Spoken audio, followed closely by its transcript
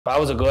If I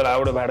was a girl, I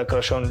would have had a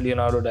crush on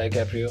Leonardo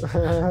DiCaprio.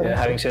 Yeah,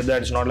 having said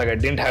that, it's not like I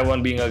didn't have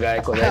one being a guy,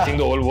 because I think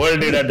the whole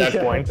world did at that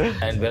point.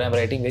 And when I'm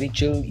writing very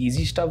chill,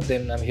 easy stuff,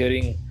 then I'm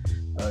hearing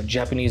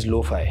Japanese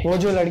lo-fi. वो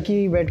जो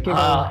लड़की बैठ के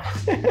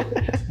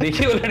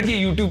देखिए वो लड़की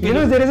YouTube पे. You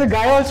know there is a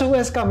guy also who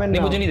has come in.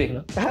 नहीं मुझे नहीं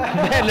देखना.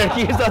 मैं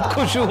लड़की के साथ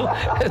खुश हूँ.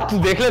 तू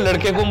देख ले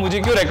लड़के को मुझे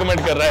क्यों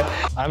recommend कर रहा है?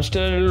 I'm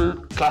still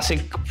classic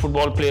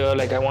football player.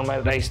 Like I want my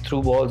nice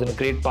through balls and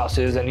great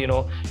passes and you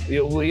know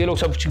ये लोग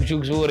सब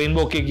वो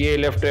rainbow kick ये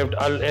left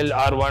L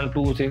R1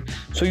 2 3.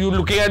 So you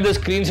looking at the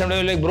screen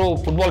sometimes like bro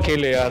football खेल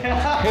ले यार.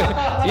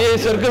 ये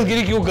circus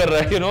गिरी क्यों कर रहा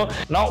है? You know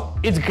now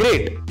it's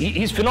great.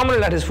 He's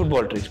phenomenal at his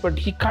football tricks, but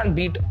he can't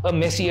beat a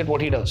Messi at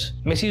what he does.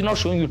 Messi is not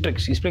showing you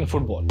tricks. He's playing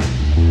football.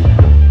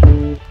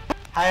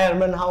 Hi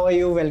Harman, how are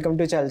you? Welcome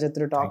to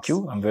Chalchitra Talks. Thank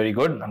you. I'm very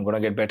good. I'm gonna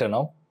get better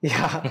now.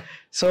 Yeah.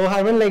 So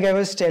Harman, like I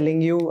was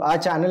telling you, our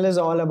channel is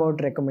all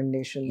about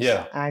recommendations.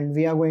 Yeah. And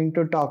we are going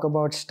to talk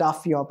about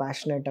stuff you're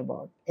passionate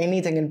about.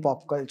 Anything in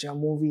pop culture,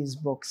 movies,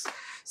 books.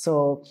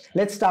 So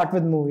let's start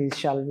with movies,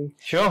 shall we?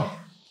 Sure.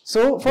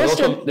 So first,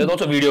 there's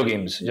also video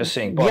games. Just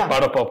saying,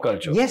 part of pop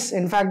culture. Yes,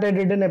 in fact, I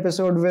did an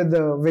episode with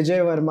Vijay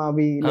Verma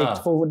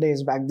like 4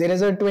 days back. There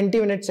is a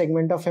 20-minute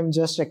segment of him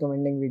just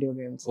recommending video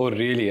games. Oh,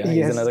 really? Yeah?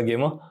 Yes. He's another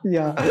gamer?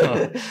 Yeah.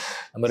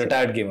 I'm a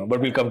retired gamer, but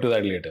we'll come to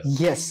that later.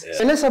 Yes. Yeah.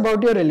 Tell us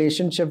about your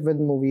relationship with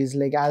movies.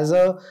 Like as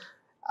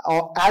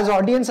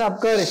audience,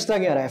 आपका रिश्ता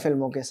क्या रहा है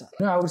फिल्मों के साथ?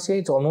 No, I would say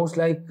it's almost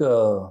like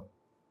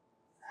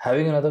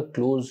having another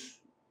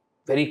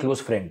very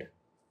close friend.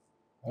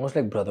 Almost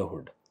like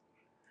brotherhood.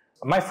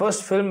 My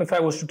first film, if I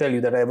was to tell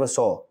you that I ever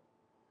saw,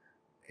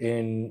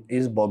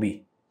 is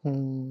Bobby.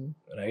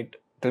 Right?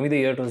 Tell me the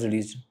year it was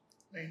released.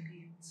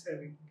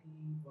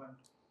 1971.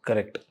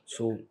 Correct.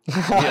 So,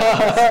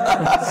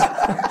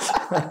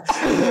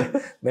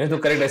 मैंने तो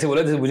correct ऐसे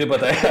बोला जैसे मुझे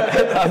पता है.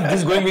 I'm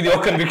just going with your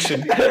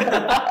conviction.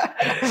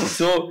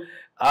 So,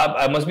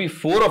 I must be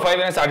 4 or 5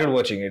 when I started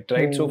watching it,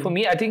 right? So for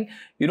me, I think,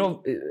 you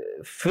know,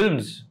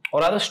 films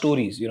or other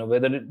stories, you know,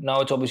 now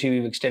it's obviously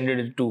we've extended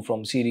it to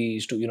from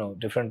series to, you know,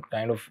 different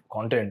kind of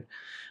content.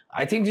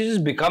 I think you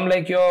just become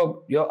like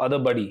your other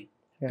buddy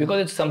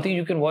because it's something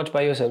you can watch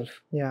by yourself.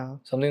 Yeah.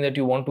 Something that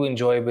you want to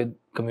enjoy with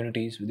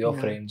communities, with your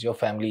friends, your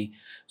family.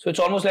 So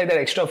it's almost like that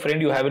extra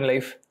friend you have in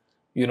life,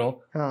 you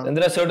know. And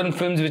there are certain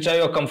films which are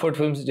your comfort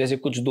films. जैसे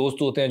कुछ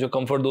दोस्त होते हैं जो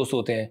comfort दोस्त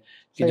होते हैं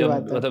कि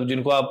जब मतलब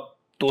जिनको आप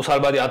 2 साल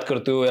बाद याद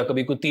करते हो या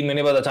कभी कुछ 3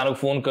 महीने बाद अचानक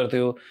फोन करते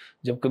हो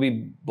जब कभी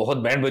बहुत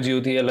बैंड बजी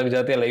होती है लग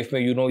जाते हैं लाइफ में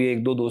यू नो ये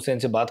 1-2 दोस्त हैं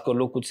इनसे बात कर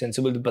लो कुछ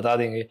सेंसिबल बता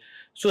देंगे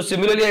so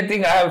similarly I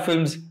think I have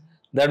films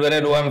that when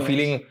I know I am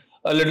feeling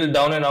a little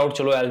down and out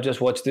चलो I will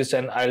just watch this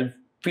and I will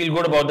feel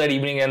good about that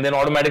evening and then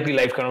automatically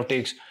life kind of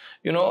takes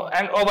you know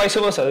and or vice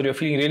versa that you're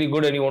feeling really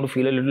good and you want to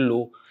feel a little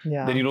low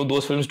then you know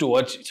those films to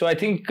watch so I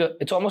think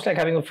it's almost like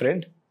having a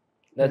friend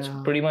that's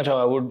pretty much how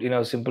I would in a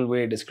simple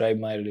way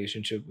describe my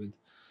relationship with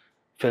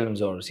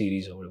films or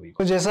series or whatever.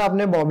 So जैसा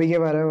आपने बॉबी के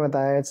बारे में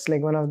बताया, it's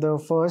like one of the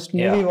first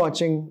movie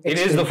watching. It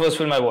is the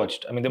first film I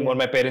watched. I mean, what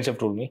my parents have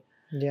told me.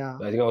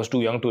 Yeah. I think I was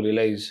too young to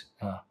realize.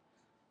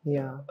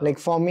 Yeah. Like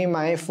for me,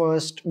 my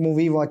first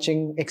movie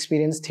watching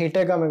experience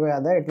theater का मेरे को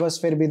याद है. It was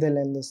फिर भी दिल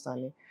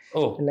हिंदुस्तानी.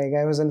 Oh. Like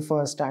I was in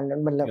first standard.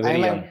 But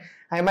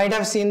I might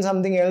have seen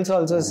something else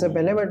also इससे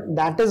पहले, but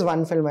that is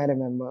one film I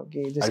remember.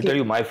 I'll tell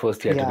you my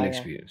first theatrical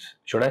experience.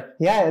 Should I?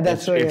 Yeah,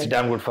 that's right. It's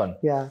damn good fun.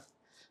 Yeah.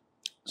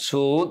 So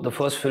the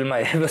first film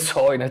I ever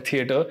saw in a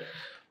theater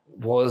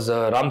was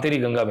Ram Teri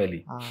Ganga Maili.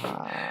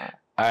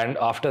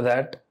 And after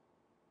that,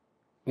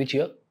 which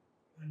year?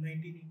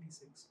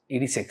 1986.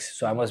 86.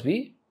 So I must be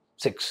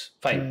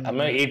 5.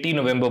 I'm 18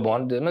 November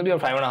born. There must be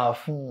around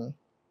 5.5.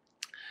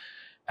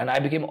 And I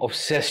became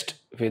obsessed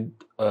with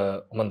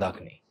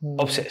Mandakini.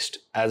 Obsessed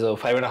as a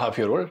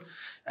 5.5-year-old.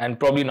 And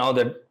probably now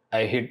that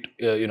I hit,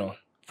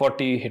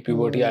 40, hit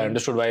puberty, I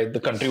understood why the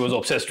country was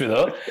obsessed with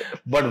her.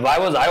 But why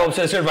was I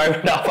obsessed at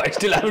 5.5? I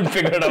still haven't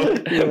figured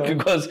out.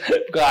 Because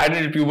I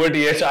hadn't hit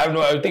puberty yet. So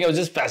I think I was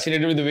just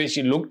fascinated with the way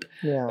she looked.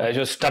 She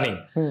was stunning.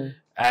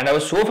 And I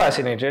was so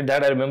fascinated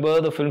that I remember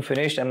the film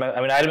finished. And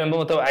I remember,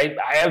 I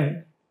have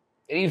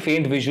very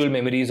faint visual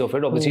memories of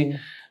it, obviously.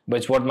 But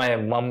it's what my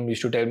mom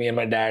used to tell me and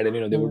my dad,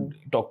 and they would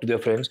talk to their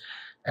friends.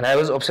 And I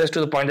was obsessed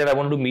to the point that I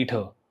wanted to meet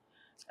her.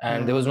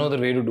 And there was no other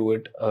way to do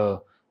it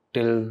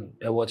till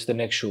I watched the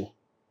next show.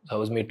 I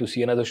was made to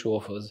see another show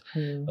of hers,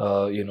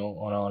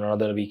 on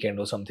another weekend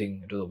or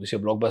something. It was obviously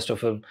a blockbuster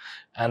film.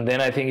 And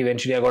then I think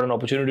eventually I got an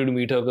opportunity to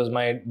meet her because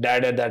my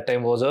dad at that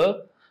time was a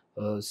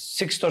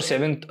 6th or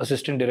 7th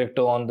assistant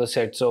director on the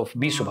sets of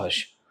B. Subhash.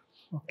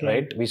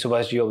 Right? B.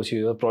 Subhash ji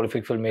obviously a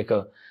prolific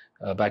filmmaker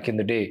back in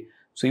the day.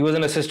 So he was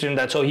an assistant.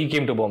 That's how he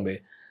came to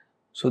Bombay.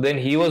 So then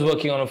he was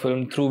working on a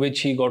film through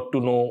which he got to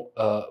know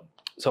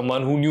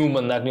someone who knew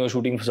Mandakini was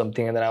shooting for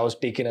something, and then I was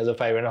taken as a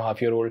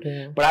 5.5-year-old.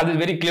 But I have this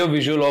very clear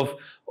visual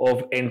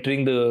of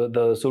entering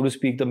the so to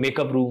speak the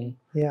makeup room.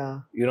 Yeah.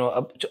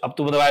 Up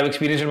to I've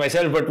experienced it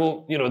myself, but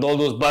with all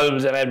those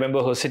bulbs, and I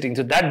remember her sitting.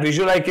 So that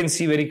visual I can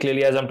see very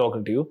clearly as I'm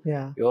talking to you.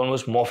 Yeah. You're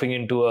almost morphing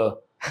into a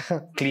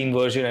clean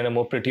version and a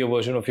more prettier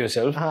version of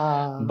yourself.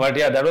 But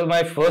yeah, that was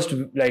my first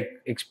like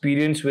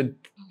experience with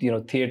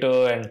theater,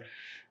 and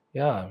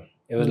yeah,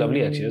 it was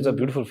lovely actually. It was a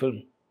beautiful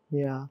film.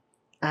 Yeah,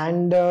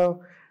 and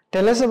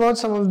tell us about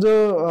some of the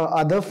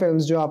other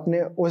films जो आपने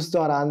उस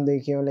दौरान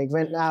देखी हो,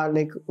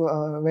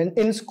 when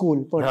in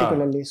school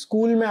particularly.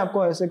 School में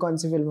आपको ऐसे कौन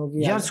सी फिल्मों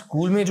की यार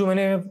स्कूल में जो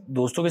मैंने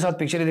दोस्तों के साथ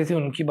पिक्चरें देखी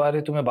उनकी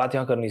बारे तो मैं बात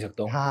यहाँ कर नहीं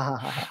सकता हूँ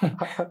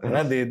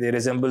ना. they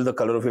resemble the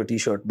color of your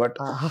t-shirt, but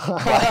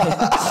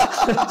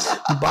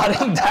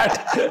barring that,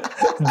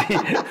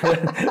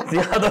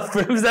 the other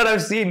films that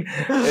I've seen,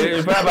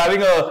 if I'm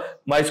having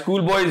my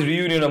school boys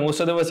reunion, most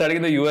of them are starting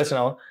in the US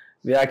now.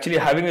 We're actually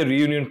having a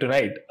reunion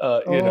tonight.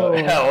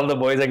 All the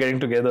boys are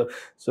getting together.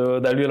 So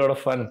that'll be a lot of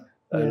fun.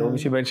 I know we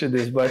should mention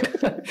this, but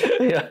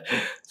yeah.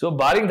 So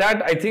barring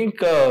that, I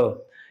think,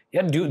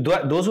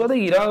 those were the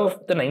era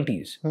of the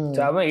 90s. So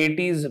I'm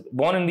 80s,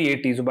 born in the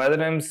 80s. So by the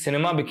time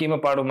cinema became a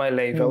part of my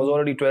life, I was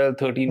already 12,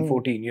 13,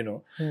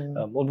 14,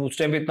 उस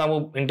time पे इतना वो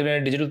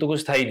internet, digital तो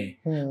कुछ था ही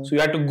नहीं. So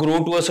you had to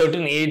grow to a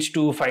certain age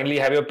to finally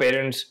have your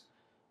parents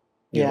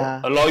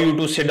allow you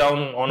to sit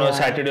down on a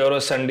Saturday or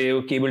a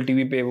Sunday. Cable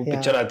TV पे वो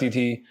picture आती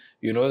थी.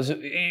 You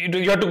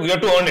have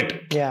to earn it.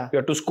 Yeah. You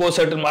have to score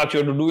certain marks. You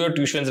have to do your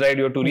tuitions right.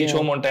 You have to reach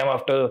home on time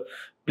after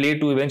play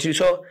to eventually.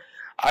 So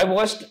I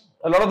watched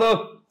a lot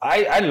of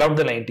I loved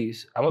the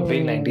 90s. I'm a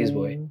big 90s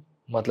boy.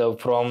 Matlab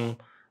from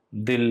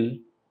Dil,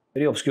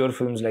 very obscure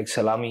films like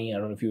Salami. I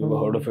don't know if you ever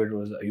heard of it. It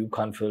was a Ayub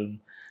Khan film.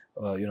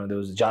 There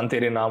was Jaan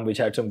Tere Naam, which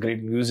had some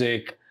great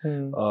music.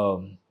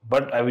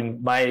 But I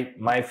mean,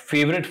 my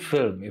favorite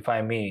film, if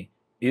I may,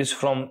 is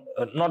from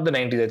not the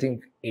 90s. I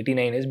think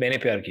 89 is Maine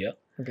Pyar Kiya.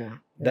 Okay.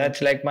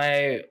 That's like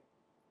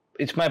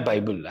it's my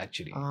Bible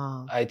actually.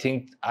 I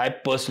think I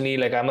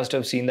personally, I must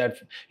have seen that.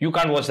 You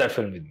can't watch that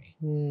film with me.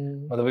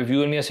 If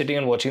you and me are sitting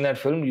and watching that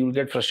film, you'll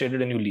get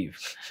frustrated and you leave.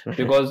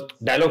 Because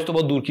dialogues तो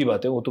बहुत दूर की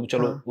बात है.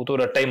 वो तो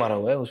रट्टा ही मारा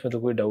हुआ है. उसमें तो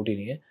कोई डाउट ही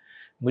नहीं है.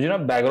 मुझे ना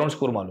बैकग्राउंड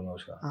स्कोर मालूम है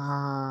उसका.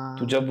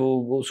 तो जब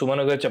वो सुमन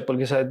अगर चप्पल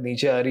के साथ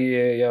नीचे आ रही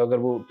है या अगर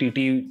वो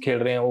टीटी खेल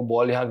रहे हैं, वो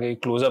बॉल यहाँ गई,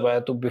 क्लोजअप आया,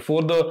 तो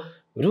before the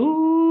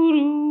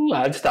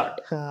I'll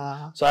start.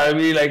 So I'll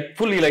be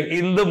fully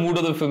in the mood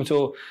of the film.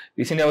 So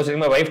recently I was telling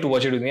my wife to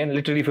watch it with me, and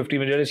literally 15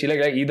 minutes later, she's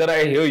like either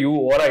I hear you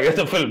or I hear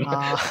the film.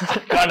 I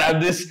can't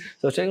have this.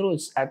 So I was like,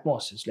 it's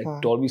Atmos. It's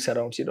like Dolby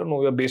surround. She don't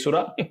know you're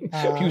Besura.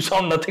 You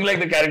sound nothing like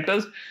the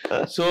characters.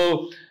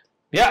 So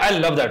yeah, I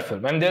love that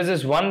film. And there's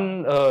this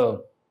one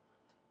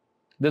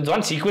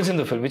sequence in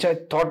the film which I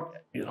thought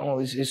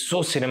is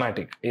so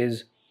cinematic. You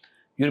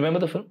remember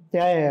the film?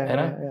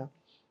 Yeah.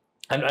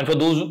 And for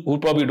those who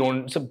probably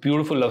don't, it's a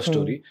beautiful love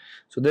story.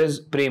 So there's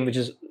Prem, which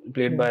is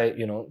played by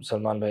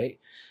Salman Bhai.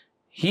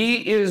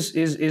 He is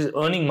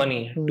earning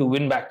money to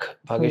win back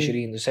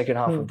Bhagyashri in the second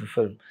half of the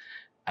film,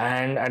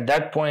 and at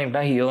that point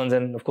he earns,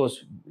 and of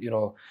course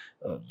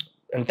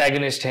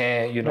antagonist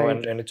hai,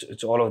 right. and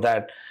it's all of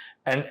that,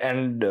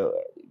 and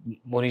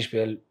Monish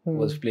Behl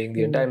was playing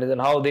the antagonist,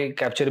 and how they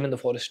capture him in the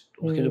forest.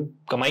 Uski jo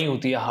kamai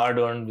hoti hai hard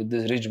earned with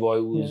this rich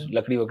boy who's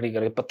lakdi wakdi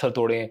karke patthar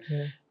tode,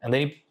 and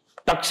then he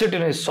tucks it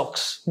in his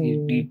socks.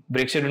 He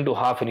breaks it into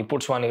half and he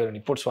puts one here and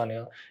he puts one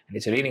here, and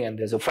it's raining and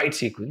there's a fight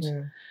sequence.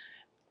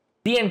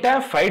 The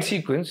entire fight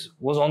sequence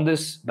was on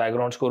this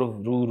background score of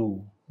Roo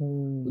Roo.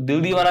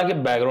 Dil Deewana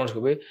ke background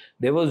score,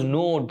 there was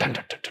no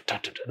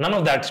none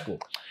of that score,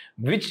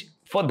 which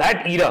for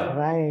that era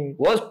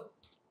was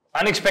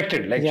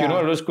unexpected.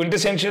 It was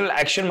quintessential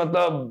action,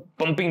 matlab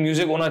pumping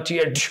music hona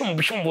chahiye, dhum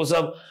dhum wo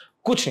sab.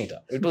 कुछ नहीं था.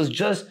 It was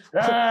just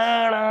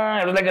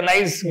it was like a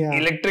nice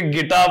electric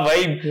guitar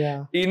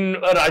vibe in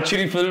a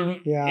Raashee film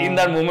in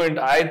that moment.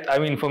 I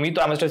mean, for me,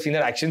 I must have seen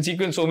that action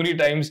sequence so many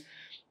times.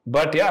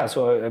 But yeah,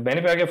 so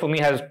Maine Pyar Kiya for me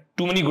has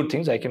too many good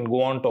things. I can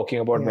go on talking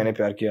about Maine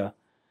Pyar Kiya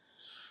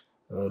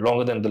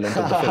longer than the length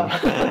of the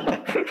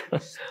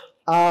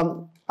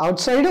film.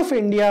 Outside of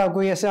India,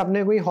 कोई ऐसे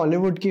आपने कोई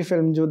Hollywood की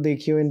film जो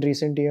देखी हो in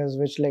recent years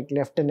which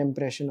left an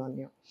impression on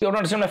you? You don't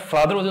understand. My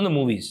father was in the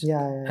movies. So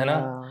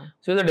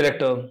he was a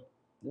director.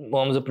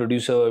 Mom was a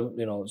producer.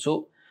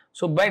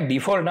 So by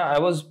default, I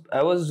was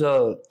I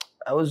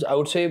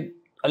would say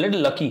a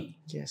little lucky.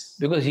 Yes.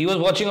 Because he was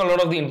watching a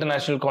lot of the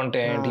international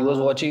content. He was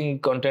watching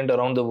content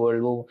around the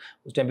world. वो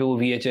उस time पे वो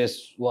VHS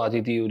वो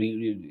आती थी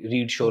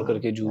read shore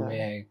करके जो में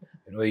है,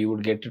 where you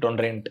would get it on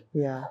rent.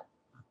 Yeah.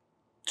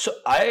 So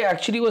I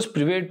actually was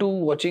privy to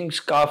watching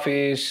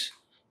Scarface,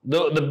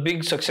 the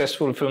big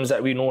successful films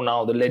that we know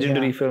now, the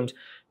legendary films,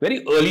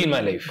 very early in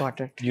my life.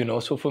 Got it.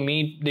 So for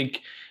me,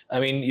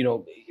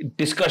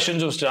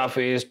 discussions of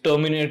Scarface,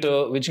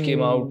 Terminator, which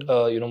came out,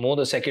 more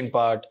the second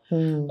part.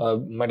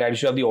 My dad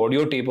used to have the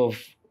audio tape of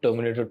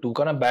Terminator 2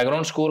 का ना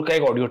background score का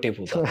एक audio tape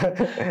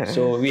होता.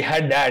 So we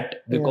had that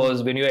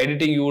because when you're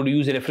editing, you would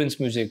use reference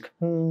music.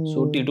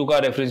 So T2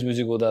 का reference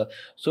music होता.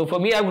 So for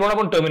me, I've grown up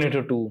on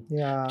Terminator 2.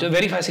 It's a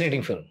very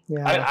fascinating film.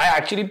 I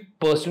actually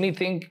personally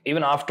think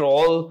even after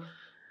all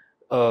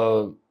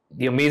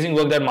the amazing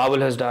work that Marvel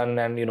has done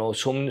and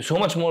so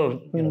much more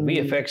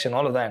VFX and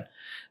all of that,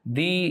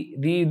 the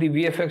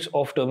VFX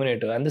of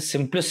Terminator and the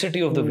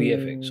simplicity of the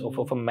VFX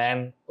of a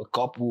man, a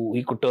cop who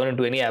he could turn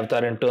into any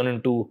avatar and turn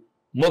into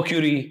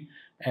Mercury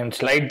and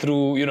slide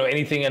through,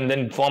 anything and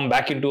then form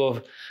back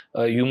into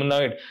a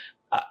humanoid.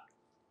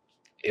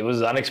 It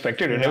was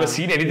unexpected. You've never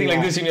seen anything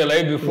like this in your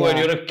life before, and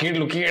you're a kid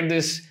looking at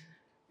this,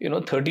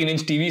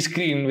 13-inch TV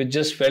screen, which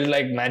just felt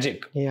like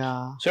magic.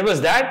 Yeah. So it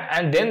was that,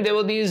 and then there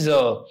were these,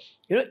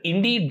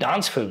 indie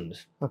dance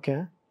films.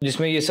 Okay.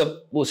 जिसमें ये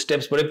सब वो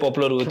steps बड़े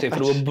popular हुए थे.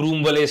 फिर वो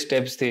broom वाले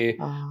steps थे,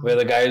 where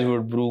the guys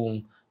would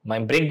broom. My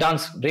break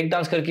dance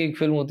करके एक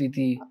film होती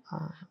थी.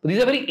 But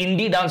these are very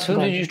indie dance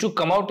films which used to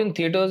come out in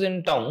theaters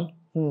in town.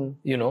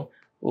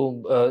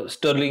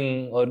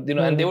 Sterling or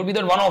and they would be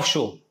that one-off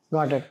show.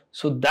 Got it.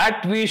 So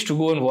that we used to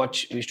go and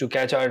watch. We used to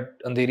catch our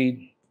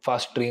andheri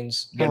fast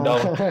trains, get down,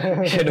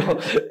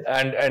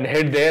 and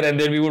head there, and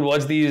then we would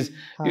watch these,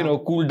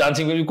 cool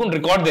dancing. We couldn't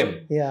record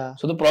them. Yeah.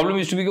 So the problem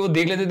used to be कि वो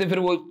देख लेते थे, फिर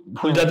वो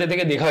भूल जाते थे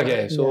कि देखा क्या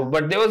है. So,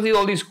 but there was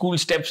all these cool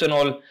steps and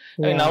all. I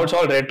mean, now it's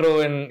all retro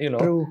and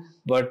True.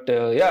 But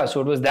so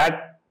it was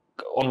that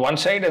on one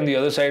side, and the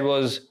other side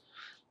was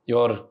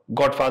your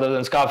Godfathers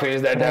and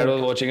Scarface that Dad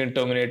was watching in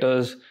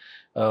Terminators,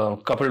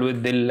 coupled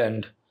with Dil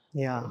and.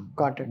 Yeah,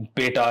 got it.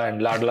 Beta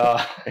and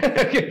Ladla.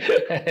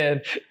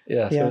 And so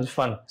it was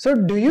fun. So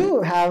do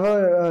you have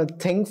a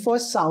thing for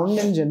sound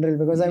in general?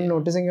 Because I'm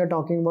noticing you're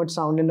talking about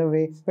sound in a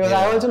way. Because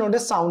I also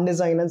notice sound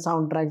design and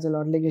soundtracks a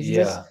lot. Like it's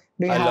just,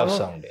 I love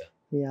sound.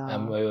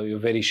 Yeah. You're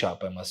very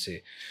sharp, I must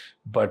say.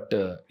 But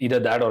either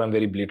that or I'm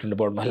very blatant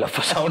about my love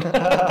for sound.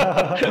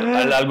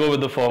 I'll go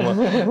with the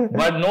former.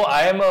 But no,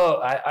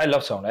 I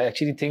love sound. I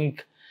actually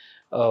think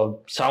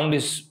sound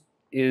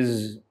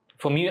is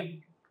for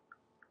me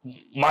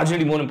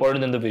marginally more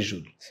important than the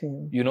visual.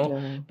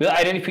 Because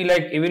I really feel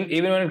like even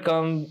when it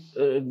comes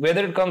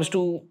whether it comes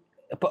to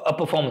a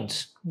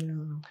performance,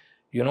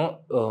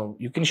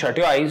 you can shut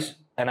your eyes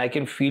and I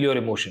can feel your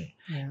emotion.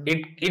 I'm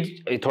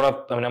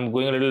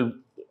going a little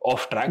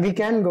off track. We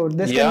can go.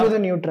 This can be the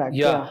new track.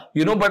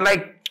 But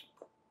like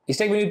it's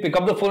like when you pick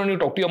up the phone and you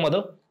talk to your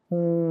mother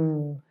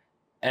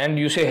and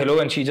you say hello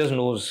and she just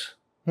knows.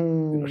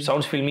 It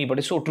sounds filmy, but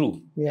it's so true.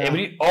 I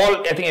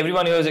think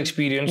everyone here has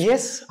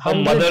experienced a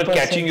mother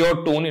catching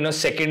your tone in a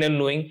second and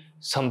knowing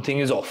something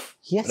is off.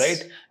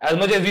 Right? As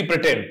much as we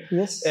pretend.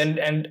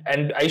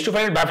 And I used to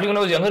find it baffling when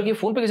I was younger कि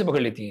phone पे कैसे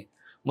पकड़ लेती है.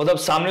 मतलब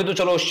सामने तो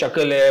चलो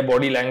शक्ल है,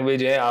 body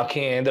language है,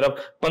 आंखें हैं, इधर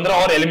 15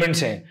 और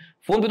elements हैं.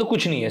 फोन पे तो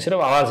कुछ नहीं है, सिर्फ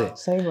आवाज है.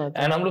 सही बात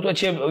है. And हम लोग तो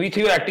अच्छे, we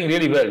think you're acting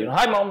really well.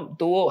 Hi mom,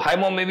 तो वो hi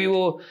mom में भी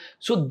वो,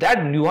 so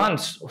that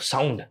nuance of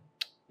sound,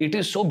 it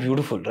is so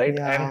beautiful, right?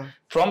 And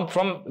from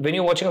when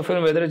you're watching a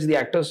film, whether it's the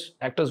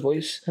actor's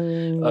voice,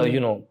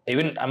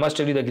 even I must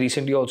tell you that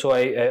recently also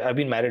I've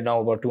been married now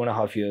about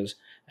 2.5 years,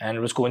 and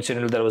it was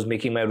coincidental that I was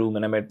making my room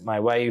and I met my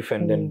wife,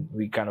 and then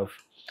we kind of,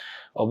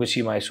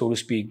 obviously my, so to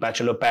speak,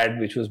 bachelor pad,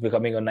 which was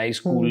becoming a nice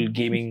cool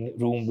gaming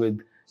room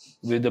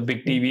with a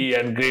big TV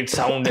and great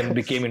sound, and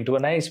became into a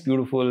nice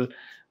beautiful,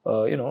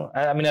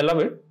 I mean I love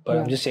it, but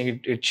I'm just saying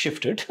it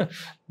shifted,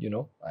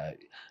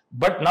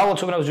 But now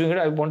also when I was doing it,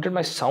 I wanted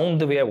my sound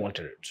the way I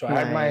wanted it. So I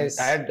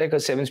had like a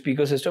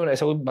 7-speaker system, and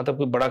ऐसा कोई मतलब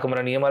कोई बड़ा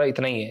कमरा नहीं है हमारा,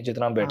 इतना ही है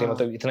जितना हम बैठे,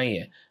 मतलब इतना ही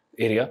है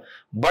area.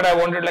 But I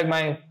wanted like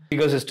my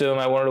speaker system,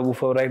 I wanted a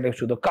woofer right next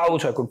to the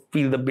couch, I could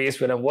feel the bass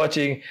when I'm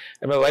watching,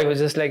 and my wife was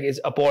just like, it's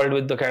appalled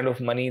with the kind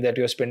of money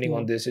that you're spending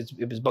on this.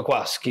 It's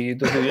bakwas,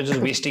 you're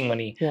just wasting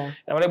money. And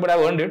I'm like, but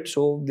I've earned it,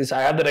 so this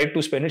I have the right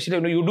to spend it. She's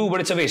like, no, you do,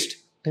 but it's a waste.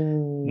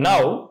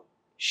 Now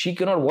she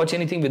cannot watch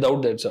anything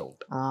without that sound.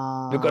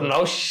 Because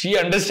now she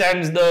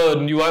understands the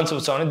nuance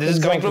of sound. And this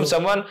is coming from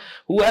someone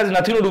who has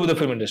nothing to do with the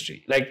film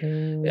industry. Like, I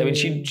mean,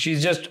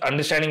 she's just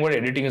understanding what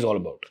editing is all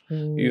about.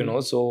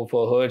 So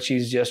for her,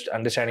 she's just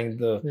understanding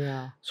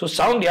So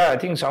sound, I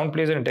think sound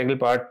plays an integral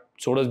part.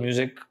 So does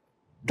music.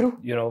 True.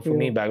 For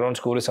me, background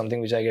score is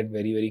something which I get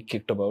very, very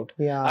kicked about.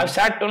 Yeah. I've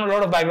sat on a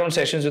lot of background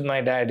sessions with my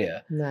dad,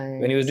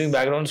 Nice. When he was doing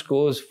background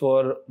scores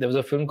there was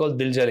a film called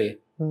Dil Jale.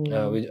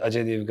 With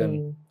Ajay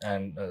Devgan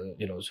and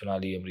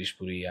Sonali, Amrish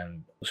Puri,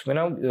 and usme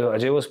na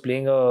Ajay was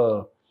playing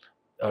a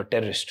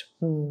terrorist.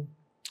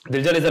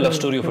 Dil Jale is a love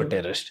story of a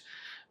terrorist.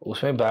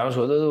 उसमें balance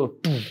होता है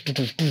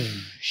तो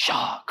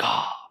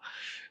shaka.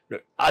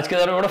 आज के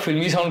ज़माने में बड़ा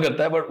फिल्मी sound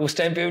करता है, but उस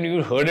time पे when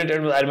you heard it,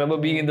 I remember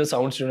being in the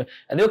sound studio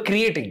and they were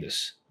creating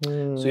this.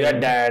 So you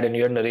had Dad and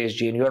you had Naresh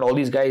Ji and you had all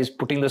these guys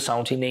putting the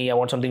sound, saying, "Nahi, I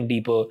want something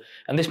deeper,"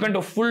 and they spent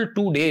a full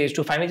 2 days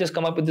to finally just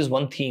come up with this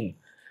one theme,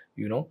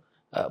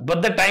 But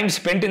the time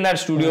spent in that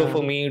studio for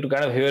me to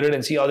kind of hear it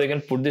and see how they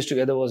can put this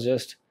together was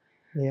just,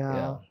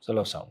 so I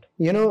love sound.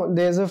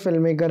 There's a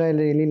filmmaker I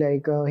really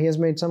like. He has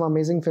made some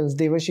amazing films.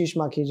 Devashish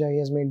Makhija, he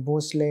has made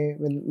Bhosle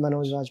with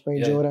Manoj Rajpal,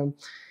 Joram.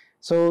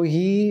 So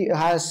he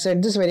has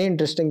said this very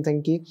interesting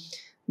thing ki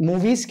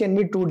movies can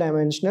be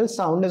 2-dimensional,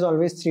 sound is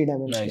always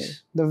 3-dimensional. Nice.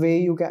 The way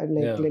you can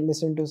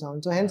listen to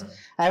sound. So hence,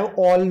 I've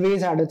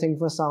always had a thing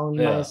for sound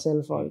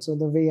myself also,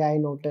 the way I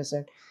notice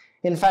it.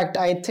 In fact,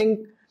 I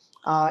think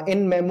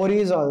in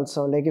memories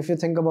also, like if you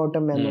think about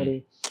a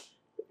memory,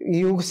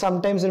 you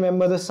sometimes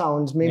remember the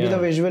sounds. Maybe the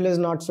visual is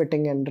not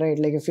fitting in, right?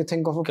 Like if you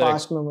think of a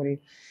past memory,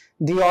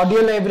 the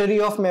audio library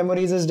of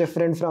memories is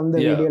different from the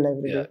video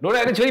library. Yeah. No,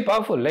 and it's very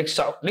powerful. Like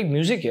sound, like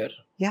music here.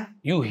 Yeah.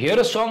 You hear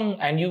a song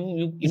and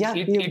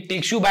it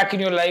takes you back in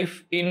your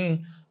life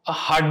in a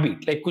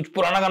heartbeat. Like कुछ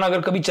पुराना गाना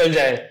अगर कभी चल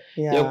जाए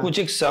या कुछ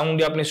एक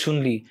sound आपने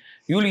सुन ली,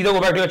 you'll either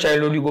go back to your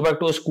childhood, you go back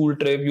to a school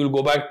trip, you'll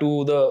go back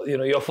to the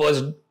your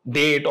first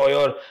date or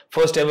your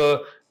first ever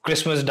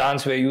Christmas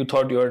dance where you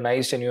thought you were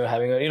nice and you were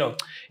having a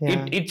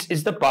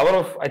it's the power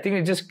of, I think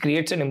it just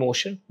creates an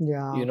emotion.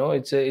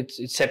 It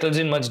settles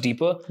in much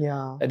deeper.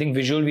 I think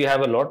visual we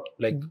have a lot,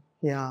 like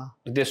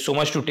there's so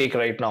much to take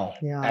right now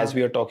as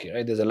we are talking,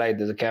 right? There's a light,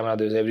 there's a camera,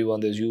 there's everyone,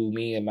 there's you,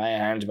 me, and my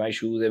hands, my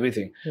shoes,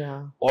 everything.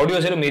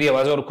 Audio सिर्फ मेरी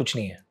आवाज और कुछ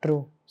नहीं है.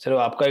 True. सिर्फ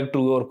आपका एक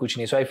true और कुछ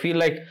नहीं. So I feel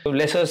like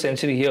lesser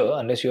sensory here,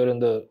 unless you're in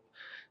the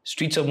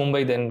streets of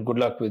Mumbai, then good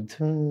luck with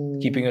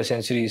keeping your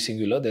sensory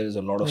singular. There is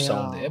a lot of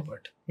sound there,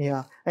 but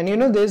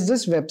and there's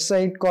this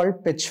website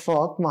called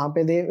Pitchfork. वहाँ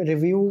पे they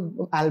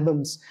review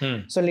albums.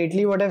 So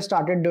lately, what I've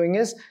started doing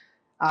is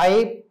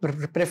I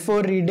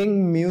prefer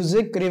reading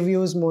music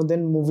reviews more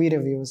than movie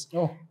reviews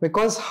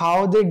because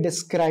how they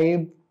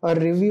describe a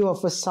review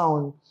of a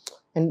sound.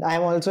 And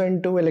I'm also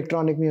into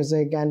electronic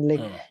music and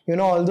like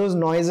all those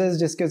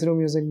noises जिसके through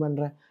music बन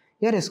रहा है.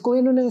 यार इसको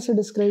इन्होंने ऐसे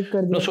describe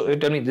कर दिया. No, so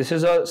tell me, this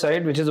is a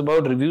site which is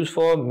about reviews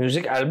for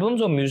music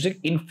albums or music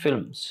in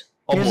films?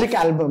 Music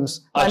albums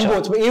and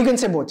both. But you can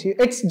say both.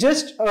 It's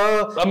just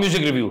a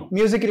music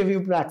review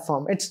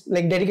platform. It's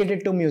like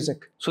dedicated to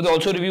music. So they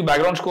also review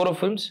background score of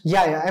films?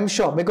 Yeah, I'm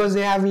sure because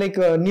they have like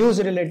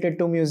news related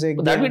to music.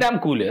 But that'd be damn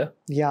cool,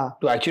 yeah.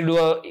 To actually do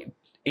a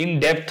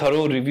in-depth,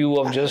 thorough review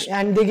of just...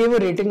 And they gave a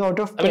rating out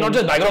of 10. I mean, not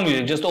just background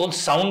music, just the whole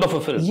sound of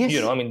a film.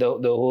 Yes. I mean, the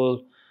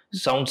whole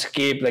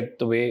soundscape, like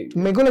the way...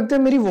 मेरे को लगता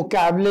है मेरी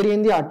vocabulary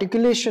and the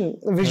articulation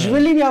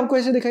visually भी आपको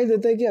ऐसे दिखाई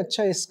देता है कि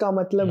अच्छा इसका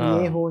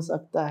मतलब ये हो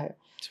सकता है.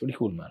 It's pretty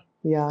cool, man.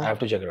 Yeah. I have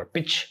to check it out.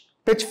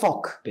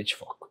 Pitchfork.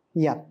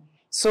 Yeah.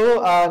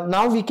 So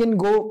now we can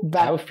go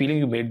back. I have a feeling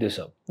you made this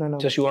up. No. You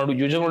just want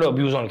to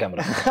abuse on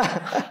camera.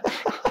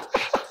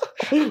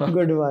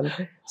 Good one.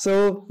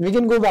 So we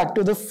can go back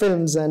to the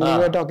films and we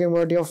were talking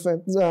about your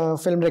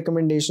film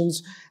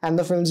recommendations and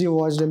the films you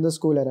watched in the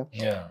school era.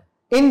 Yeah.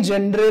 In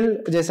general,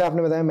 जैसे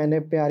आपने बताया मैंने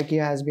प्यार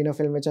किया has been a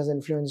film which has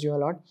influenced you a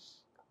lot.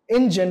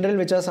 In general,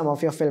 which are some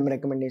of your film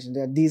recommendations?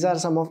 These are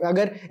some of.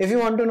 अगर if you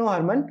want to know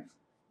Harman,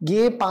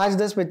 ये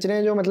 5-10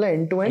 पिक्चरें जो मतलब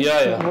end to end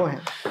वो हैं.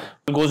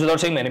 It goes without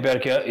saying, मैंने प्यार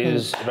किया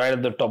is right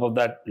at the top of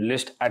that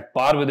list. At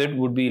par with it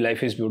would be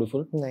Life is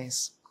Beautiful.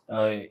 Nice.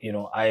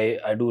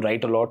 I do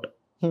write a lot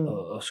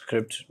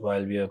scripts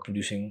while we are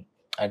producing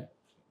at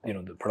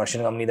the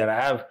production company that I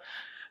have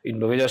in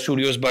Baweja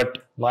Studios. But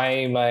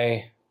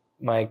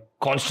my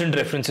constant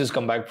references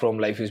come back from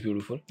Life is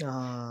Beautiful.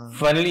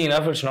 Funnily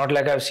enough, it's not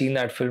like I've seen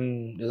that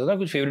film. जैसा ना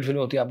कुछ favorite film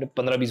होती है आपने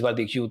 15-20 बार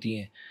देखी होती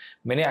हैं.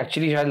 मैंने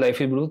actually शायद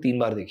Life is Beautiful 3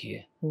 बार देखी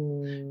है.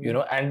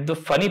 And the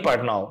funny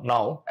part now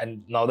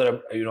that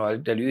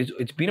I'll tell you,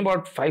 it's been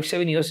about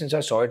 5-7 years since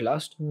I saw it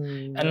last,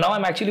 and now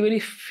I'm actually very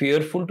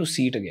fearful to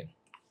see it again.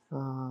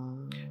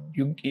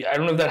 I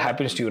don't know if that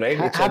happens to you, right?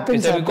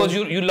 Happens. Because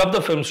you love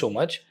the film so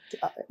much.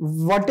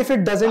 What if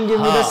it doesn't give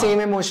you the same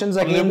emotions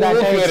again that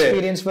I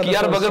experienced for the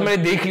first time? अगर मैंने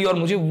देख ली और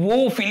मुझे वो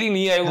feeling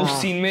नहीं आई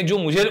उस scene में जो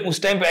मुझे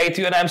उस time पे आई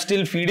थी, and I'm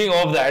still feeding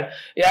off that.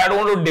 I don't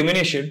want to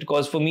diminish it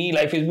because for me,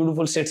 Life is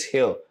Beautiful sits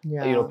here,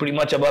 pretty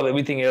much above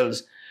everything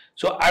else.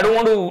 So I don't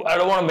want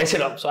to mess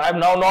it up. So I'm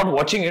now not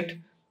watching it,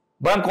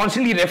 but I'm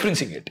constantly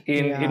referencing it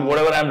in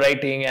whatever I'm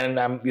writing, and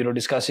I'm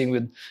discussing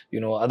with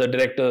other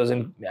directors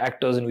and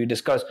actors, and we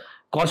discuss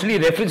constantly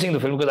referencing the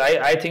film because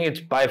I think it's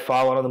by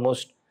far one of the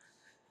most.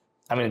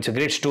 I mean, it's a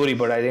great story,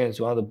 but I think it's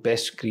one of the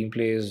best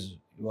screenplays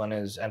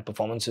and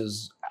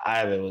performances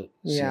I've ever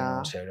seen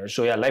on set.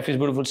 So Life is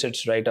Beautiful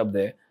sits right up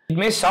there. It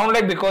may sound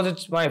like because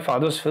it's my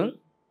father's film,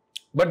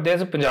 but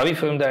there's a Punjabi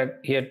film that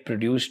he had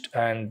produced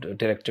and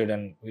directed,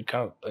 and he'd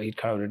kind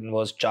of written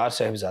was Char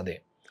Sahibzade.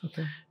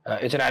 Okay.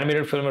 It's an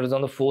animated film. It is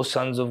on the 4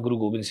 sons of Guru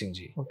Gobind Singh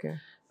Ji. Okay.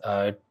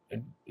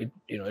 It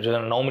was an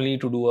anomaly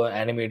to do an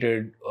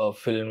animated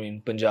film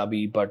in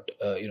Punjabi, but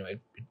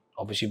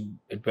obviously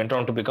it went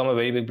on to become a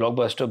very big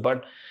blockbuster.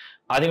 But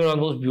I think one of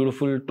the most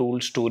beautiful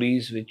told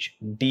stories which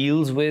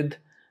deals with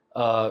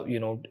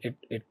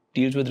it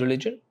deals with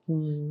religion,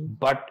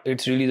 but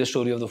it's really the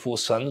story of the 4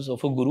 sons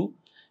of a guru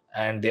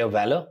and their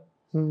valor.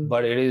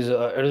 But it is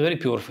a very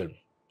pure film.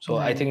 So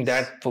nice. I think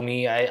that for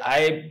me,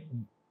 I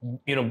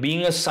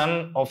being a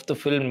son of the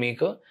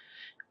filmmaker,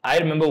 I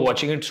remember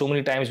watching it so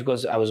many times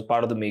because I was a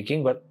part of the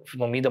making. But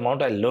for me, the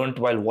amount I learned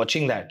while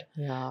watching that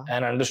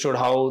and understood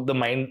how the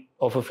mind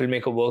of a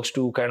filmmaker works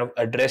to kind of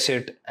address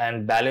it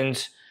and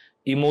balance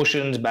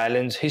emotions,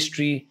 balance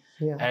history,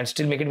 and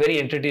still make it very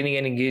entertaining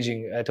and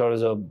engaging. I thought it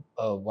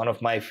was one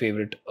of my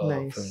favorite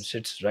films.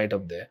 It's right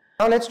up there.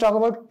 Now let's talk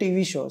about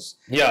TV shows.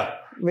 Yeah.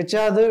 Which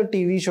are the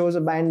TV shows,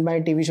 and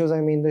by TV shows I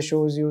mean the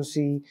shows you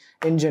see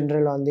in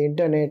general on the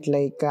internet,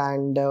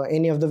 and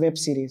any of the web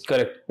series.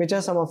 Correct. Which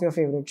are some of your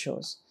favorite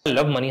shows? I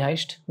love Money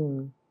Heist.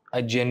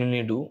 I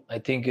genuinely do. I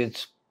think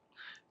it's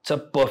a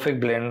perfect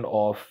blend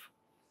of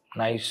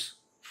nice,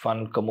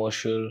 fun,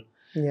 commercial.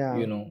 Yeah.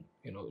 You know,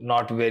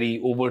 not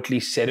very overtly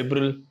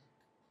cerebral.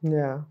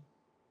 Yeah.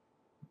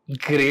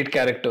 Great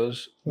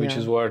characters, which Yeah.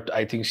 is what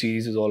I think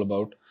series is all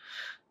about.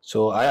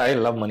 So I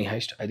love Money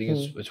Heist. I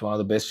think it's one of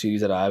the best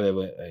series that I've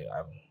ever.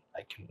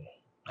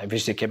 I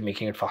wish they kept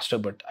making it faster,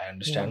 but I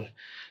understand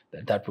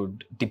that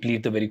would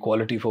deplete the very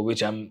quality for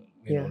which I'm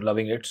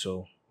loving it.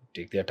 So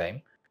take their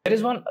time. There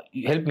is one.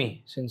 Help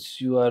me, since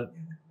you are.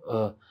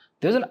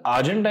 There's an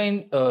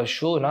Argentine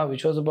show now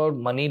which was about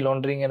money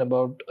laundering and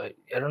about I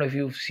don't know if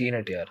you've seen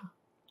it here.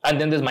 And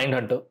then there's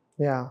Mindhunter.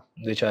 Yeah.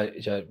 Which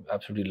I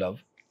absolutely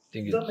love.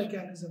 The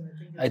Mechanism.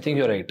 I think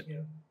you're right.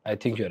 Yeah. I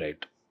think you're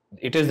right.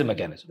 It is The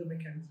Mechanism. The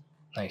Mechanism.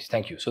 Nice,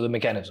 thank you. So The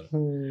Mechanism.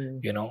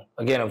 You know,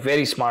 again, a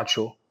very smart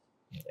show.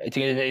 I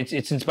think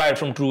it's inspired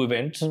from true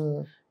events.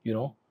 You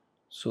know,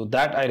 so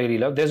that I really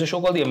love. There's a show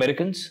called The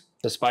Americans,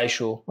 the spy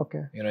show.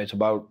 Okay. You know, it's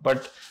about,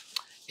 but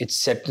it's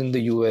set in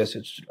the US.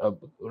 It's a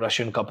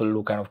Russian couple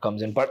who kind of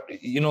comes in, but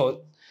you know,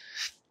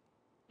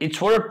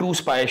 it's what a true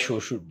spy show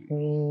should be.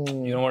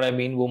 You know what I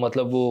mean?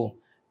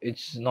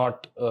 It's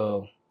not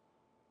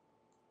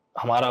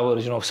Hamara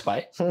version of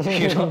spy.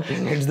 You know,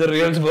 it's the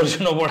real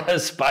version of what a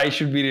spy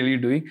should be really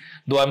doing.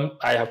 Though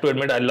I have to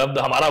admit, I love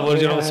the Hamara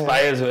version of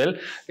spy as well.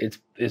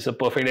 It's a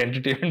perfect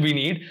entertainment we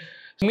need.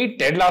 For me,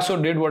 Ted Lasso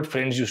did what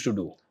Friends used to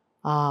do.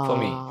 For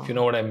me, if you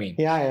know what I mean.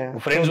 Yeah.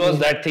 Friends was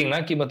that thing ना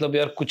कि मतलब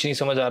यार कुछ नहीं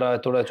समझ आ रहा है,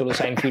 थोड़ा चलो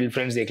Seinfeld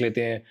Friends देख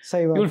लेते हैं.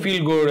 सही बात. You'll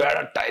feel good. Had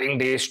a tiring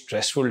day,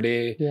 stressful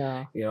day.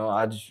 Yeah. You know,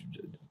 आज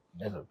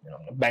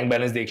बैंक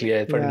बैलेंस देख लिया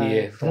है, फट गई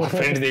है,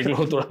 फ्रेंड्स देख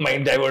लो, थोड़ा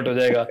माइंड डाइवर्ट हो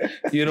जाएगा.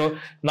 You know,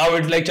 now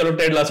it's like चलो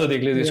टेड लासो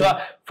देख लेते. So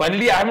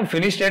finally I haven't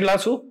finished Ted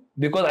Lasso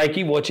because I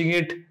keep watching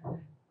it.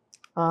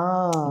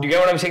 Do you get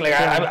what I'm saying? Like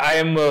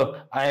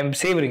I am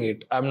savoring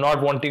it. I'm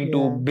not wanting to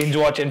binge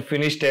watch and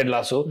finish Ted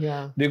Lasso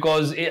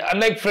because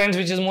unlike Friends,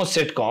 which is more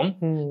sitcom,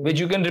 which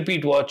you can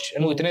repeat watch,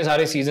 and इतने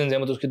सारे seasons हैं,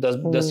 मतलब उसके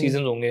 10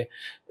 seasons होंगे,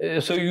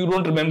 so you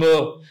don't remember.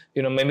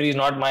 You know, memory is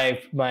not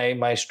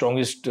my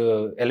strongest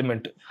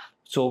element.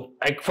 So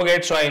I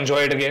forget, so I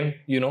enjoy it again,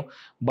 you know.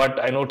 But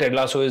I know Ted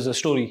Lasso is a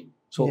story.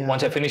 So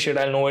once I finish it,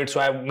 I'll know it.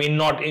 So I may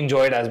not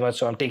enjoy it as much.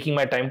 So I'm taking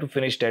my time to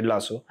finish Ted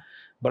Lasso.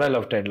 But I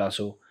love Ted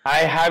Lasso. I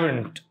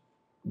haven't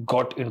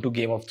got into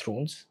Game of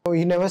Thrones. Oh,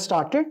 you never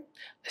started?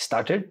 I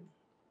started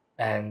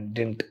and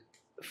didn't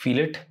feel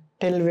it.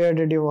 Till where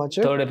did you watch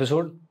it? 3rd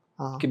episode.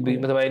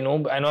 I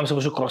know I'm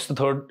supposed to cross the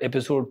 3rd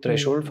episode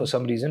threshold for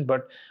some reason,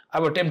 but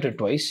I've attempted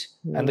twice.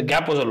 And the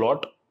gap was a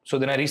lot. So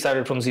then I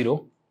restarted from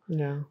 0.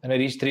 And I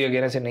reached 3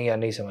 again. ऐसे नहीं यार,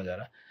 नहीं समझ आ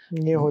रहा.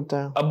 ये होता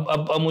है.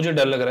 अब मुझे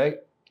डर लग रहा है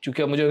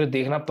क्योंकि अब मुझे अगर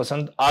देखना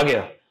पसंद आ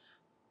गया,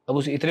 अब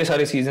उस इतने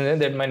सारे सीजन हैं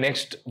that my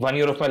next 1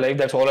 year of my life,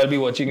 that's all I'll be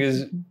watching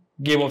is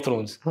Game of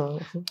Thrones.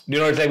 You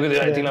know, it's like with,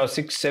 I think now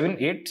 6, 7,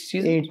 8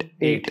 seasons.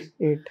 8.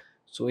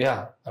 So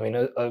yeah, I mean,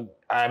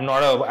 I'm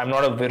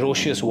not a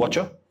ferocious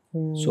watcher.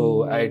 So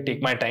I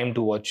take my time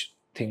to watch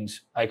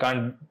things. I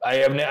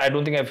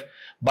don't think I've,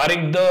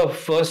 barring the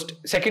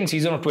second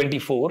season of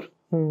 24.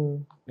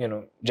 You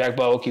know, Jack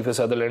Bauer, Kiefer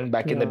Sutherland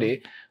back in the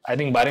day. I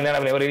think barring that,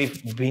 I've never really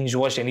binge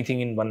watched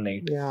anything in one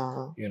night.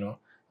 Yeah. You know,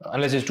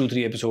 unless it's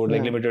 2-3 episodes,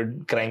 like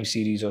limited crime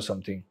series or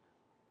something.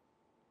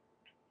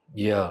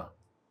 Yeah.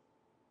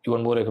 You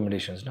want more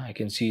recommendations? No, I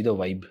can see the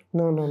vibe.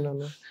 No.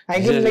 I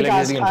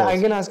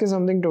can ask you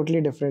something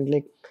totally different.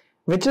 Like,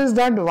 which is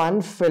that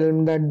one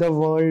film that the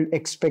world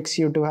expects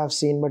you to have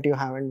seen but you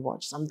haven't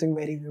watched? Something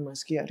very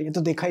famous कि यार ये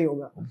तो देखा ही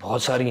होगा.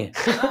 बहुत सारी हैं.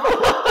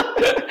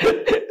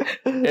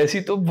 ऐसी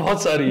तो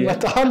बहुत सारी है.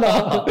 बताओ ना.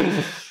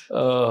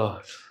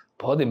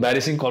 बहुत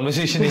embarrassing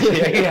conversation है.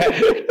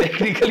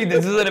 Technically,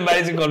 this is an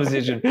embarrassing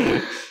conversation.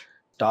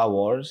 Star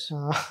Wars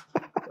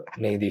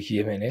नहीं देखी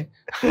है मैंने.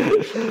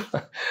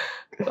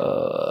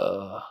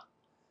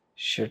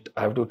 Shit,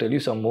 I have to tell you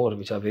some more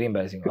which are very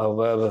embarrassing.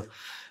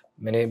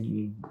 मैंने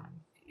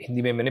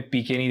हिंदी में मैंने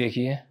पीके नहीं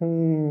देखी है.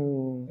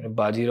 मैंने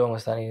बाजीराव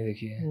मस्तानी नहीं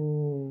देखी है.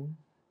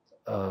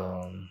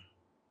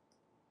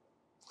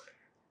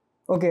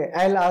 Okay,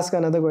 I'll ask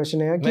another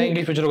question here. मैं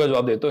इंग्लिश पिक्चरों का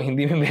जवाब देता हूँ.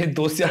 हिंदी में मेरे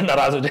दोस्त यार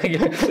नाराज हो जाएंगे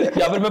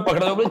या फिर मैं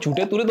पकड़ा जाऊँ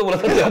झूठे. तूने तो बोला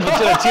था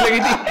पिक्चर अच्छी लगी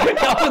थी,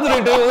 या फिर तूने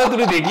इंटरव्यू बोला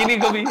तूने देखी नहीं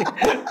कभी.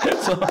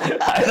 So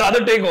I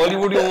rather take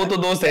Hollywood. वो तो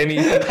दोस्त है नहीं,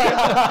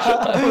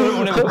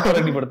 उन्हें कोई फर्क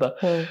नहीं पड़ता.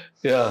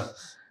 Yeah,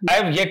 I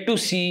have yet to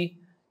see.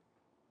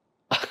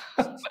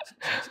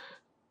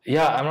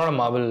 Yeah, I'm not a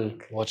Marvel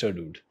watcher,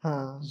 dude.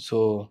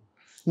 So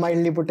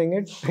mildly putting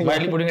it,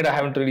 I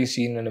haven't really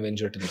seen an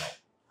Avenger till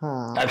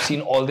now. I've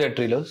seen all their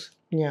trailers.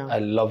 Yeah, I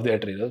love their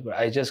trailers, but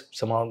I just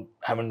somehow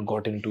haven't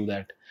got into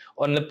that.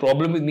 और the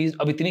problem with me is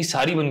अब इतनी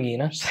सारी बन गई है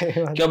ना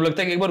कि अब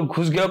लगता है कि एक बार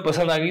घुस गया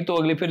पसंद आ गई तो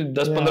अगले फिर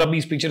 10, 15,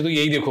 20 पिक्चर तो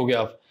यही देखोगे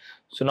आप.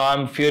 So now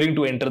I'm fearing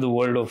to enter the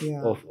world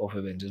of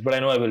Avengers, but I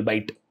know I will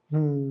bite.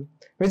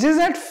 Which is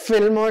that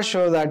film or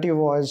show that you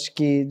watched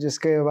कि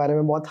जिसके बारे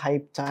में बहुत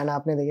hype था and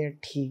आपने देखे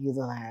ठीक ही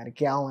तो था यार,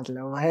 क्या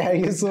मतलब, why are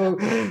you so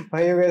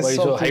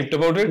hyped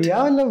about it?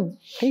 Yeah, मतलब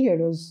ठीक है,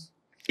 it was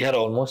यार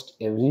almost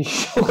every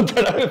show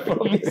that I have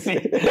probably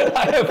seen,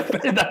 I have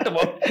felt that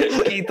about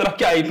कि इतना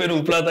क्या hype पे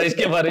उपला था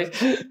इसके बारे.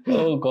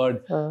 Oh God.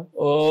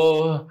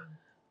 Oh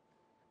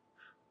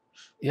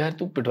यार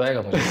तू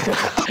पिटवाएगा मुझे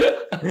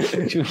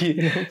क्योंकि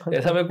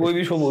ऐसा मैं कोई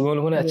भी शो बोलूँगा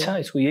लोगों ने अच्छा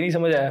इसको ये नहीं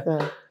समझ आया.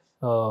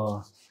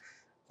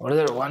 What is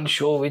that one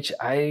show which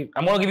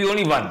I'm gonna give you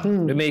only one.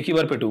 मैं एक ही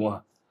बार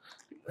पिटूंगा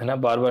है ना,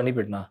 बार-बार नहीं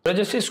पिटना.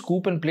 Just say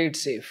scoop and play it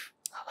safe.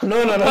 No.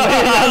 You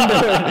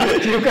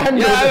can't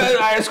do it.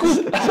 I scoop.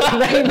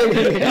 नहीं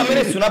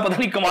मैंने सुना पता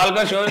नहीं कमाल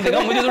का शो है, देखा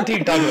मुझे तो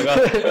ठीक ठाक लगा.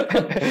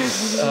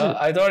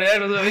 I thought yeah,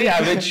 it was a very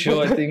average show.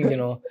 I think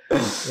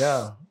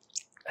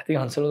I think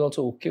Hansel was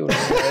also okay with it.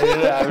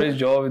 An average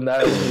job in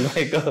that.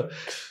 Like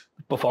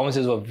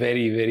performances were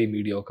very, very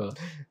mediocre.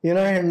 You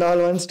know,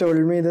 Hindal once told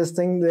me this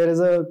thing. There is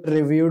a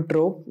review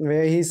trope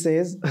where he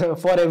says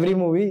for every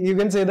movie, you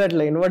can say that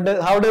line.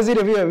 How does he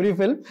review every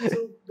film? So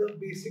the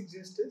basic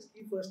gist is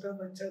कि first half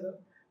अच्छा था,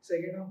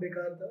 second half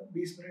बेकार था,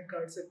 20 minute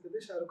काट सकते थे,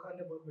 शाहरुख खान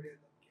ने बहुत बढ़िया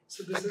था. So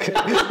this is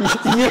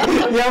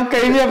ये हम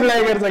कहीं भी अप्लाई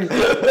कर सकते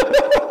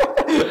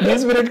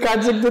 20 मिनट काट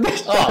सकते थे,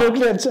 शाहरुख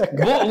ने अच्छा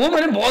वो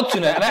मैंने बहुत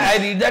सुना है. I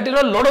read that in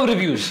a lot of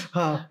reviews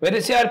where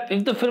they say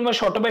if the film was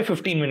shorter by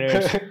 15 minutes,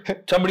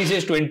 somebody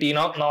says 20.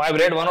 Now I've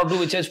read one or two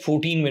which says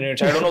 14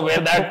 minutes. I don't know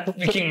where that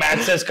freaking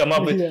maths has come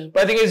up with,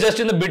 but I think it's just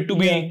in the bid to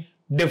be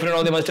different,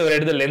 or they must have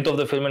read the length of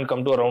the film and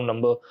come to a round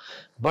number.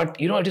 But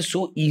you know, it is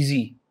so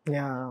easy.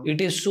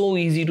 It is so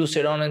easy to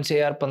sit down and say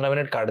यार 15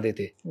 minute काट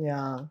देते.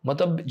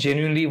 मतलब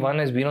genuinely one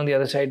has been on the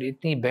other side.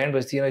 इतनी band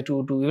बजती है to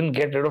even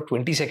get rid of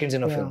 20 seconds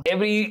in a film.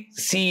 Every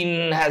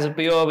scene has a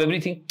payoff.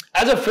 Everything.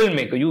 As a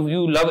filmmaker,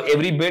 you love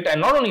every bit, and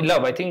not only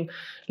love. I think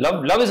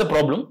love is a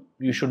problem.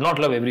 You should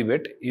not love every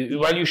bit.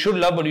 While you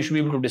should love, but you should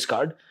be able to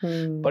discard.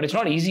 But it's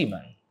not easy,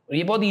 man.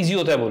 ये बहुत easy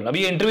होता है बोलना.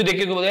 अभी interview देख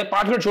के बोलते हैं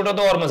 5 मिनट छोटा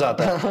तो और मजा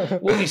आता है.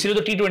 वो इसलिए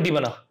तो T20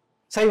 बना.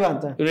 सही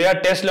बात है यार.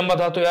 टेस्ट लंबा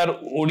था तो यार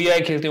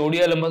ओडीआई खेलते,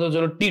 ओडीआई लंबा तो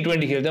चलो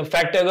T20 खेलते हैं.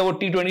 फैक्ट है अगर वो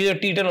T20 या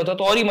T10 होता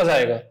तो और ही मजा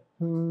आएगा.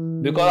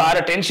 Because our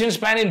attention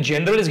span in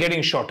general is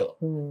getting shorter,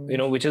 you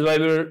know, which is why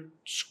we're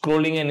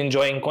scrolling and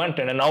enjoying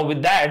content. And now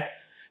with that,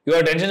 your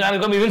attention span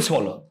become even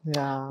smaller.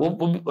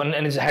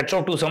 And it's hats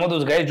off to some of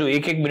those guys जो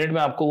एक minute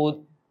में आपको वो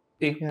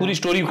एक पूरी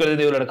story कर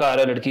देते हैं. वो लड़का आ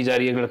रहा है, लड़की जा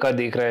रही है, लड़का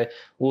देख रहा है,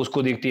 वो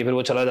उसको देखती है, फिर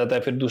वो चला जाता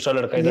है, फिर दूसरा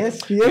लड़का इधर.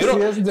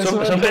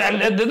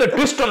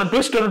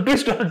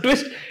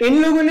 ट्विस्ट.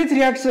 इन लोगों ने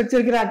 3 act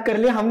structure क्रैक कर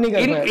लिया, हम नहीं कर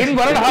पाए. In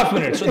 1.5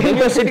 minutes. So then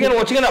you are sitting and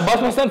watching an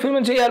Abbas Mastan film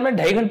and say यार मैं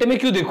 2.5 घंटे में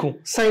क्यों देखूं?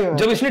 सही है.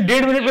 जब इसने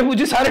 1.5 मिनट में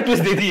मुझे सारे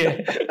ट्विस्ट दे दिए.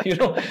 You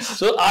know.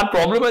 So our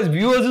problem as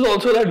viewers is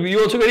also that we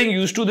also getting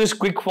used to this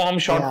quick form,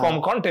 short form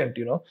content.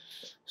 You know.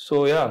 So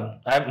yeah,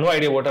 I have no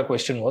idea what our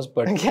question was,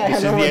 but this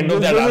is the end of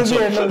that answer.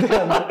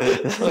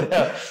 So,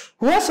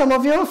 Who are some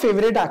of your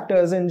favorite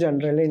actors in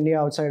general, India,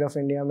 outside of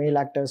India, male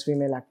actors,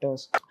 female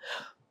actors?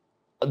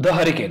 The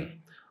Hurricane,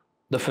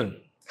 the film.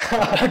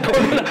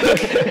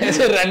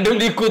 ऐसे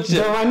randomly कुछ.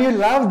 The one you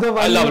love, the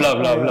one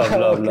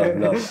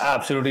love.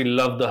 Absolutely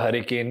love The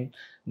Hurricane.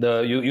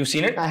 You've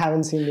seen it? I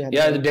haven't seen it.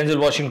 Yeah, Denzel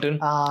Washington.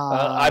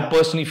 I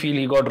personally feel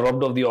he got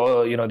robbed of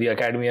the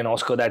Academy and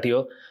Oscar that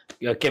year.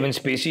 Kevin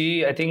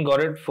Spacey, I think,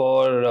 got it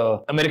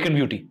for American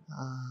Beauty.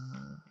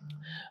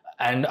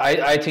 And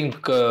I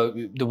think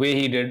the way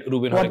he did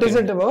Rubin Hurricane. What is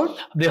it about?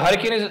 The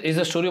Hurricane is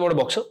a story about a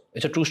boxer.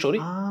 It's a true story.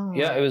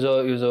 Yeah, he was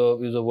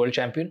a world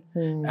champion.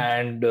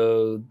 And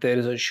there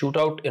is a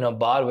shootout in a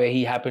bar where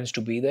he happens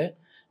to be there.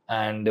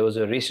 And there was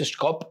a racist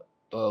cop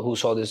who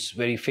saw this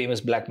very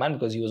famous black man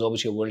because he was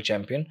obviously a world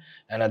champion.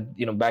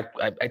 And back,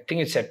 I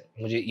think it's set,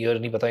 मुझे year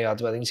नहीं पता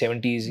याद, I think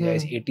 70s या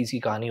 80s की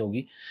कहानी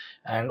होगी.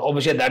 And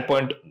obviously at that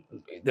point,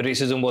 the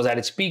racism was at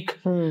its peak.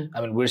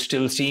 I mean, we're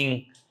still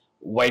seeing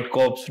white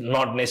cops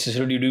not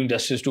necessarily doing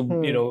justice to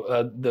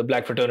the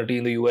black fraternity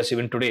in the US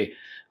even today.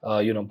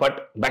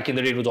 But back in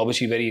the day, it was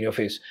obviously very in your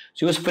face.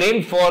 So he was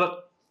framed for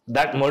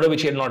that murder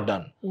which he had not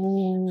done.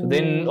 So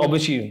then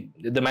obviously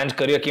the man's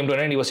career came to an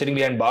end. He was sitting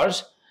behind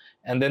bars.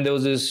 And then there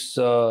was this,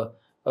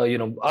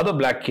 other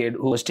black kid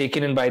who was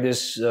taken in by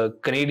this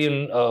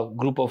Canadian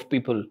group of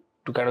people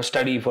to kind of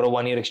study for a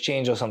 1-year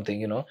exchange or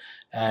something,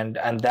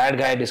 And that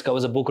guy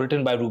discovers a book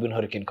written by Rubin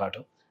Hurricane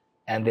Carter.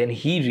 And then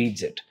he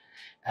reads it.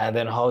 And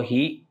then how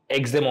he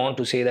eggs them on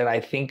to say that I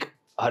think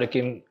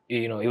Hurricane,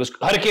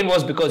 Hurricane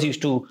was because he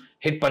used to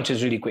hit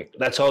punches really quick.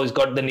 That's how he's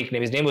got the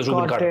nickname. His name was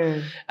Rubin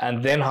Carter.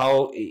 And then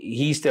how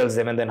he tells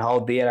them, and then how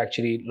they are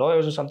actually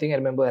lawyers or something, I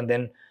remember. And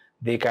then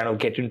they kind of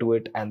get into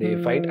it and they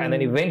fight. And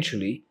then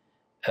eventually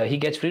he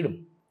gets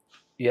freedom.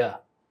 Yeah.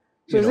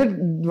 So is it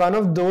one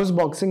of those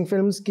boxing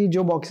films ki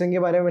jo boxing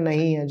ke bare mein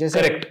nahi hai? Jaise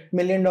Correct. $1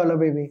 Million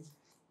Baby.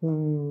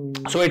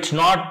 So it's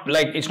not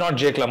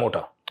Jake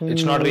LaMotta.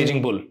 It's not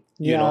Raging Bull.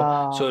 You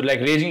know, so like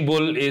Raging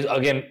Bull is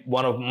again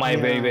one of my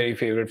very, very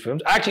favorite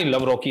films. I actually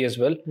love Rocky as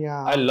well.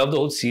 I love the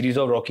whole series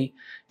of Rocky.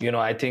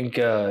 I think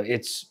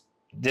there's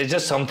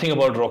just something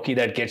about Rocky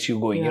that gets you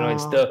going.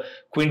 It's the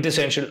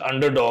quintessential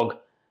underdog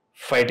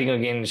fighting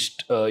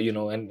against,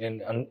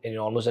 an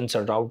almost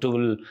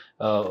insurmountable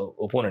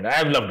opponent.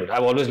 I've loved it.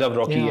 I've always loved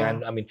Rocky.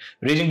 And I mean,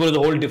 Raging Bull is a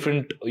whole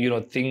different,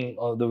 thing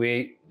of the way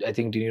I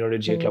think De Niro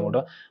did Jake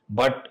LaMotta.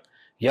 But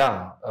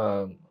yeah,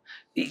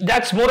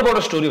 that's more about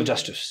a story of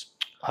justice.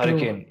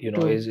 Hurricane,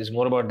 is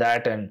more about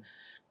that, and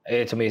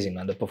it's amazing,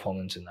 man, the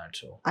performance in that.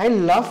 So I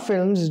love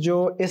films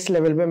जो इस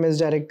level पे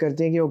misdirect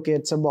करती हैं कि okay,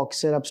 it's a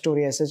boxer, अब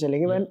story ऐसे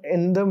चलेगी. When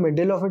in the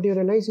middle of it you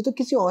realize ये तो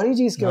किसी और ही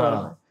चीज के बारे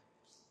में.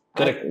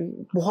 Correct.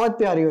 बहुत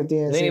प्यारी होती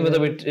है. नहीं,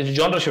 मतलब it's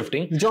genre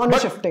shifting. Genre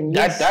shifting.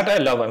 That I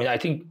love. I mean, I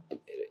think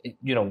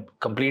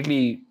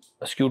completely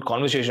skewed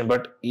conversation,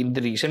 but in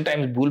the recent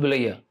times, Bhool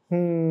Bhulaiya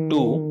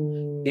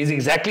 2 is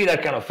exactly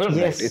that kind of film.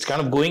 Yes. Right? It's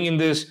kind of going in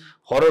this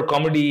horror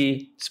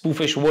comedy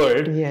spoofish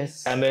world.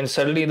 Yes. And then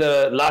suddenly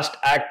the last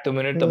act, the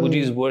minute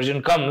Tabuji's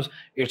version comes,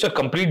 it's a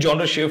complete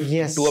genre shift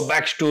to a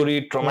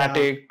backstory,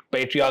 traumatic,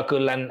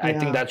 patriarchal, and I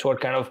think that's what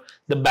kind of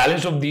the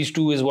balance of these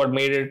two is what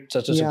made it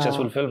such a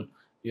successful film.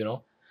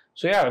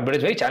 So yeah, but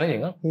it's very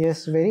challenging, huh?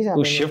 Yes, very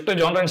challenging. To shift a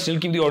genre and still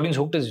keep the audience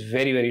hooked is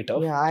very, very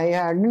tough. Yeah, I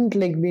hadn't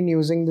been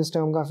using this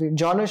term काफी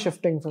genre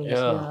shifting films.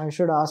 Yeah, I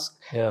should ask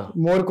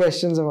more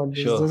questions about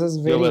this. Sure. This is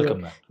very You're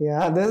welcome, man.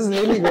 Yeah, this is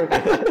really good.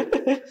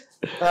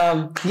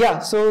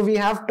 So we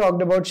have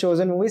talked about shows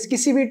and movies.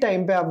 किसी भी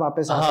time पे आप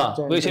वापस आ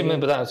सकते हैं. वैसे मैं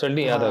बता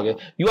certainly याद आ गया.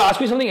 You asked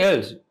me something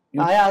else.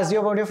 I asked you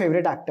about your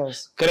favorite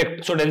actors.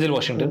 Correct. So Denzel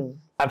Washington,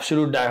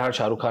 absolute diehard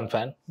Shah Rukh Khan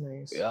fan.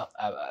 Nice. Yeah,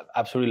 I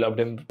absolutely loved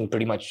him in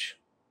pretty much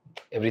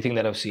everything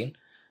that I've seen.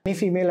 Any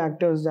female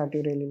actors that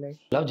you really like?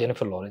 Love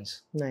Jennifer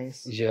Lawrence.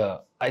 Nice. Yeah,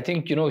 I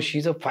think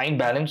she's a fine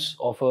balance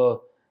of a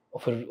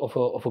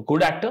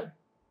good actor,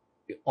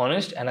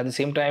 honest, and at the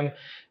same time,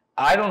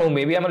 I don't know,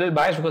 maybe I'm a little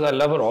biased because I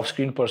love her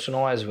off-screen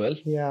persona as well.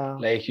 Yeah.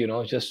 Like,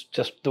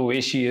 just the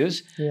way she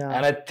is. Yeah.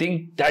 And I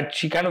think that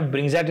she kind of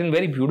brings that in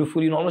very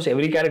beautifully in almost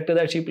every character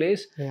that she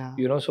plays. Yeah.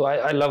 So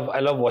I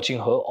love watching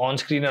her on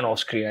screen and off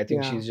screen. I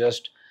think she's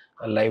just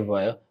a live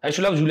wire. I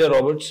still love Julia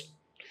Roberts.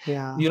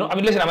 Yeah. I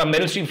mean, listen, I'm a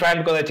Meryl Streep fan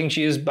because I think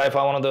she is by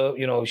far one of the,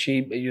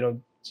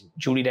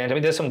 Judi Dench. I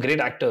mean, there's some great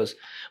actors.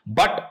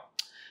 But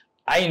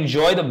I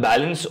enjoy the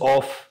balance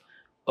of,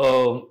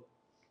 I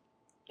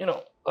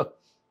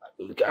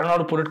don't know how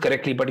to put it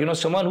correctly, but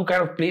someone who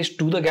kind of plays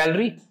to the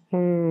gallery,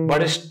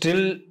 but is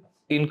still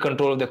in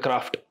control of the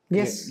craft.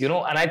 Yes.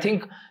 And I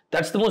think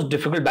that's the most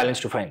difficult balance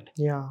to find.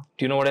 Yeah.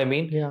 Do you know what I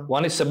mean? Yeah.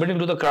 One is submitting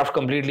to the craft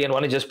completely, and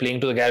one is just playing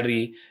to the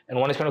gallery, and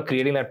one is kind of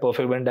creating that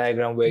perfect Venn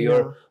diagram where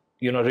you're,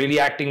 really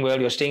acting well,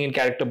 you're staying in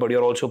character, but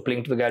you're also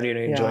playing to the gallery and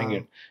you're enjoying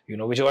it.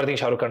 Which is what I think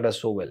Shah Rukh Khan does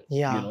so well.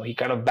 Yeah. He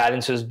kind of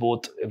balances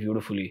both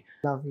beautifully.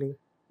 Lovely.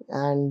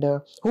 And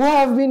who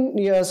have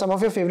been some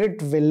of your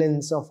favorite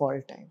villains of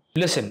all time?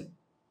 Listen,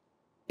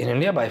 in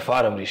India, by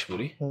far, Amrish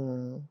Puri.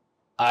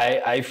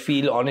 I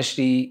feel,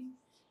 honestly,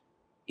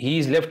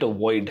 he's left a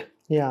void.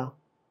 Yeah.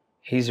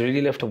 He's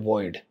really left a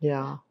void.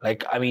 Yeah.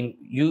 Like, I mean,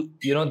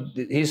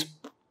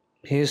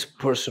 his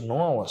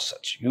persona was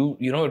such.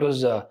 It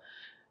was,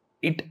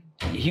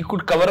 he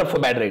could cover up for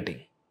bad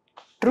writing.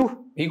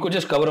 True. He could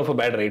just cover up for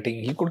bad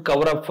writing. He could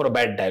cover up for a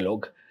bad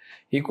dialogue.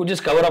 He could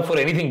just cover up for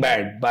anything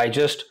bad by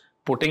just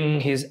putting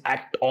his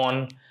act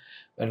on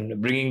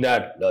and bringing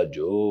that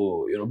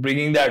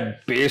bringing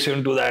that bass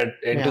into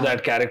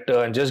that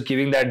character and just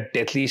giving that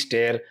deathly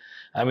stare.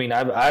 I mean,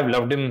 I've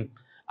loved him.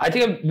 I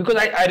think because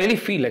I really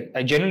feel like,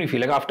 I genuinely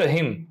feel like after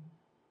him,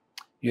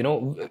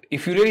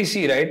 if you really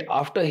see, right,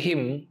 after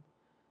him,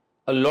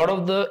 a lot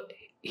of the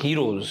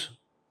heroes,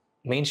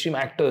 mainstream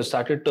actors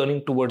started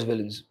turning towards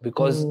villains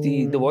because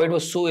the void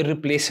was so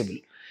irreplaceable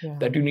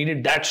that you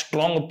needed that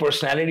strong a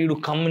personality to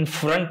come in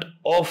front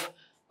of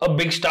a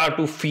big star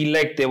to feel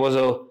like there was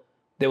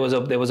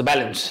a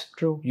balance.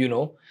 True.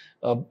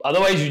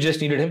 Otherwise you just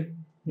needed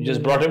him. You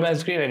just brought him on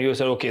screen and you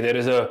said, okay, there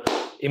is a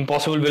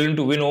impossible villain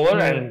to win over,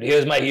 and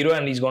here's my hero,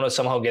 and he's gonna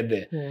somehow get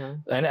there. Yeah.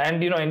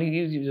 And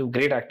he's a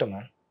great actor,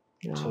 man.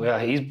 Yeah. So yeah,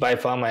 he's by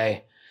far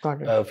my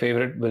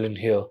favorite villain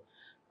here.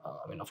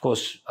 I mean, of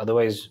course,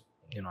 otherwise,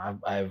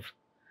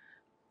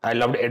 I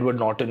loved Edward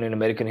Norton in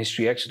American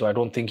History X, though I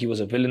don't think he was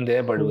a villain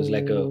there, but it was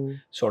like a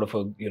sort of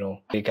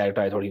a character.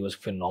 I thought he was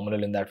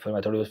phenomenal in that film.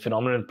 I thought he was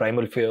phenomenal in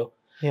Primal Fear.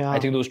 Yeah. I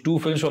think those two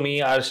films for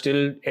me are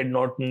still Ed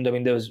Norton. I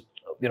mean, he's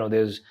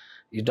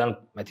done,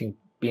 I think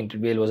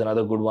Painted Veil was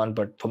another good one,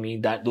 but for me,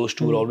 those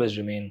two will always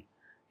remain.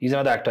 He's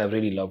another actor I've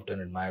really loved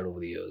and admired over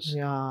the years.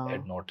 Yeah.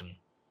 Ed Norton.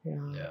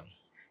 Yeah.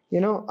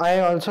 I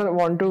also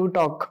want to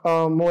talk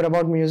more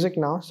about music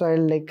now, so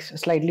I'll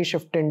slightly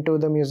shift into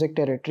the music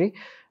territory.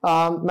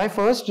 My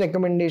first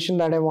recommendation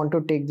that I want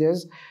to take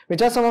is,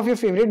 which are some of your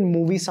favorite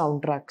movie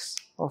soundtracks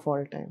of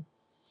all time?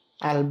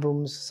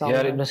 Albums, soundtracks.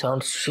 Yeah, it may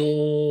sound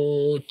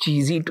so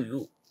cheesy to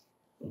you,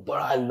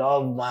 but I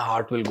love My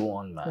Heart Will Go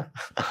On, man.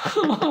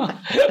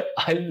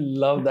 I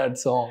love that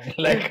song.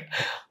 Like,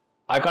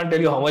 I can't tell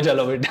you how much I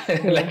love it.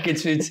 Like,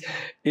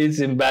 it's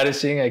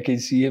embarrassing. I can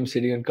see him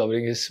sitting and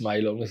covering his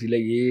smile. Almost like,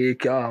 ye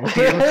kya?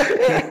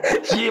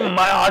 Ye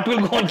My Heart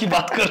Will Go On ki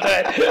baat kar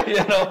raha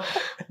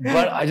hai,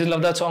 But I just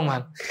love that song,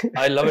 man.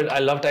 I love it. I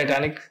love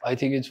Titanic. I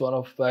think it's one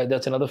of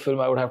that's another film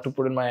I would have to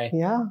put in my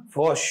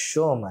for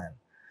sure, man.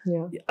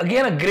 Yeah.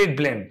 Again, a great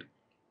blend.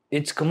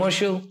 It's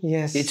commercial.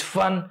 Yes. It's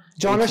fun.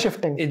 Genre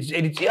shifting.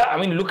 It's yeah. I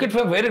mean, look at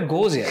where it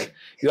goes here.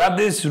 You have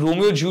this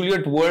Romeo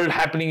Juliet world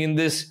happening in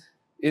this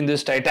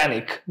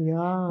Titanic,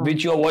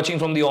 which you are watching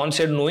from the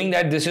onset, knowing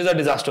that this is a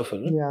disaster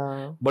film.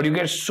 Yeah. But you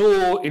get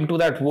so into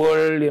that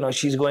world. You know,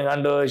 she's going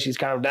under. She's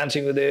kind of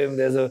dancing with him.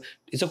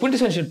 It's a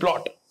quintessential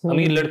plot.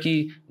 Ameer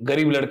ladki,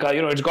 garib ladka.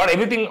 You know, it's got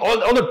everything,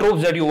 all the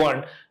tropes that you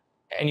want,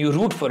 and you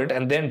root for it.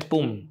 And then,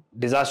 boom,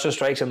 disaster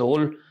strikes, and the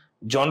whole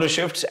genre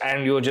shifts,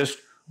 and you're just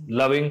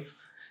loving.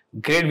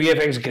 Great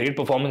VFX, great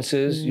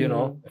performances. You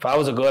know, if I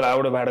was a girl, I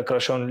would have had a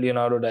crush on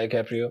Leonardo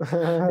DiCaprio.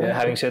 Yeah,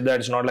 having said that,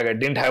 it's not like I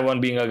didn't have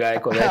one being a guy,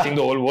 because I think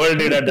the whole world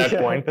did at that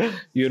point.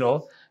 You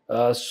know,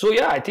 so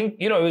yeah, I think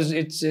my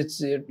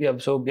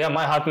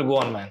heart will go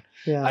on, man.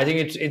 Yeah. I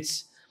think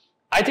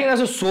I think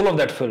that's the soul of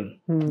that film.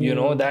 You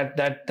know,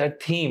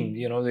 that theme.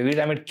 You know, every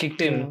time it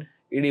kicked in,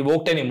 it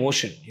evoked an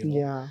emotion. You know?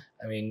 Yeah.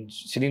 I mean,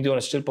 Celine Dion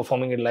is still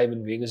performing it live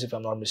in Vegas, if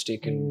I'm not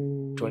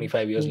mistaken,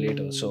 25 years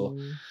later. So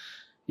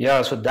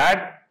yeah, so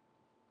that.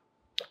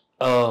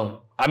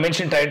 I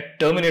mentioned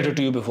Terminator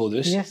to you before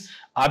this. Yes.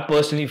 I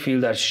personally feel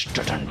that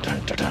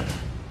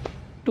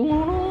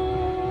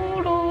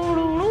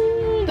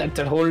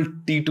that whole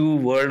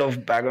T2 world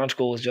of background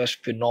score was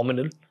just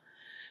phenomenal.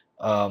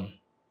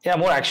 Yeah,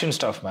 more action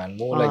stuff, man.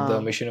 More like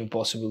the Mission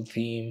Impossible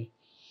theme.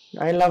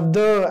 I love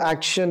the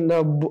action,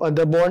 the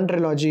Bourne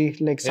trilogy,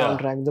 like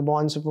soundtrack, the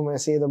Bourne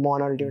Supremacy, the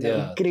Bourne Ultimate.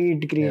 Yeah.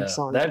 Great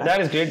soundtrack. That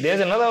is great. There's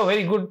another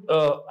very good,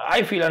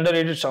 I feel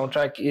underrated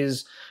soundtrack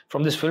is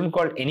from this film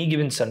called Any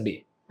Given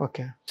Sunday.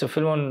 Okay. It's a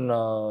film on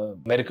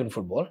American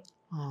football,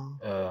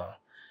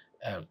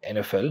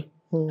 NFL,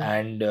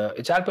 and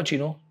it's Al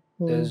Pacino.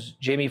 There's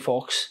Jamie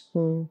Foxx,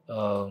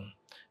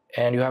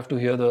 and you have to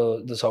hear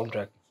the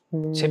soundtrack.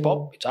 It's hip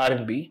hop, it's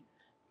R&B,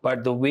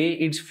 but the way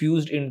it's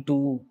fused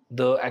into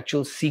the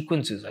actual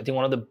sequences, I think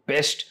one of the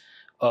best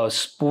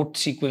sport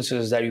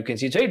sequences that you can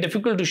see. It's very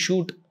difficult to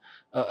shoot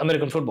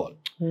American football,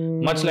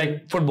 much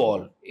like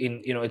football.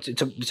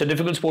 It's a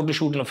difficult sport to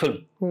shoot in a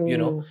film. You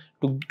know,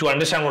 to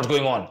understand what's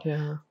going on.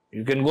 Yeah.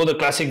 You can go the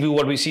classic view,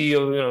 what we see,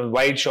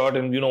 wide shot,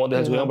 and you know what the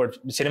hell's going on.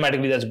 But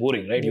cinematically, that's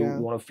boring, right? You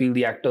want to feel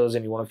the actors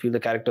and you want to feel the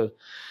characters.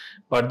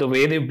 But the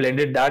way they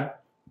blended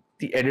that,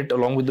 the edit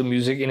along with the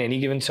music in Any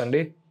Given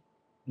Sunday,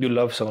 you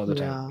love some of the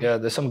time. Yeah,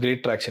 there's some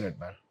great tracks in it,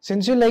 man.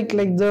 Since you like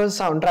the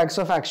soundtracks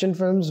of action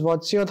films,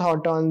 what's your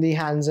thought on the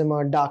Hans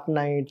Zimmer, Dark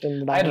Knight?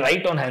 I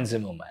write on Hans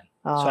Zimmer, man.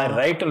 So I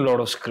write a lot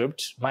of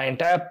scripts. My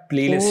entire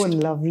playlist. Oh,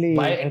 lovely.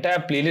 My entire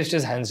playlist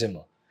is Hans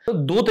Zimmer. So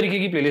दो तरीके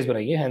की playlist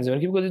बनाई है Hans Zimmer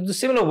की, because it's a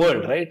similar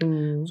world, right?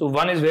 So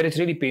one is where it's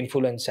really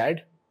painful and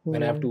sad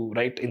when I have to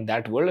write in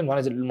that world, and one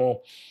is a little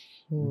more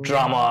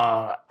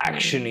drama,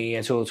 actiony,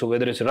 and so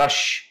whether it's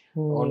Rush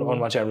on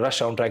one side, Rush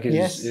soundtrack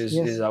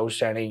is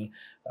outstanding.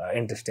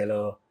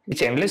 Interstellar,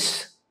 it's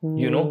endless,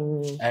 you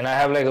know, and I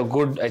have like a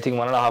good, I think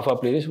 1.5 hour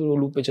playlist वो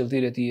loop पे चलती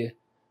रहती है.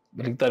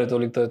 लिखता रहता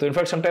हूँ. In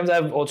fact, sometimes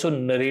I've also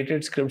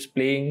narrated scripts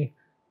playing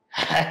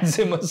Hans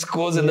Zimmer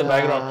scores in the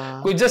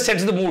background. It just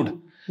sets the mood.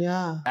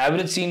 Yeah.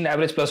 Average scene,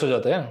 average plus हो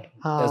जाता है.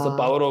 That's the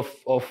power of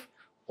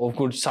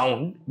good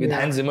sound. With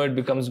Hans Zimmer, it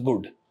becomes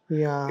good.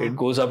 Yeah. It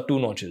goes up 2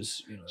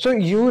 notches. You know. So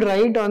you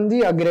write on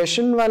the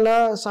aggression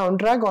wala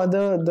soundtrack or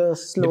the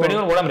slow? Depending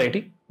on what I'm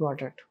writing.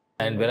 Got it.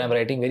 And when I'm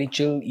writing very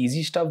chill,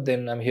 easy stuff,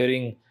 then I'm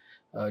hearing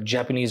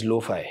Japanese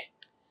lo-fi.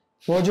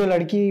 वो जो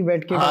लड़की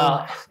बैठ के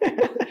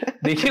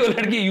देखिए वो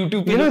लड़की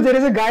YouTube पे. You know there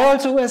is a guy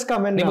also who has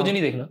come in. नहीं मुझे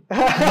नहीं देखना.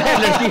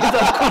 लड़की के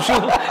साथ खुश हूँ.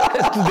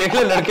 तू देख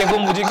ले लड़के को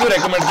मुझे क्यों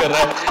recommend कर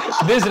रहा है?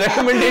 This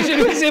recommendation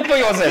you save for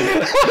yourself.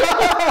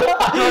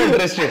 I'm not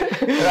interested.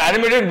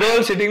 Animated girl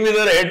sitting with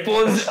her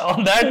headphones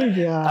on that.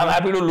 I'm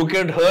happy to look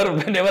at her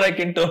whenever I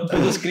can turn to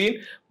the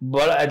screen.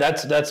 But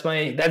that's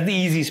the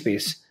easy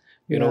space.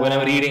 You know, when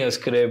I'm reading a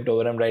script or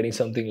when I'm writing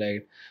something like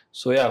it.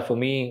 So yeah, for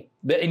me,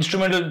 the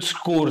instrumental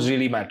scores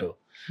really matter.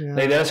 Yeah.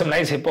 Like there are some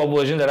nice hip hop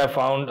versions that I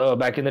found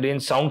back in the day in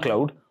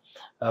SoundCloud,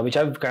 which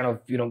I've kind of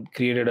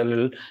created a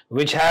little,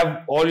 which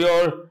have all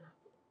the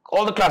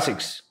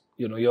classics.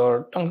 You know,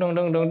 your dong dong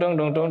dong dong dong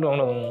dong dong dong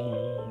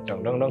dong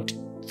dong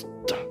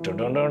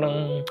dong dong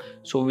dong.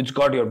 So it's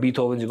got your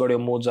Beethoven's, it's got your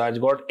Mozart, it's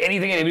got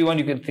anything and everyone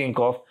you can think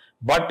of,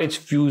 but it's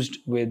fused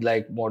with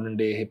like modern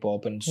day hip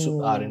hop and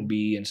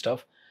R&B and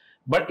stuff.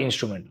 But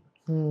instrumental,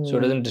 so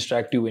it doesn't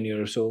distract you when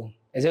you're so.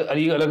 ऐसे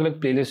अलग-अलग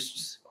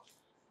playlists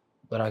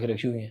बना के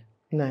रखी हुई हैं.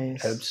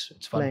 Nice. Helps.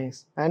 It's fun.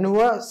 Nice. And who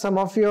are some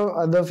of your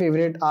other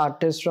favorite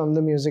artists from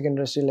the music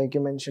industry? Like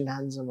you mentioned,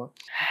 Hans Zimmer.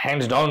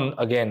 Hands down,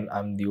 again,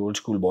 I'm the old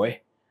school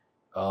boy.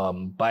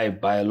 By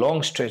a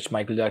long stretch,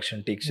 Michael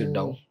Jackson takes it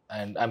down.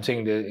 And I'm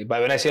saying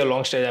when I say a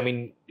long stretch, I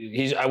mean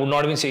I would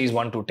not even say he's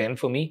 1 to 10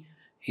 for me.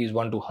 He's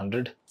 1 to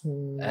 100,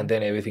 and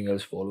then everything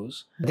else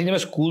follows. I think when I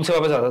was school se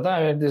वापस आता था,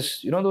 I had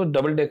this, those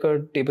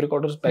double-decker tape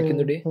recorders back in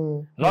the day.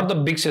 Not the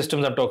big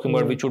systems I'm talking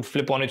about, which would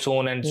flip on its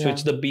own and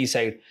switch the B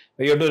side,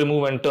 where you have to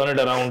remove and turn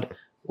it around.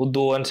 वो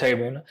दो one side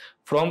में ना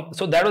from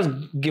so that was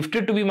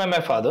gifted to me by my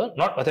father.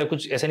 Not मतलब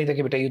कुछ ऐसा नहीं था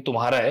कि बेटा ये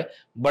तुम्हारा है,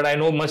 but I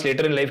know much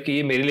later in life कि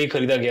ये मेरे लिए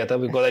खरीदा गया था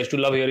because I used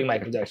to love hearing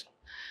Michael Jackson.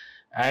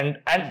 And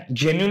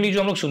genuinely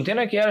जो हम लोग सुनते हैं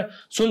ना कि यार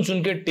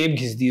सुन के टेप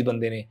घिस दी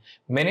बंदे ने,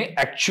 मैंने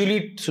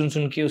एक्चुअली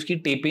सुन के उसकी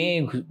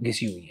टेपें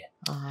घिसी हुई है.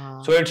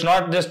 So it's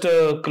not just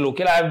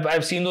colloquial.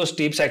 I've seen those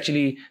tapes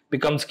actually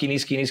become skinny,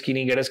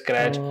 get a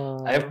scratch.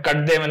 I have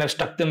cut them and I've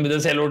stuck them with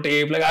a cello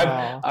tape. Like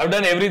I've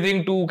done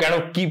everything to kind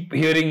of keep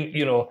hearing,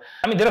 you know.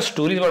 I mean, there are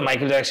stories about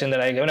Michael Jackson that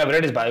I've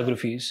read his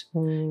biographies,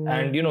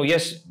 and you know,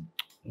 yes,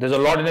 there's a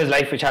lot in his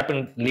life which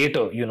happened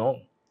later, you know,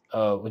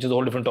 which is a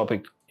whole different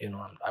topic, you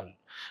know.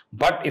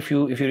 But if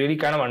you really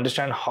kind of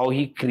understand how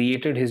he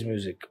created his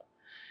music,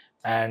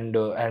 and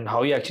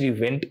how he actually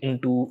went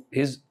into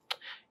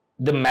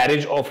the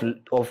marriage of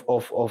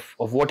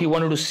what he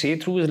wanted to say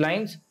through his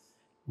lines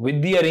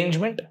with the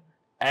arrangement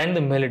and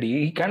the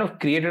melody, he kind of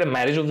created a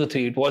marriage of the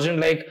three. It wasn't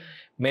like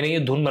मैंने ये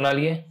धुन बना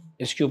ली है,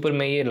 इसके ऊपर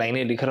मैं ये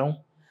लाइनें लिख रहा हूँ,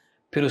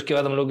 फिर उसके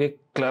बाद हम लोग एक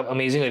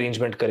amazing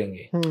arrangement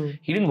करेंगे.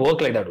 He didn't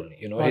work like that only,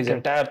 you know. His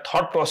entire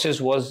thought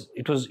process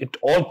it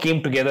all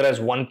came together as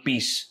one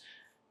piece,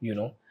 you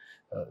know.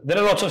 There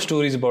are lots of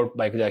stories about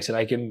Michael Jackson.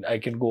 I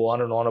can go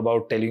on and on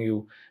about telling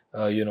you,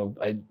 you know,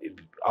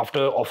 after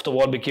Off the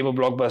Wall became a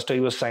blockbuster, he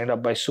was signed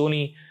up by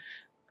Sony.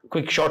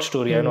 Quick short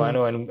story. I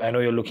know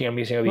you're looking at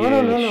me saying,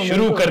 no,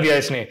 शुरू कर दिया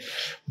इसने.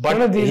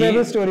 But these are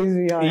the stories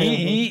we are.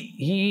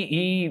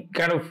 He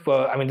kind of,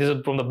 I mean, this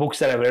is from the books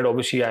that I've read.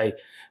 Obviously,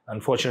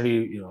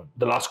 unfortunately, you know,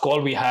 the last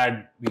call we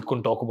had, we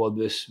couldn't talk about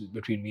this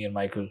between me and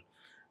Michael.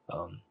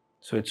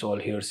 So it's all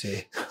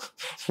hearsay.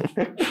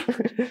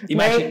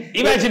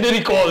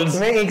 Imaginary calls.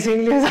 मैं एक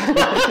single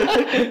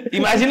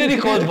Imaginary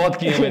calls बहुत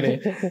किए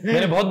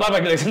मैंने बहुत बार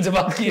Michael Jackson से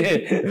बात की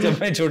है जब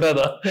मैं छोटा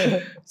था.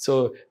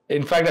 So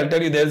in fact I'll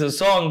tell you, there's a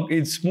song,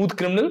 it's Smooth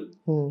Criminal,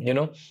 you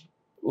know,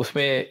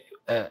 उसमें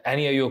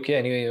Annie, are you okay?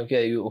 Annie, are you okay?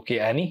 Are you okay,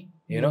 Annie?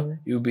 You know,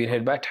 you've been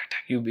hit by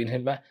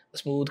a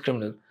smooth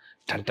criminal.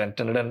 Tan tan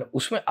tan tan.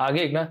 उसमें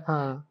आगे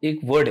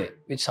एक word है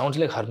which sounds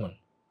like Harman.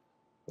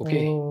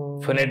 Okay,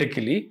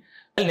 phonetically.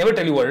 I'll never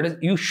tell you what it is.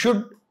 You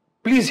should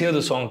please hear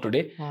the song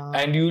today,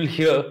 and you will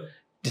hear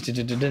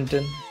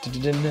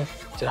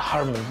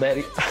Harman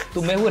Baweja.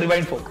 So मैं वो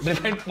rewind forward.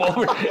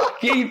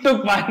 He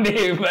took my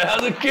name. When I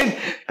was a kid,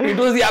 it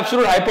was the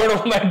absolute high point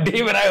of my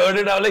day when I heard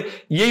it. I was like,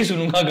 यही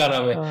सुनूंगा गाना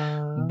मैं.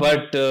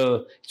 But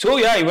so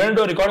yeah, he went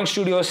to a recording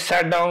studio,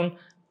 sat down,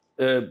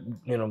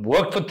 you know,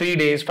 worked for 3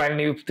 days.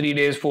 Finally, 3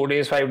 days, 4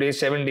 days, 5 days,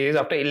 7 days.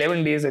 After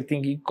 11 days, I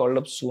think he called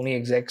up Sony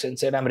execs and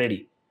said, "I'm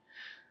ready."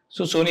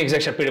 So Sony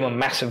execs had paid him a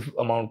massive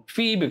amount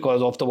fee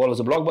because Off the Wall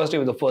was a blockbuster. He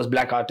was the first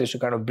black artist to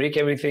kind of break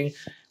everything.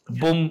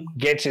 Boom,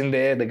 gets in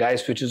there, the guy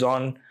switches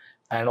on,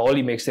 and all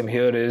he makes them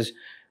hear is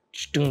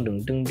dung dung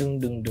dung dung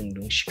dung dung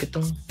dung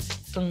shikatung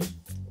tung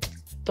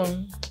tung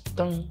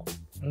tung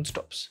and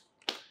stops.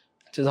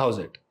 Says, "How's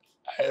it?"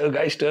 The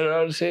guys turn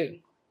around and say,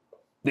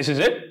 "This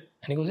is it?"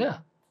 And he goes, "Yeah.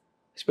 I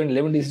spent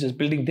 11 days just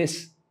building this."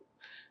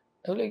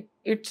 I was like,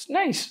 it's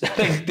nice.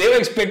 Like they were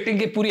expecting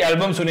कि पूरी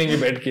album सुनेंगे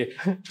बैठ के.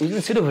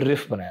 उसने सिर्फ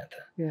riff बनाया था.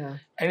 Yeah.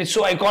 And it's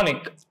so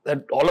iconic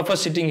that all of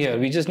us sitting here,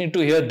 we just need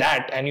to hear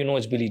that, and you know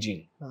it's Billie Jean.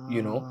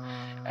 You know,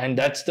 and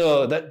that's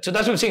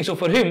what I'm saying. So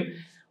for him,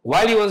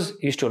 while he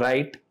used to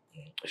write,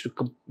 used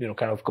to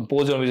kind of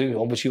compose on music.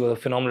 Obviously, he was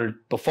a phenomenal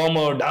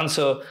performer,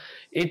 dancer.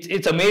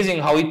 It's amazing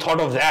how he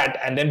thought of that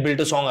and then built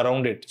a song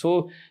around it.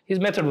 So his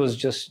method was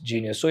just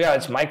genius. So yeah,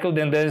 it's Michael.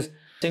 Then there's a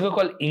singer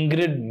called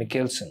Ingrid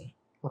Mikkelsen.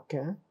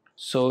 Okay.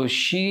 So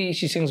she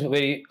sings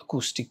very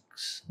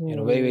acoustics, you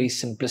know, very, very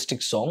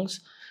simplistic songs,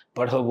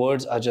 but her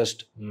words are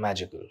just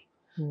magical.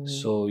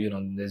 So, you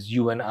know, there's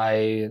You and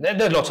I,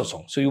 there's lots of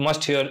songs. So you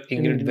must hear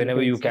Ingrid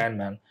whenever you can,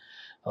 man.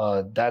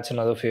 That's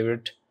another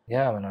favorite.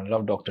 Yeah, man, I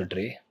love Dr.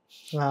 Dre.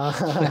 Yeah,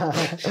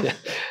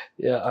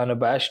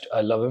 unabashed.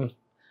 I love him.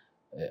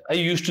 I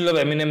used to love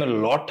Eminem a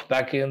lot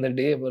back in the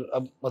day, but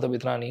ab matlab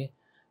itna nahi.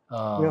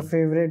 Your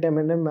favorite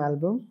Eminem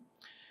album?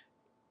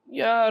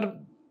 Yeah.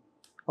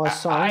 Or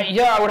song?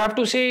 I would have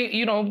to say,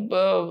 you know,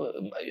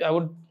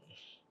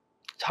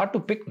 it's hard to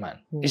pick, man.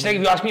 It's like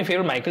if you ask me a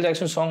favorite Michael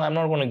Jackson song, I'm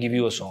not going to give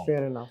you a song.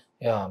 Fair enough.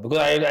 Yeah, because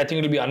I think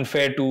it will be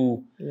unfair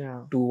to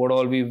what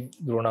all we've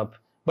grown up.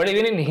 But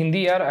even in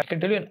Hindi, yaar, I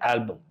can tell you an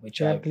album, I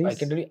can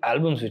tell you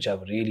albums which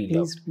I've really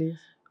loved. Please.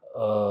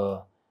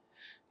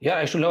 Yeah,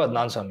 I used to love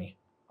Adnan Sami.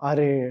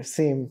 Are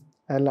same.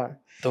 Allah.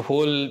 The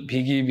whole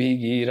Bhigi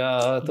Bhigi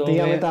Raaton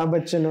Diya Amitabh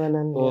Bachchan one.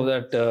 Oh,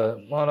 that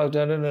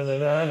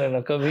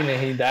Kabhi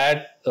Nahi, that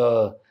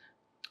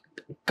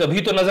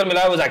Kabhi To Nazar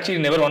Mila was actually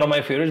never one of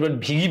my favorites, but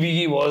Bhigi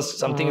Bhigi was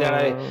something that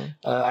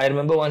I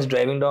remember once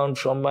driving down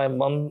from my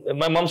mom.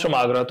 My mom's from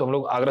Agra, so हम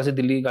लोग आगरा से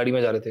दिल्ली गाड़ी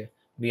में जा रहे थे,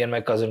 me and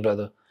my cousin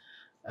brother,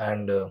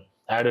 and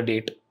I had a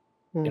date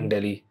in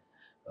Delhi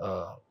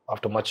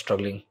after much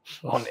struggling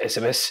on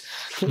SMS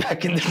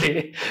back in the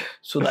day.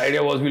 So the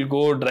idea was we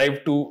went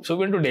to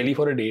Delhi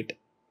for a date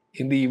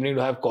in the evening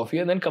to have coffee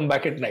and then come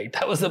back at night.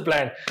 That was the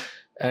plan.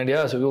 And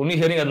yeah, so we were only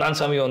hearing Adnan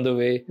Sami on the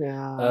way.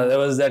 Yeah. There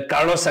was that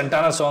Carlos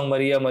Santana song,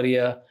 Maria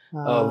Maria,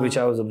 which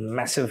I was a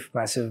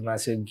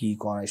massive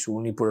geek on. I used to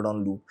only put it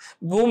on loop.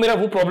 वो मेरा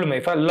वो problem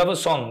है. If I love a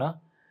song, na,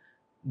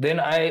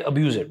 then I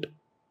abuse it.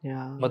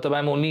 Yeah. मतलब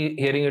I'm only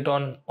hearing it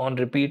on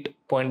repeat,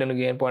 point and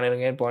again,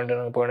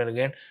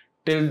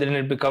 till then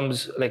it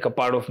becomes like a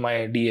part of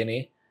my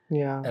DNA.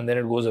 Yeah. And then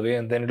it goes away,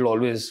 and then it'll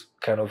always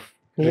kind of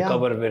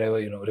recover wherever,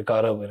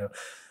 recover.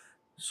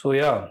 So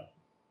yeah.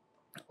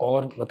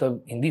 और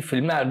मतलब Hindi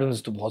film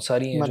albums तो बहुत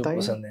सारी हैं जो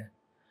पसंद हैं.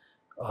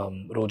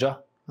 रोजा.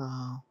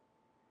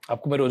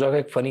 आपको मैं रोजा का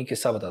एक फनी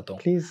किस्सा बताता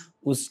हूँ. Please.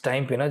 उस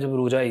टाइम पे ना जब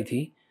रोजा आई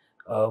थी,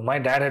 my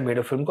dad had made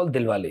a film called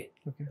Dilwale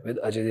with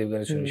Ajay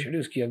Devgan Sunil Shetty.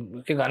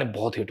 उसके गाने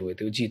बहुत हिट हुए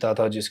थे. जीता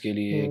था जिसके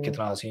लिए,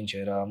 कितना हसीन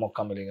चेहरा,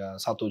 मौका मिलेगा,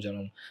 सातों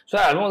जन्म. So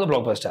album was a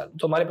blockbuster album.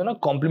 तो हमारे पे ना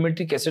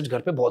कॉम्प्लीमेंट्री कैसेट्स घर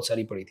पे बहुत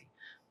सारी पड़ी थी.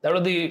 That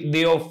was the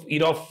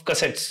era of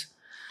cassettes.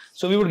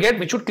 So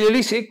we should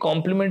clearly say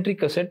complimentary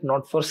cassette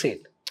not for sale.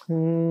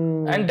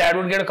 And dad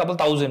would get a couple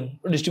thousand.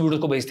 Distributors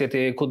को भेजते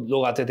थे, खुद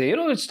लोग आते थे.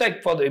 It's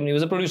like for him. He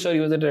was a producer, he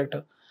was a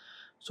director.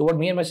 So what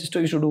me and my sister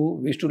used to do,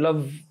 we used to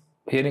love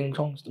hearing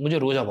songs. मुझे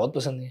रोजा बहुत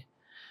पसंद है.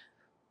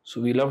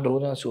 So we loved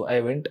रोजा. So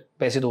I went.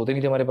 पैसे तो होते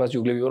नहीं थे हमारे पास.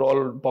 We were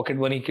all pocket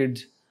money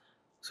kids.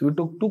 So we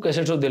took 2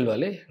 cassettes of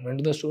Dilwale, went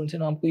to the store and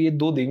said, हमको ये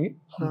 2 देंगे,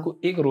 हमको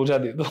एक रोजा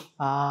दे दो.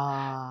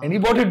 And he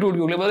bought it to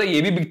it. बोला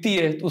ये भी बिकती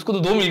है, तो उसको तो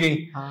 2 मिल गई.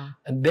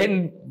 And then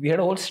we had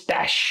a whole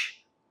stash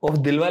of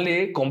Dilwale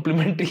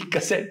complimentary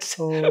cassettes,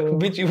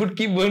 which you would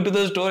keep going to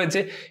the store and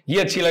say, ये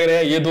अच्छी लग रहा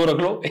है, ये 2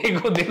 रख लो, एक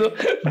को दे दो.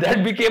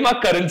 That became our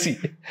currency.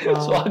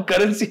 So our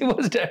currency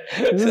was that.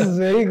 This is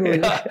very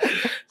good. Yeah.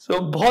 So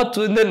बहुत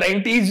in the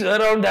 90s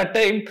around that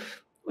time,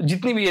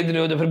 जितनी भी ये दिन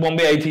हो, फिर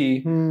बॉम्बे आई थी.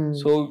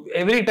 So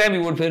every time we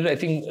would, फिर I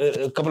think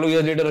a couple of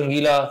years later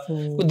Rangeela.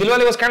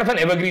 Dilwale was kind of an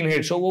evergreen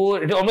hit. So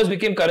it almost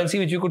became currency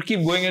which you could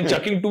keep going and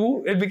chucking to.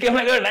 It became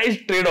like a nice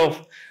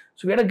trade-off.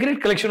 So we had a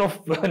great collection of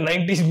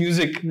 90s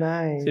music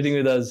sitting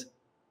with us.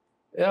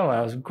 Yeah, man,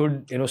 it was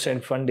good,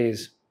 innocent, fun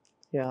days.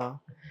 Yeah.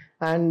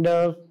 And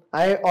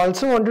I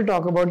also want to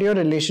talk about your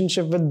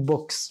relationship with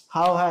books.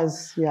 How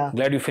has,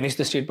 Glad you finished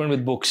the statement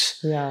with books.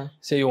 Yeah.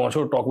 Say you want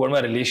to talk about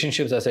my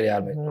relationships. I said, yeah,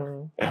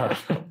 man.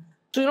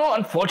 So,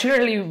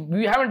 unfortunately,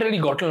 we haven't really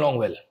gotten along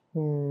well.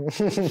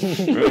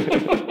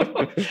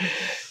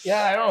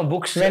 Yeah, I don't know,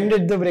 books. When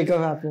did the breakup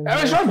happen? I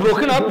mean, it's not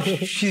broken up.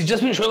 She's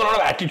just been showing a lot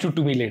of attitude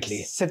to me lately.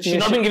 She's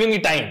not been giving me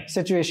time.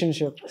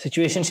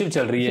 Situationship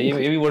चल रही है.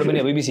 ये भी word मैंने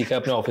अभी भी सीखा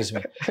अपने ऑफिस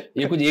में.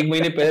 ये कुछ 1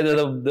 महीने पहले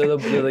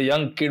there's a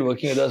young kid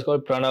working with us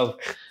called Pranav.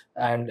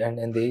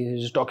 And they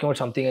just talking about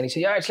something and he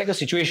said, yeah, it's like a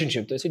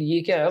situationship. So I said,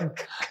 ये क्या है अब?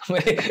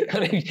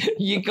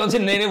 ये कौन से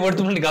नए word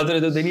तुम निकालते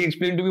रहते हो? Then he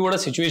explained to me what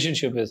a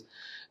situationship is.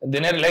 And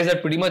then I realized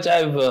that pretty much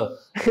I've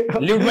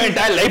lived my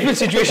entire life with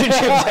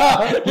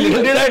situationships.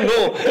 Little did I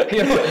know.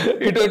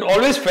 It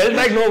always felt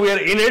like, no, we are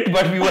in it,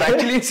 but we were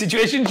actually in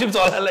situationships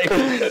all our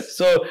life.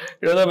 So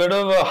it was a bit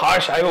of a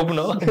harsh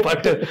eye-opener.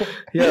 But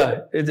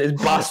yeah,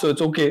 it's past, so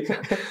it's okay.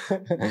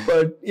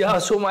 But yeah,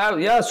 so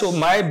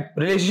my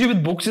relationship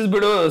with books is a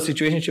bit of a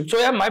situationship. So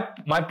yeah,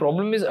 my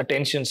problem is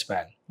attention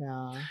span.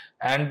 Yeah.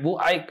 And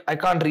I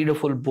can't read a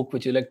full book,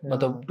 which is like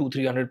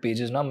 200-300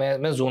 pages. Na,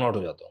 मैं zone out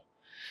हो जाता हूँ.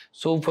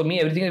 So for me,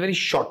 everything is very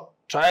short.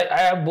 So I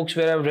have books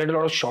where I've read a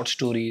lot of short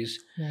stories.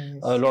 Nice.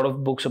 A lot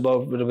of books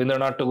about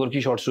Rabindranath Tagore ki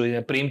short stories,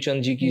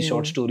 Premchand ji ki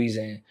short stories.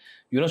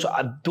 So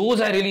those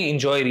I really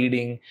enjoy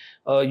reading.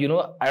 I don't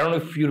know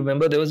if you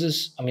remember, there was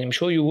this, I mean, I'm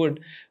sure you would,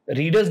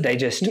 Reader's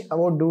Digest.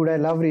 Oh dude, I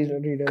love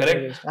Reader's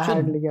Correct. Digest. I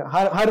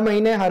had हर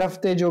महीने हर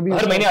हफ्ते जो भी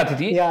हर महीने आती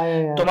थी.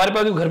 Yeah. तो हमारे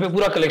पास भी घर पे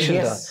पूरा collection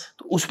था.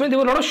 तो उसमें there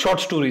were a lot of short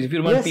stories. If you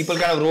remember, people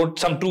kind of wrote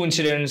some true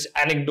incidents,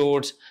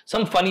 anecdotes,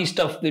 some funny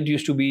stuff that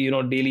used to be,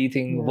 daily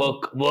thing,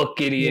 work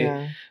के लिए.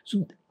 Yeah.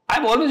 So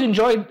I've always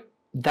enjoyed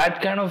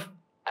that kind of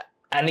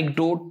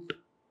anecdote,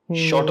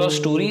 shorter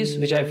stories,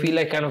 which I feel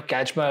like kind of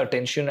catch my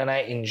attention and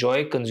I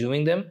enjoy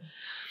consuming them.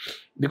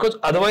 Because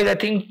otherwise, I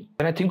think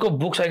when I think of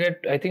books,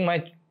 I think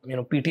my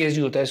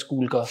PTSD होता है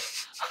school का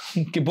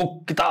कि book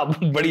किताब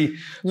बड़ी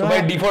so by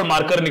default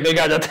marker निकल के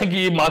आ जाता है कि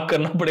ये मार्क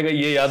करना पड़ेगा,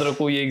 ये याद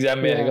रखो, ये एग्जाम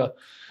में आएगा.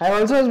 I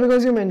also asked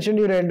because you mentioned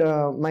you read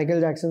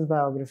Michael Jackson's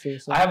biography.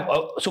 So. I have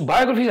so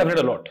biographies I've read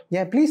a lot.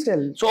 Yeah, please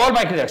tell. So all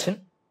Michael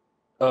Jackson,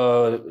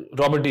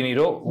 Robert De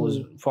Niro, who's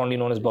fondly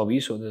known as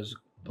Bobby. So there's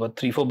about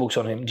 3-4 books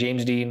on him.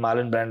 James Dean,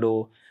 Marlon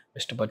Brando,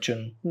 Mr.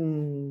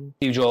 Bachchan,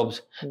 Steve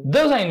Jobs.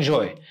 Those I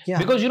enjoy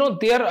because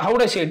they are, how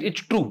would I say it?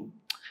 It's true.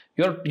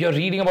 You're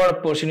reading about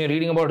a person. You're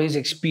reading about his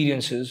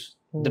experiences,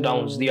 the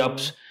downs, the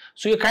ups.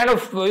 So you're kind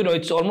of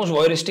it's almost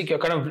voyeuristic. You're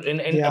kind of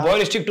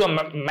voyeuristic to a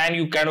man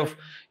you kind of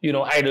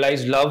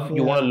idolize, love.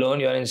 You want to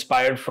learn. You're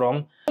inspired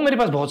from. वो मेरे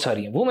पास बहुत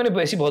सारी हैं. वो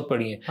मैंने ऐसी बहुत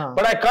पढ़ी हैं.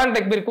 But I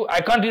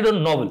can't read a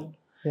novel.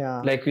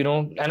 Yeah. Like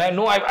and I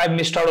know I've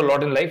missed out a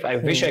lot in life. I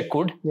wish I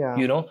could.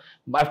 Yeah.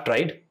 I've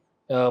tried.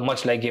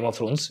 Much like Game of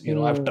Thrones.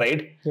 I've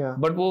tried. Yeah.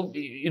 But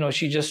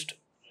she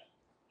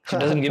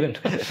doesn't give in.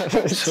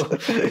 So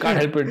can't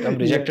help it. I'm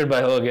rejected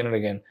by her again and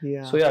again.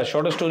 Yeah. So yeah,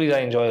 shorter stories I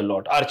enjoy a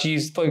lot.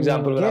 Archie's, for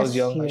example, when I was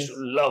young, I used to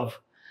love.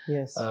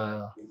 Yes.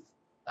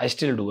 I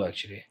still do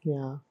actually.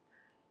 Yeah.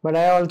 But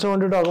I also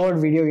want to talk about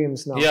video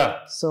games now. Yeah.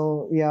 So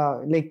yeah,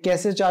 like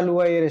कैसे चालू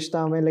हुआ ये रिश्ता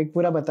हमें like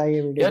पूरा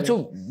बताइए video. Yeah, so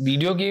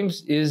video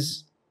games is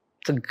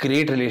a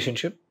great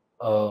relationship.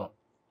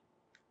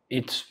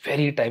 It's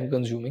very time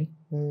consuming.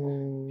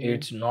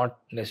 It's not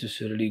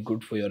necessarily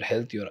good for your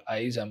health, your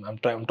eyes. I'm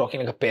talking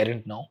like a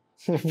parent now.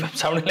 I'm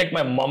sounding like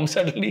my mom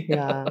suddenly.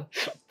 Yeah.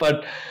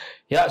 But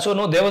yeah, so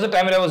no, there was a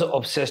time when I was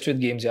obsessed with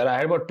games. Yeah, I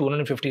had about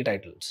 250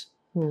 titles.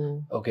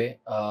 Okay,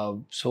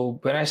 so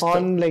when I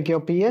on like your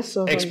PS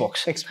or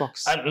Xbox,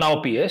 Xbox,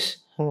 now PS.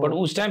 But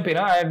उस time पे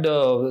ना I had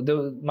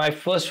my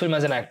first film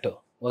as an actor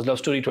was Love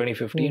Story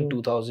 2015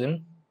 2000.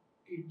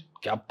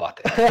 क्या बात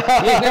है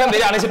ये ना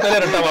मेरे आने से पहले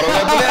रट्टा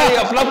मारोगे ये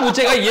अपना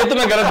पूछेगा ये तो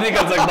मैं गलत नहीं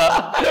कर सकता.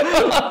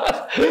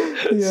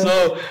 So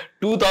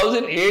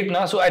 2008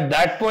 ना, so at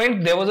that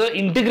point there was an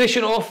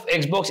integration of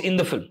Xbox in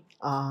the film.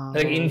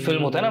 Like in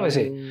film होता है ना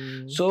वैसे.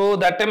 So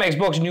that time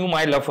Xbox knew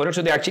my love for it,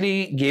 so they actually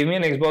gave me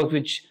an Xbox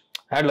which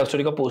had Love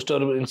Story का poster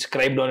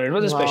inscribed on it. It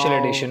was a special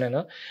edition, है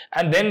ना.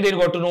 And then they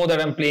got to know that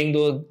I'm playing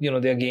those, you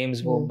know, their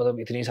games. वो मतलब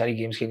इतनी सारी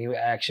games खेली हुई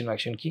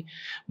action की.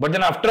 But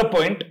then after a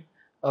point,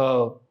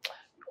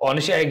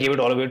 honestly, I gave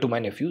it all away to my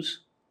nephews,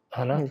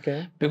 है ना. Okay.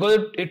 Because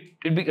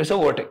it's a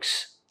vortex.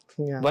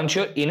 Yeah. Once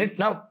you're in it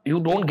now,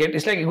 you don't get.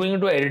 It's like going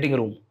into an editing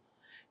room.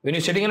 When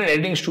you're sitting in an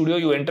editing studio,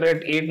 you enter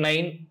at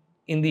 8-9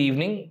 in the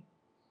evening.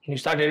 You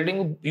start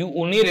editing. You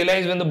only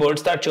realize when the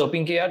birds start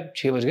chirping कि यार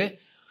 6 बज गए.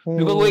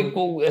 Because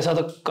वो ऐसा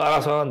था काला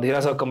सा अंधेरा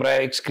सा कमरा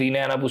है, एक स्क्रीन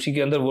है, आप उसी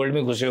के अंदर वर्ल्ड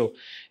में घुसे हो.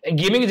 And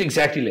gaming is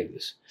exactly like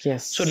this.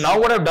 Yes. So now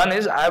what I've done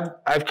is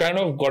I've kind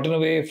of gotten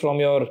away from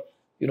your,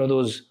 you know,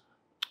 those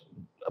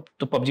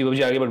तो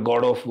PUBG आ गया, but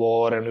God of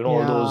War and you know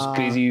all those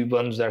crazy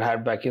ones that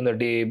had back in the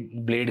day,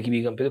 Blade की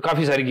भी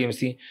काफी सारी games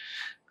थी.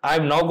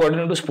 I've now gotten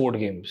into sport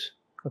games.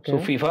 Okay. So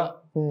FIFA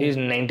is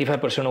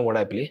 95% of what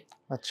I play.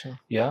 Achha.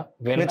 Yeah.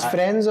 With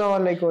friends or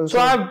like also? So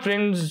I have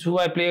friends who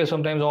I play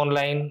sometimes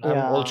online. I'm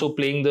also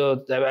playing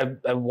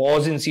I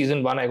was in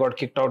season 1. I got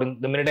kicked out.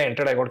 The minute I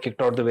entered, I got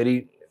kicked out the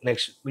very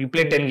next. You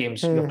play 10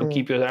 games. You have to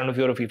keep your. I don't know if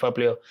you're a FIFA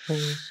player.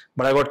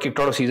 But I got kicked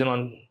out of season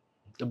 1.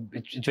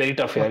 It's very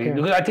tough here. Okay.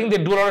 Because I think they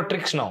do a lot of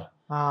tricks now.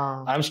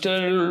 I'm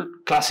still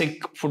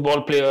classic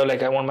football player.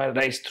 Like I want my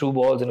nice through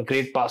balls and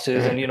great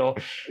passes and you know,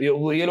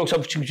 ये लोग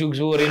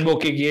सब rainbow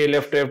kick, ये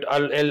left,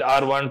 L,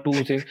 R1,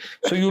 2, 3.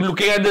 So you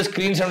looking at the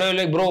screen and you're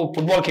like, bro,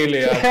 football खेल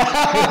ले यार.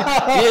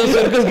 ये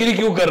circus गिरी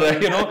क्यों कर रहा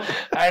है, you know?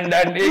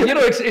 And you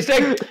know, it's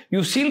like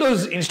you've seen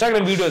those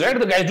Instagram videos, right?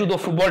 The guys do the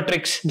football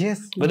tricks.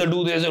 Yes. Whether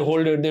do this or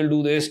hold it, they'll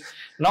do this.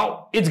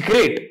 Now it's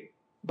great,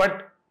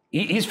 but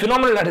he's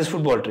phenomenal at his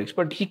football tricks,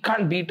 but he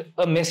can't beat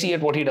a Messi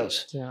at what he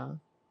does. Yeah.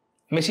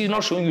 Messi is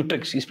not showing you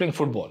tricks. He's playing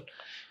football.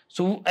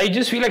 So I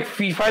just feel like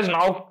FIFA is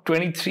now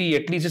 23.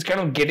 At least it's kind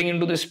of getting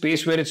into this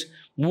space where it's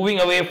moving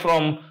away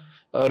from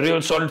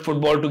real solid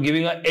football to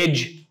giving an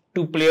edge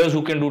to players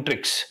who can do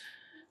tricks.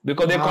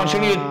 Because they're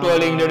constantly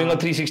twirling, they're doing a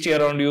 360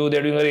 around you,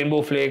 they're doing a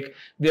rainbow flake.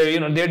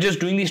 They're just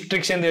doing these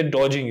tricks and they're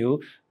dodging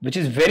you, which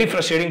is very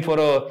frustrating for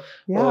a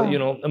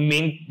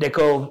main, like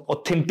a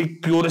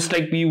authentic purist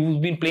like me who's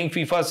been playing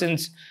FIFA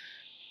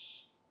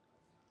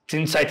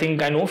since I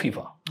think I know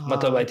FIFA.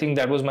 I think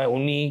that was my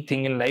only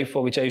thing in life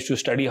for which I used to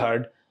study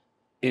hard,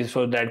 is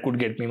for that could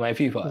get me my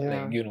FIFA.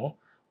 Yeah. Like, you know,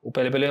 we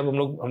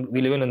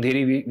live in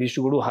Andheri, we used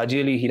to go to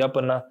Haji Ali,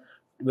 Hirapanna.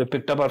 We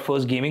picked up our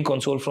first gaming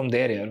console from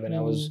there when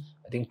I was,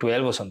 I think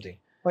 12 or something.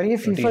 और ये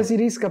FIFA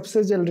series कब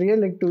से चल रही है?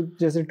 Like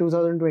जैसे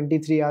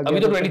 2023 आ गया. अभी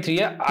तो 23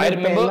 है.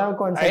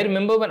 I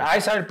remember when I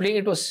started playing,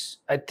 it was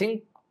I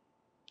think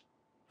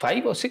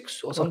 5 or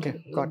 6 or something.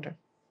 Okay, got it.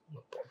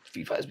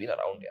 FIFA has been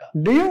around, yeah.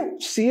 Do you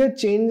see a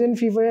change in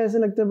FIFA? ऐसे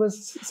लगता है बस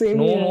same.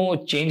 No,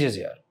 it changes,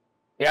 yeah.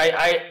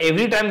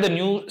 Every time the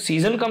new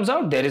season comes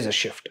out, there is a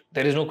shift.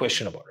 There is no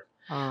question about it.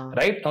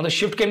 Right now, the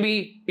shift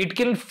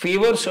can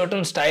favor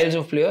certain styles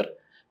of player,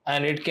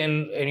 and it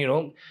can,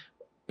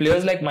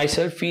 players like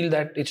myself feel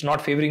that it's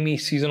not favoring me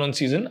season on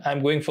season.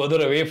 I'm going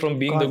further away from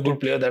being the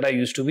good player that I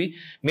used to be.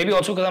 Maybe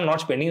also because I'm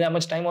not spending that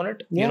much time on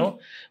it, you know.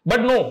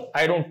 But no,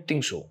 I don't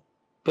think so.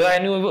 But I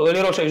knew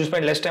earlier also I used to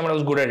spend less time and I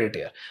was good at it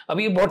here.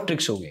 Abhi ye bahut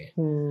tricks ho gaye,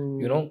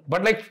 you know.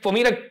 But like for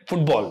me, like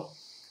football,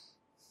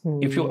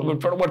 if you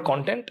talk about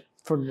content,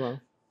 football,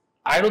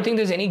 I don't think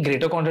there's any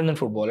greater content than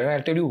football, and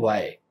I'll tell you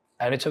why.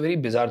 And it's a very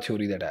bizarre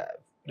theory that I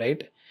have,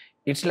 right?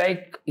 It's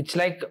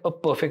like a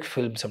perfect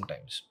film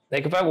sometimes.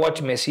 Like if I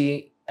watch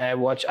Messi, I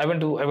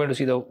went to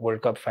see the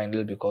World Cup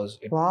final because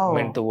it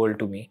meant the world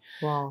to me.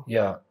 Wow.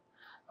 Yeah.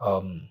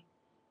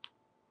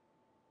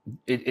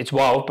 It's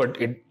wow, but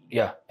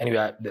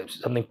anyway,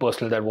 there's something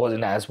personal that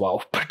wasn't as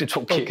wow, but it's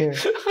okay.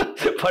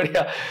 But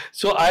yeah,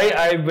 so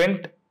I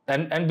went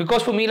and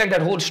because for me, like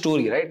that whole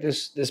story, right?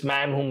 This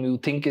man whom you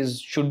think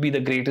should be the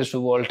greatest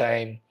of all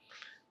time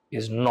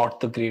is not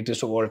the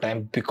greatest of all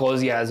time because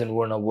he hasn't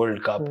won a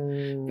World Cup,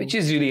 which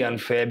is really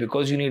unfair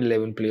because you need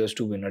 11 players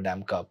to win a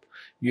damn cup.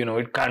 You know,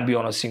 it can't be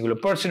on a singular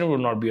person. It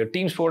would not be a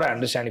team sport. I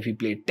understand if he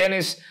played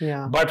tennis,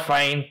 but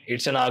fine.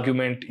 It's an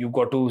argument. You've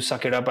got to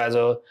suck it up as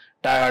a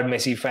diehard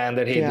Messi fan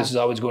that, hey, this is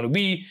how it's going to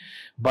be.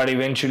 But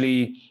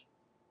eventually,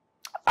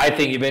 I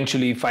think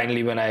eventually,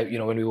 finally, when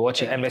we were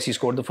watching, and Messi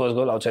scored the first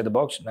goal outside the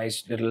box,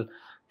 nice little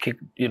kick,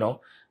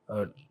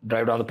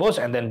 drive down the post,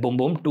 and then boom,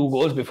 boom, 2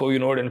 goals before you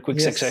know it in quick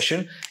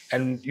succession,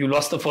 and you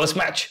lost the first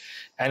match.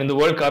 And in the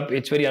World Cup,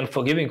 it's very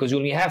unforgiving because you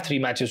only have 3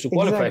 matches to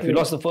qualify. Exactly. If you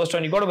lost the first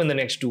one, you got to win the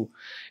next 2.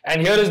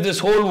 And here is this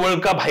whole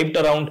World Cup hyped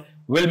around,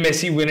 will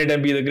Messi win it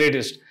and be the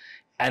greatest?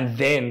 And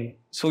then,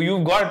 so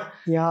you've got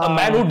a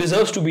man who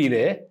deserves to be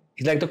there.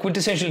 He's like the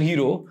quintessential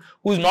hero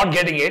who's not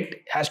getting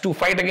it, has to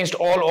fight against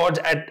all odds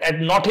at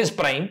not his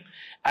prime,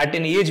 at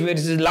an age where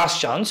it's his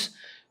last chance.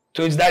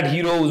 So it's that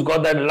hero who's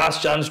got that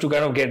last chance to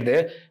kind of get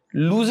there.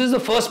 Loses the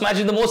first match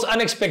in the most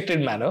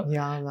unexpected manner.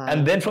 Yeah, man.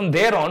 And then from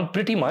there on,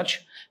 pretty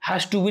much,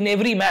 has to win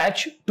every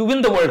match to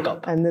win the World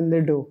Cup. And then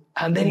they do.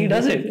 And then he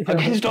does it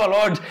against all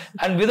odds.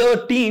 And with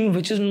a team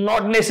which is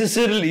not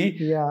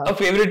necessarily a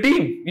favorite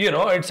team.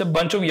 It's a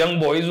bunch of young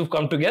boys who've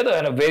come together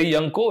and a very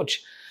young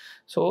coach.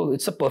 So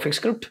it's a perfect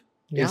script.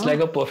 Yeah. It's like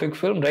a perfect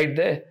film right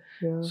there.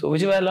 Yeah. So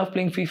which is why I love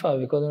playing FIFA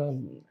because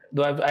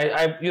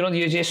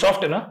it's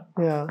soft, na?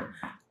 Yeah.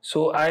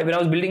 So when I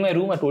was building my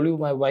room, I told you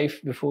my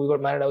wife before we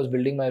got married, I was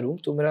building my room.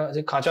 So मेरा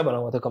ऐसे खांचा बना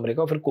हुआ था कमरे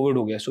का, फिर COVID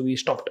हो गया, so we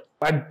stopped.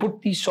 I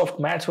put these soft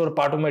mats for a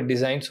part of my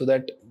design so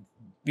that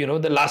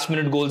the last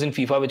minute goals in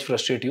FIFA which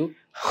frustrate you,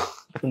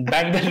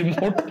 bang the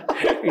remote,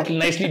 it will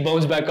nicely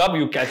bounce back up.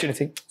 You catch it and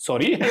say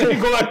sorry, and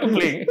you go back to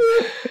playing,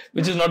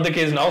 which is not the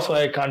case now. So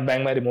I can't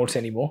bang my remotes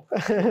anymore.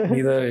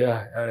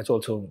 Neither, and it's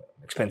also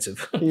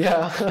expensive.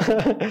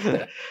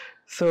 Yeah.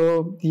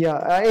 So,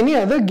 any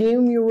other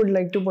game you would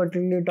like to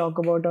particularly talk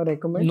about or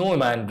recommend? No,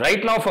 man.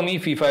 Right now, for me,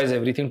 FIFA is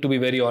everything, to be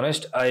very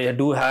honest. I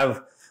do have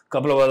a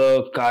couple of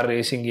other car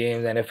racing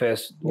games,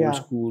 NFS, old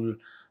school,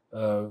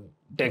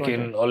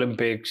 Tekken,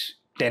 Olympics,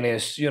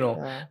 tennis,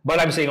 But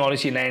I'm saying,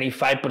 honestly,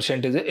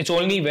 95% is it. It's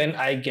only when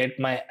I get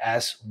my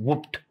ass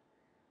whooped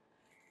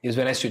is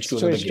when I switch to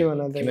another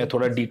game. कि मैं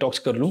थोड़ा detox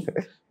कर लूँ.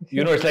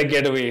 It's like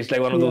getaway. It's like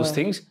one of those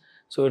things.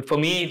 So, for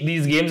me,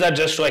 these games are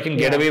just so I can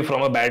get away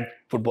from a bad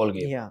football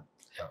game. Yeah.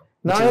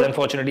 Which is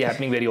unfortunately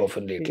happening very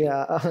often lately.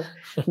 Yeah.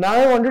 Now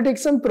I want to take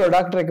some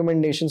product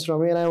recommendations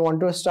from you, and I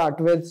want to start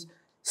with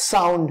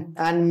sound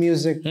and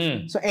music.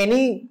 So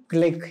any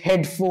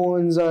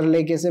headphones or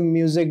a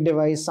music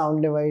device,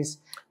 sound device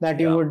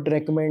that you would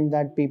recommend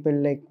that people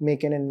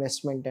make an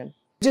investment in.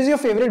 Which is your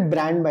favorite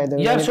brand, by the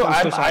way? Yeah, so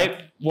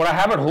what I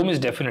have at home is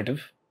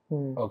Definitive.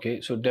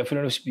 Okay, so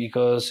Definitive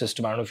speakers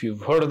system. I don't know if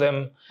you've heard of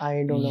them.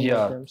 I don't know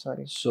about them.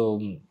 Sorry.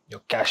 So your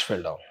cash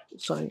fell down.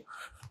 Sorry.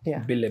 Yeah.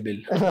 Bill.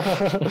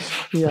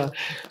 Yeah.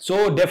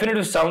 So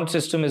Definitive sound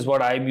system is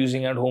what I'm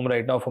using at home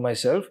right now for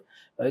myself.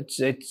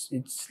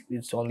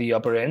 It's on the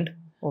upper end.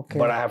 Okay.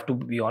 But I have to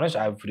be honest,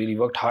 I've really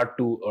worked hard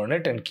to earn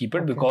it and keep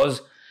it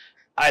because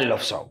I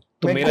love sound.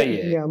 तो मेरा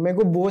ये है. मेरे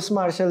को Bose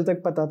Marshall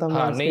तक पता था.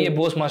 हाँ, नहीं ये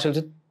Bose Marshall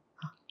से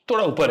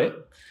थोड़ा ऊपर है.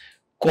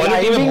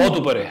 क्वालिटी में बहुत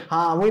ऊपर है.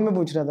 हाँ, वही मैं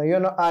पूछ रहा था.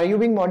 Are you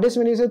being modest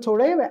when you say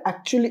थोड़ा है?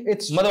 Actually,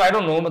 it's. मतलब I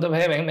don't know. मतलब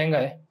है महंगा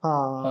है.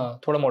 हाँ.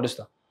 थोड़ा modest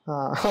था.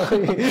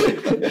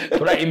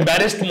 थोड़ा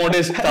embarrassed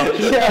modest था.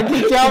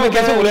 क्या मैं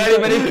कैसे बोला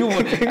यार मैंने क्यों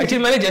बोला?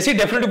 Actually मैंने जैसे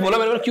Definitive बोला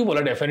मैंने क्यों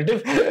बोला Definitive?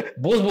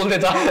 Bose बोल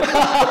देता.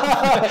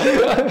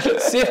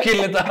 Safe खेल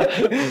लेता.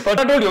 But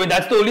I told you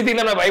that's the only thing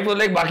that my wife was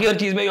like. बाकी हर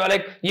चीज में you are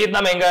like ये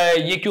इतना महंगा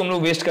है ये क्यों हम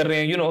लोग waste कर रहे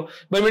हैं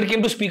But when it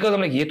came to speakers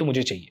I'm like ये तो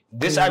मुझे चाहिए.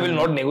 This I will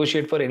not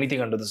negotiate for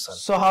anything under the sun.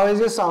 So how is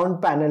your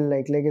sound panel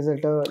like? Like is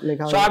it how?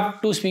 So I have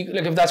 2 speakers.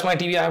 Like if that's my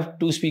TV I have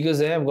 2 speakers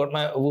there. I've got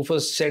my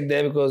woofers set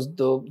there because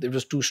it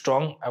was too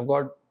strong. I've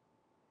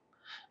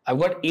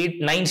got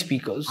 8-9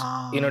 speakers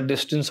in a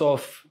distance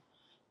of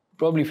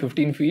probably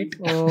 15 feet.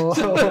 Oh.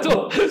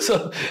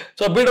 so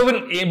a bit of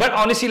an... But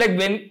honestly,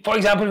 for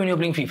example, when you're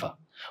playing FIFA,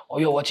 or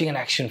you're watching an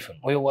action film,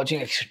 or you're watching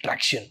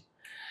Extraction,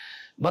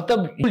 but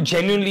you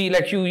genuinely,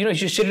 you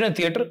sit in a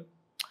theater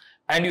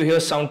and you hear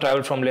sound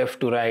travel from left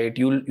to right.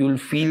 You'll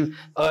feel...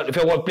 if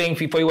you're playing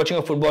FIFA, you're watching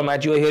a football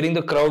match, you're hearing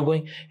the crowd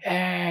going...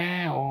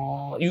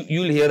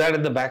 You'll hear that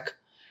at the back.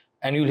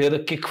 And you'll hear the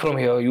kick from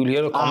here. You'll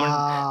hear a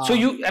comment. So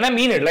and I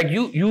mean it.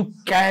 You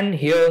can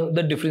hear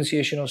the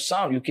differentiation of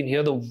sound. You can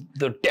hear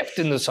the depth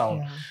in the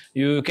sound. Yeah.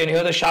 You can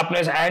hear the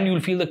sharpness and you'll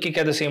feel the kick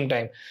at the same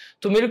time.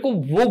 So मेरे को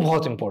वो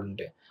बहुत important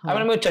है. I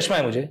mean, मेरा चश्मा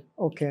है मुझे.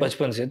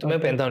 बचपन से तो मैं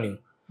पहनता नहीं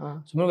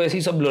हूँ. So मेरे वैसे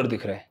ही सब blur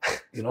दिख रहा है.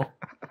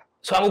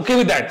 So I'm okay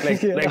with that.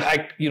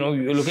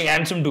 You're looking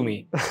handsome to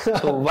me.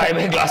 So why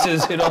wear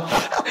glasses? You know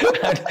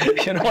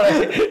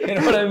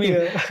what I mean?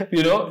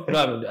 Yeah.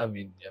 No, I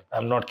mean,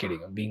 I'm not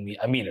kidding. I'm being me.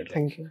 I mean it.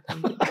 Thank you.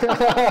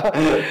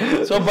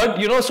 So,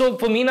 but so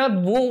for me,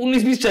 वो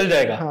 19-20 चल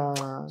जाएगा.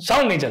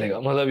 Sound नहीं चलेगा.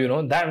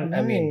 मतलब, that nice.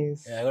 I mean,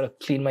 I gotta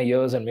clean my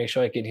ears and make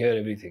sure I can hear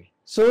everything.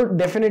 So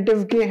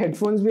Definitive के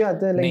headphones भी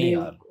आते हैं नहीं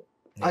यार.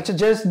 Achha,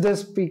 just the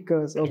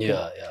speakers. Okay.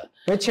 Yeah.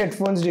 Which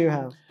headphones do you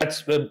have?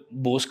 That's where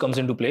Bose comes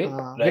into play,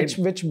 right?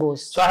 Which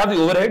Bose? So I have the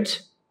overheads.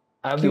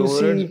 I have the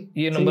overheads.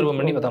 ये number वो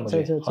नहीं पता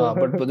मुझे.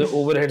 But the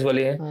overheads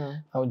वाले हैं.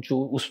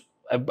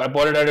 I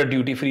bought it at a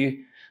duty free.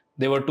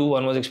 There were 2.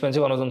 One was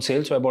expensive, one was on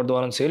sale. So I bought the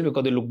one on sale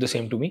because they looked the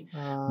same to me.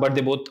 But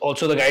they both.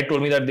 Also, the guy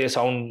told me that they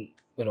sound.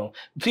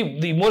 See,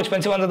 the more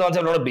expensive ones are the ones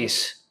that have a lot of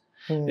bass.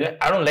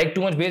 I don't like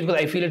too much bass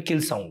because I feel it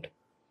kills sound.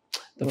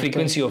 The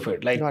frequency of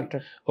it. Like,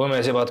 oh, मैं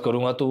ऐसे बात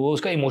करूँगा तो वो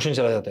उसका emotion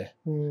चला जाता है.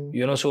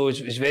 You know, so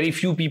it's very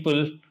few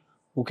people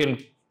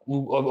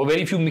or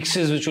very few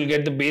mixes which will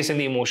get the bass and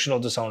the emotion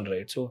of the sound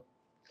right. So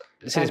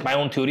this is my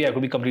own theory. I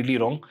could be completely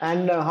wrong.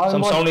 And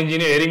some sound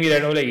engineer hearing me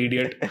right now like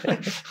idiot.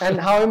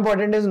 And how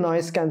important is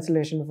noise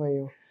cancellation for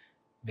you?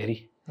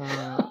 Very.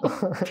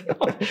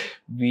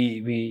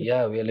 We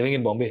are living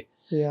in Bombay.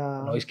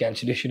 Yeah. Noise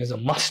cancellation is a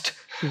must.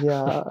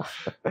 Yeah.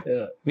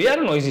 We are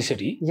a noisy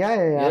city.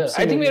 Yeah.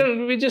 I think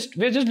we're just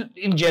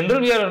in general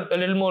we are a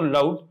little more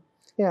loud.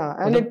 Yeah,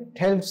 and it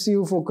helps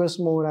you focus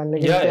more, and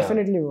like it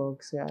definitely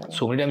works. Yeah.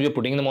 So many times you're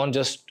putting them on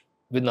just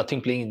with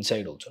nothing playing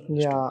inside also.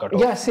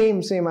 Yeah,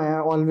 same. I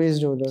always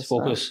do this.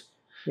 Focus.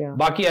 Yeah.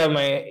 Baki I have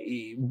my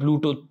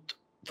Bluetooth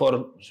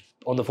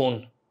on the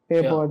phone.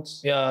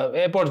 AirPods. Yeah,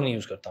 AirPods नहीं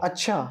use करता.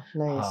 अच्छा,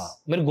 nice.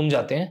 हाँ, मेरे गुम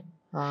जाते हैं.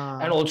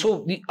 And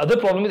also the other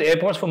problem with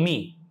AirPods for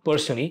me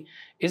personally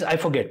is I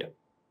forget.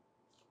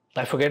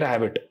 I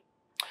have it.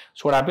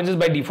 So what happens is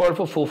by default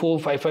for 4,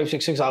 5,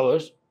 6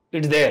 hours,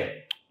 it's there.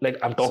 Like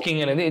I'm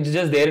talking and it's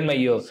just there in my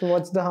ear. So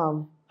what's the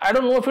harm? I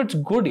don't know if it's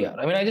good, yeah.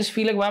 I mean, I just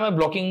feel like why am I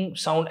blocking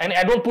sound? And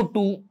I don't put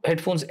 2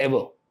 headphones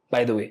ever,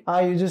 by the way.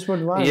 You just put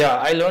one? Yeah,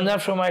 I learned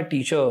that from my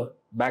teacher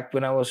back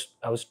when I was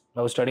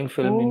studying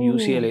film in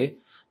UCLA,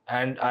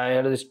 and I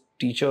had this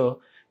teacher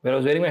where I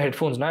was wearing my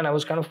headphones now,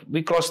 and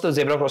we crossed the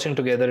zebra crossing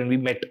together and we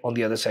met on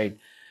the other side.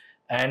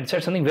 And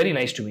said something very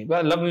nice to me.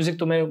 But I love music,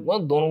 तो मैं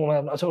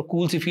दोनों ऐसा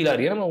cool सी feel आ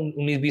रही है ना,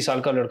 मैं 19-20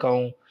 साल का लड़का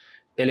हूँ,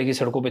 LA की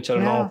सड़कों पे चल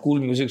रहा हूँ, cool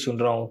music सुन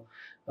रहा हूँ.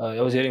 I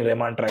was hearing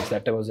Rahman tracks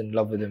that time. I was in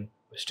love with him,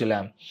 still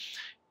am.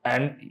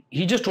 And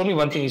he just told me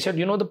one thing. He said,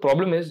 the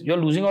problem is you're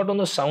losing out on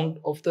the sound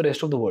of the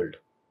rest of the world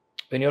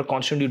when you're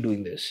constantly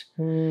doing this.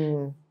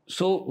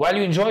 So while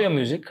you enjoy your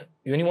music,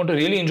 when you want to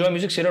really enjoy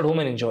music, sit at home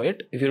and enjoy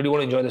it. If you really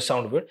want to enjoy the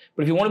sound of it.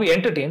 But if you want to be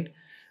entertained,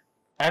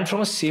 and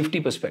from a safety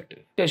perspective,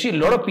 actually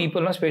a lot of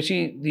people,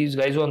 especially these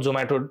guys who are on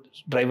Zomato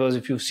drivers,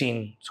 if you've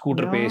seen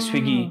Scooter Pay,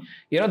 Swiggy,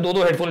 2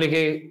 headphones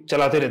लेके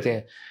चलाते रहते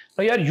हैं.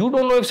 Now, you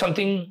don't know if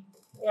something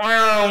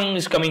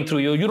is coming through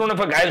you. You don't know if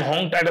a guy is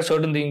honked at a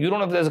certain thing. You don't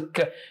know if there's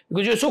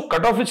because you're so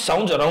cut off with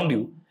sounds around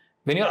you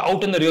when you're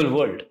out in the real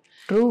world.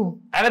 True.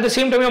 And at the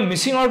same time, you're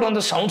missing out on the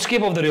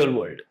soundscape of the real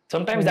world.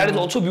 Sometimes that is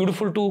also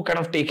beautiful to kind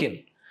of take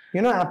in.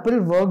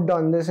 Apple worked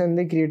on this and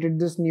they created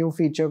this new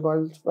feature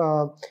called,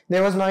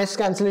 there was noise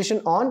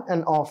cancellation on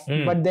and off.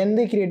 But then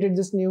they created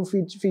this new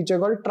feature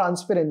called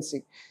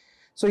transparency.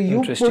 So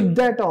you put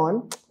that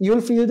on, you'll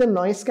feel the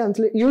noise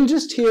cancellation. You'll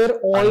just hear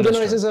all the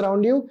noises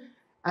around you.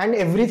 And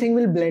everything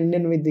will blend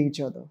in with each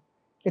other.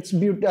 It's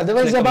beautiful.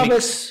 Otherwise, like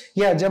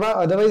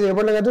otherwise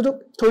earbud लगाते हो तो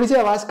थोड़ी सी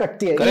आवाज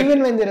कटती है. Correct.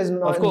 Even when there is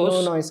no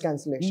noise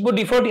cancellation. But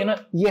default,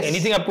 yes.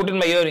 Anything I put in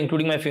my ear,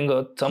 including my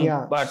finger,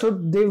 but so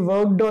they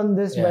worked on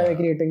this by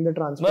creating the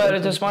transparency. But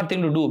it's a smart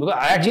thing to do because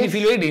I actually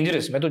feel very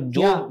dangerous.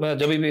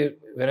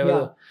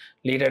 Whenever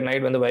late at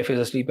night when the wife is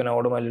asleep and I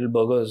order my little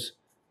burgers,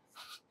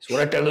 so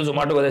what I tell the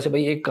Zomato guy, I say,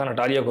 "Bhai, ek कान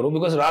हटा लिया करो,"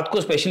 because रात को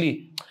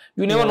especially.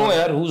 You never know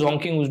who's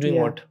honking, who's doing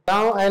what.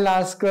 Now I'll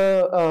ask a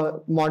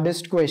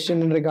modest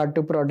question in regard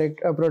to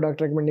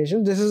product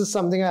recommendations. This is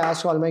something I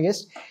ask all my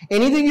guests.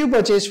 Anything you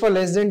purchase for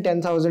less than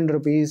 10,000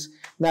 rupees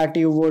that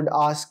you would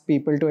ask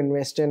people to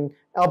invest in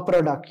a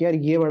product. यार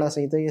ये बड़ा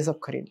सही था, ये सब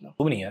खरीद लो.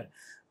 तो नहीं यार.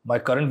 My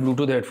current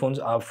Bluetooth headphones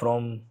are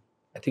from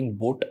I think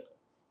Boat.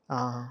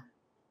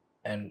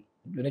 And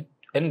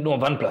no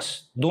OnePlus.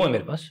 2 है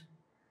मेरे पास.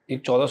 एक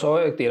 1400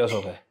 है, एक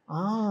 1300 का है.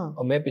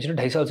 और मैं पिछले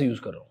 2.5 साल से यूज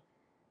कर रहा हूँ.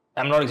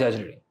 I'm not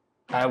exaggerating.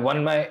 I have one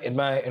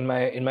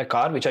in my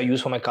car, which I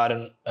use for my car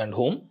and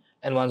home,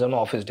 and one's on my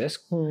office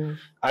desk.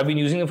 I've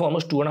been using them for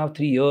almost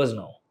 2.5-3 years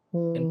now,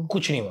 and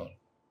kuch nahi hua.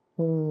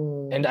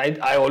 And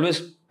I always,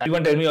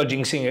 everyone tell me you're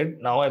jinxing it.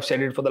 Now I've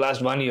said it for the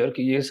last 1 year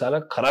कि ये साला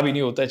खराब ही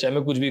नहीं होता है चाहे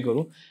मैं कुछ भी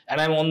करूँ. And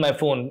I'm on my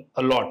phone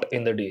a lot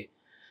in the day,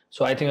 so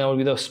I think I will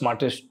be the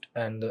smartest.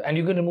 And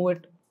you can remove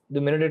it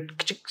the minute it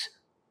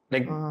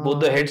like both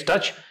the heads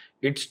touch.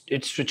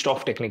 It's switched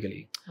off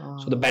technically.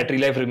 So the battery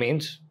life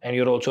remains and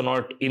you're also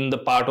not in the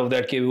part of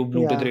that कि वो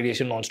Bluetooth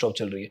radiation non-stop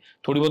चल रही है.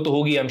 थोड़ी बहुत तो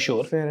होगी, I'm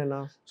sure. Fair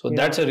enough. So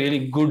that's a really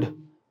good,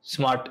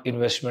 smart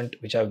investment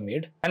which I've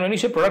made. And when you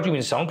say product, you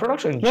mean sound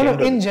products or in general?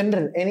 No, in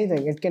general,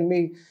 anything. It can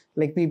be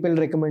like people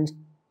recommend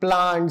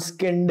plants,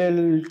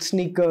 Kindle,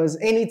 sneakers,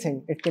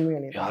 anything. It can be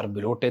anything. यार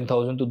below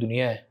 10,000 तो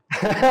दुनिया है.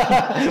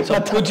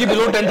 सब कुछ ही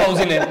below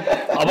 10,000 है.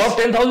 Above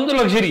 10,000 तो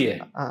luxury है.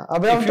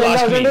 Above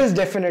 10,000 is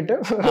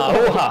definitive.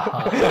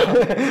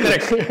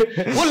 Correct.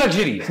 वो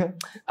luxury है.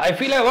 I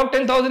feel like above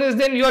 10,000 is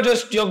then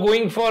you're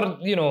going for, I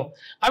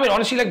mean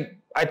honestly like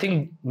I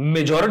think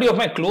majority of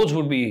my clothes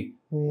would be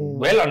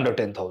well under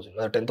 10,000.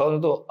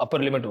 10,000 तो upper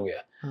limit हो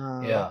गया.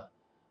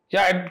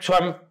 Yeah. So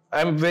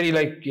I'm very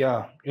like,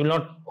 you'll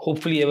not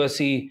hopefully ever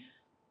see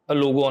a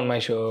logo on my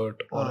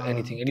shirt or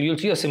anything. You'll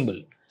see a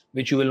symbol,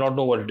 which you will not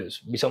know what it is.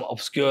 Be some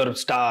obscure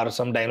star,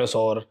 some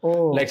dinosaur,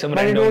 like some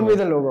but random. But it won't be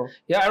the logo.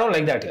 Yeah, I don't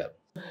like that here.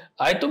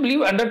 I to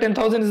believe under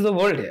 10,000 is the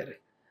world here.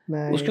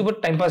 Nice. उसके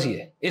ऊपर time pass ही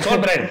है. It's all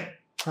brand.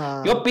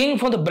 You're paying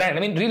for the brand.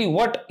 I mean, really,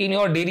 what in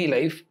your daily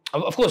life,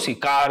 of course, see,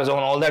 cars and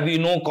all that, we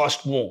know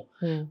cost more.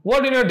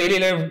 What in your daily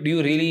life do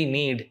you really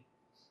need?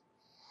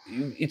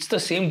 It's the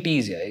same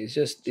teas, yeah. It's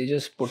just, they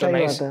just put a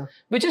nice,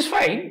 which is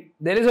fine.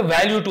 There is a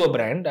value to a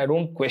brand. I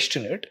don't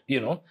question it, you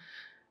know.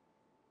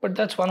 But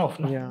that's one off,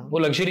 ना. वो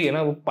luxury है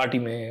ना, वो party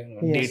में,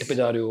 date पे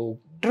जा रहे हो.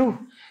 True.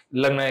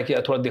 लगना है कि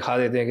थोड़ा दिखा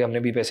देते हैं कि हमने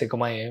भी पैसे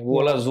कमाए हैं.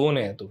 वो वाला zone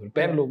है, तो फिर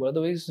पहन लो.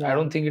 Otherwise, I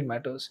don't think it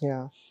matters.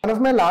 Yeah. One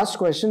of my last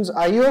questions: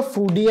 are you a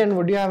foodie and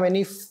would you have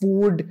any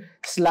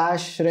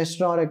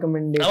food/restaurant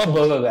recommendations? I'm a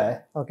burger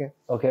guy.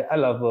 Okay. I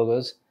love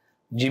burgers.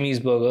 Jimmy's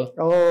Burger.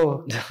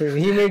 Oh,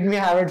 he made me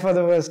have it for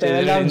the first time.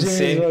 I love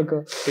Jimmy's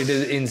Burger. It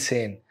is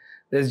insane.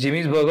 There's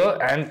Jimmy's Burger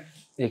and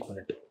एक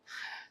minute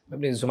मैं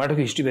अपनी Zomato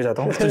की history पे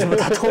जाता हूँ तुझे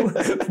बताता हूँ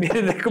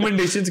मेरे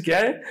recommendations क्या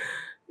है.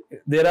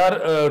 There are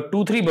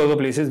 2-3 burger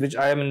places which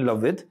I am in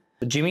love with.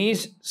 Jimmy's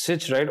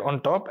sits right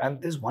on top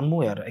and there's one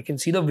more here. I can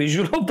see the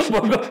visual of the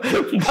burger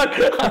but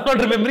I'm not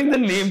remembering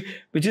the name,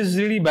 which is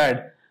really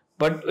bad.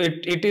 But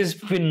it is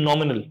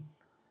phenomenal.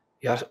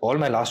 Yeah, all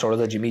my last orders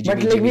are Jimmy.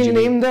 But like we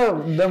name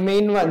the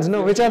main ones.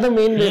 No, which are the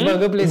main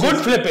burger places? Good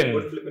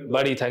flippin'.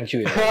 Buddy, thank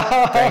you.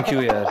 Thank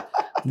you, yeah.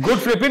 Good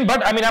flippin'.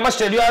 But I mean, I must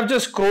tell you, I've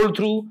just scrolled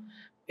through.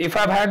 If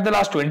I've had the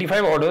last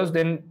 25 orders,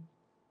 then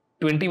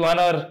 21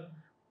 are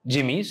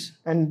Jimmy's.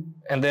 And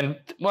then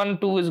one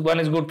is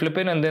Good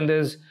Flippin'. And then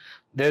there's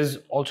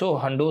also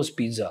Hundo's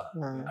Pizza. I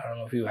don't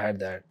know if you've had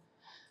that.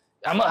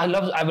 I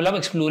love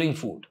exploring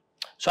food.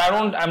 So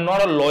I'm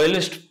not a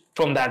loyalist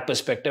from that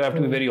perspective. I have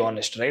to be very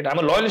honest, right? I'm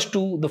a loyalist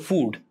to the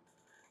food.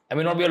 I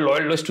may not be a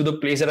loyalist to the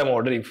place that I'm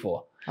ordering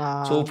for.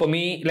 So for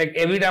me, like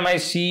every time I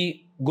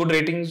see good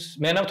ratings,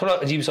 मैं ना थोड़ा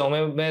अजीब सा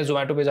हूँ. मैं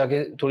Zomato पे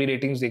जाके थोड़ी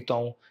ratings देखता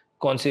हूँ.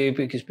 कौन से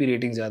पे किस पे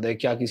रेटिंग ज्यादा है,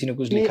 क्या किसी ने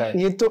कुछ लिखा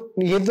है. ये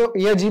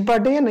अजीब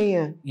पार्ट है या नहीं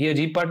है? ये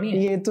अजीब पार्ट नहीं है.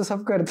 ये तो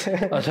सब करते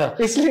हैं. अच्छा.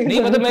 इसलिए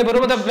नहीं मतलब मैं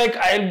बरोबर मतलब like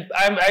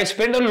I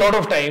spend a lot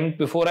of time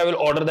before I will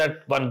order that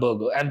one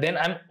burger and then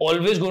I'm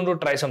always going to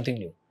try something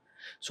new.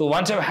 So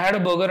once I've had a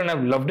burger and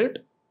I've loved it,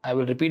 I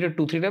will repeat it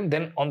 2-3 times.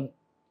 Then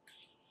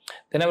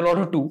I will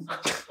order 2.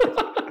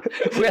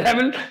 Where I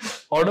will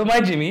order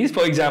my Jimmy's,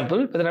 for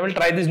example, but then I will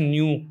try this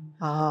new.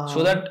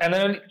 So that and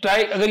then I will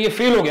try. अगर ये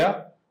fail हो गया,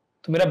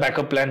 तो मेरा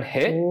backup plan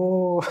है.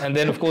 And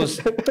then of course,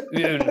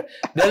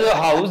 there's a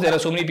house. There are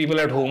so many people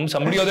at home.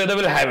 Somebody or the other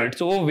will have it.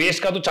 So वो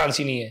waste का तो chance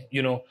ही नहीं है,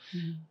 you know.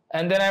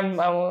 And then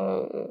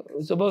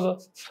it's a burger.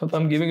 So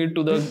I'm giving it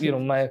to the,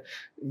 my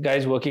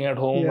guys working at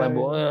home.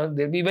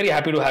 They'll be very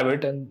happy to have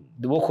it. And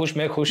वो खुश,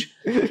 मैं खुश.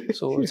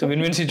 So it's a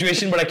win-win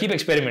situation, but I keep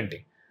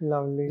experimenting.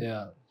 Lovely.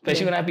 Yeah.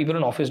 Especially when I have people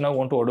in office now who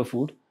want to order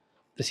food.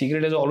 The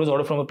secret is always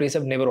order from a place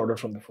I've never ordered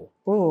from before.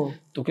 Oh.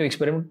 तो क्यों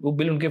experiment, वो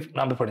bill उनके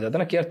नाम पे पड़ जाता है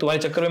ना कि यार तुम्हारे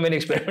चक्कर में मैंने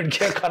experiment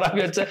किया, खराब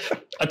भी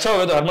अच्छा हो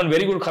गया तो Harman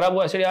very good, खराब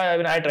हुआ ऐसे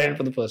I tried it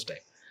for the first time.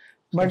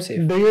 But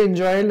do you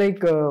enjoy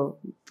like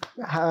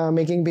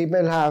making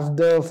people have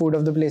the food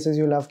of the places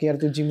you love? कि यार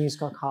तू Jimmy's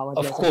का खा.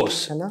 Of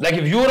course. Like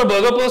if you're a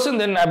burger person,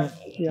 then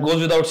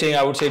goes without saying,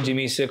 I would say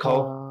Jimmy's से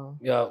खाओ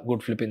या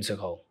Good Flippin' से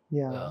खाओ.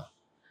 Yeah.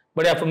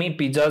 But yeah, for me,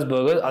 pizzas,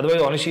 burgers,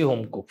 otherwise honestly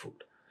home cooked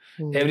food.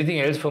 Everything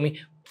else for me.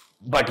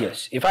 But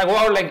yes, if I go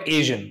out like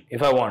Asian,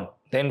 if I want,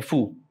 then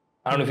Foo.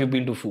 I don't know if you've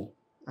been to Foo.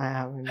 I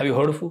haven't. Have you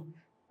heard of Foo?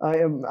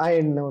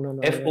 No.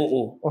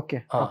 F-O-O.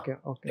 Okay.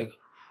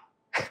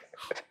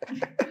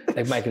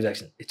 Like Michael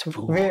Jackson. It's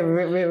Foo.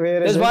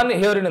 Where There's is one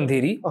here in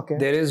Andheri. Okay.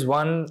 There is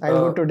one.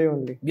 I'll go today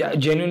only. Yeah,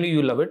 genuinely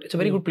you love it. It's a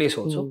very good place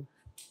also.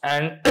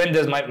 And then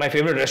there's my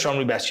favorite restaurant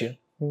will be Bastion.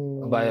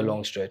 By a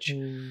long stretch.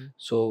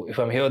 So if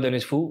I'm here, then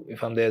it's Foo.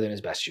 If I'm there, then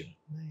it's Bastion.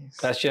 Nice.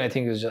 Bastion, I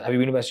think is. Have you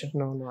been to Bastion?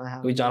 No, I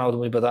haven't. कोई जाना हो तो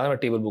मुझे बताना, मैं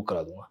table book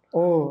करा दूंगा.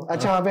 Oh,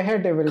 अच्छा वहाँ पे है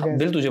टेबल का.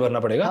 बिल तुझे भरना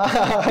पड़ेगा.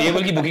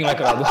 टेबल की बुकिंग मैं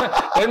करा दूंगा.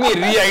 Let me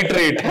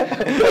reiterate.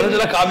 पता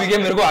चला खा भी गया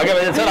मेरे को आगे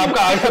वजह सर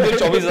आपका आगे बिल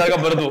 24,000 का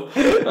भर दो.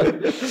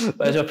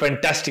 It's a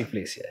fantastic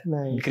place here.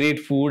 Nice. Great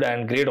food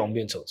and great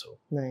ambience also.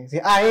 Nice.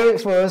 I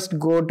first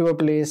go to a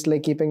place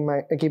like keeping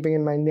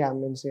in mind the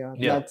ambience. Yeah.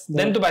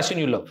 Then to Bastion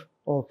you love.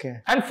 Okay.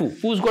 And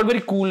Foo's got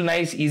very cool,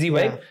 nice, easy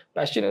vibe.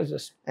 Bastion is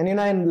just. And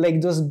in like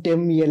those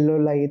dim yellow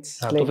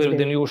lights. Like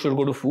then you should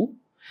go to Foo.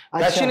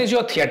 Bastion is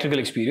your theatrical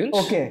experience.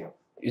 Okay.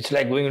 It's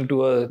like going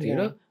into a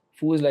theater. Yeah.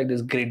 Foo is like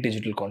this great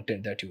digital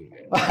content that you will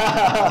get.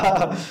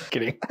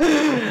 Kidding.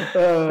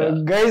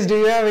 Guys, do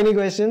you have any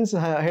questions?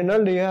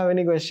 Hindal, do you have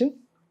any question?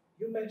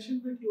 You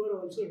mentioned that you are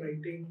also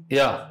writing.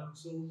 Yeah.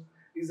 So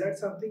is that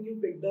something you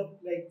picked up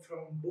like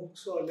from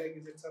books or like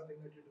is it something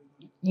that you do?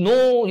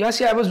 No, yes,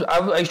 yeah, I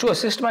used to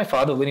assist my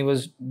father when he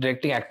was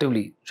directing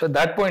actively. So at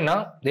that point,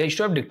 they used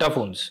to have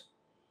dictaphones.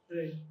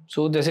 Right.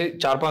 So जैसे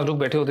 4-5 लोग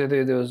बैठे होते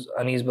थे. There was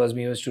Anis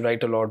Bazmi used to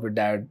write a lot with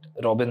dad.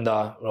 Robin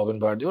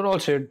Bhatt. They would all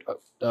sit.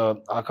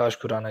 Akash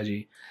Khurana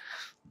ji.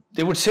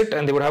 They would sit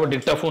and they would have a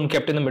dictaphone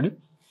kept in the middle.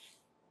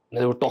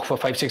 They would talk for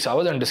 5-6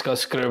 hours and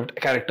discuss script,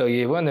 character,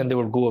 ये वो, and then they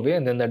would go away.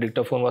 And then the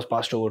dictaphone was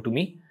passed over to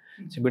me.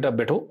 So बेटा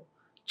बैठो,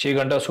 6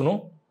 घंटा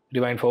सुनो.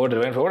 Rewind forward,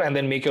 and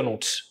then make your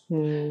notes.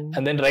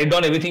 And then write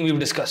down everything we've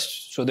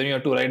discussed. So then you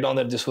have to write down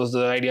that this was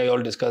the idea you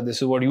all discussed, this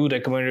is what you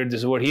recommended, this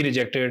is what he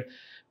rejected.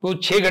 वो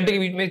 6 घंटे के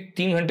बीच में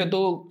 3 घंटे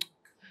तो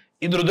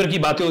इधर उधर की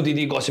बातें होती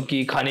थी, गॉसिप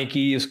की, खाने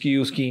की,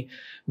 उसकी,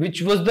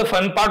 which was the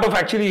fun part of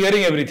actually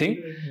hearing everything.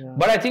 Yeah.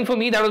 But I think for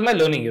me that was my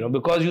learning,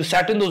 because you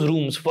sat in those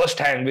rooms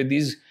firsthand with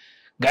these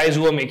guys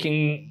who were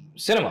making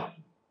cinema,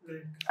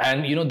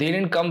 and they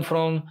didn't come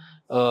from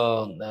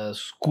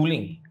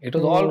schooling. It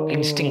was all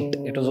instinct.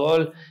 It was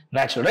all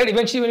natural, right?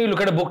 Eventually, when you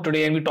look at a book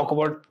today and we talk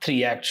about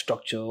 3-act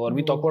structure, or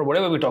we talk about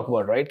whatever we talk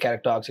about, right?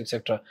 Character arcs,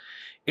 etc.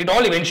 It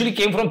all eventually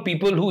came from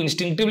people who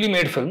instinctively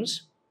made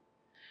films,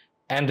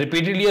 and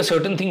repeatedly a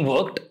certain thing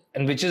worked,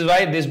 and which is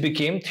why this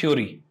became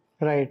theory.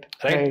 Right.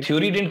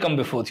 Theory didn't come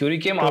before. Theory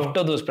came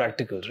after those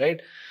practicals, right?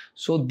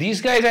 So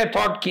these guys, I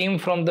thought, came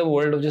from the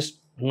world of just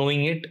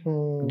knowing it,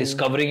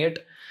 discovering it.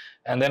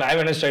 And then I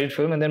went and studied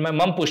film, and then my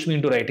mom pushed me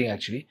into writing,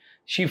 actually.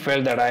 She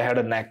felt that I had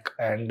a knack,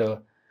 and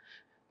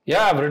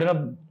I've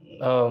written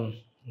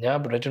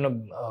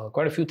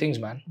quite a few things,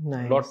 man.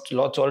 Nice.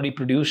 Lots already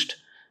produced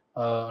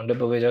under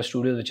Baweja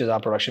Studios, which is our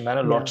production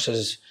banner. Lots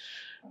is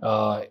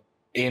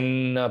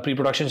in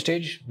pre-production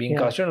stage, being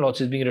casted, and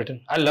lots is being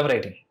written. I love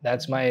writing.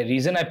 That's my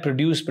reason I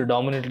produce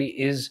predominantly,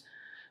 is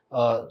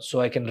so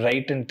I can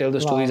write and tell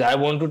the stories I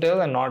want to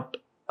tell, and not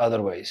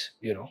otherwise,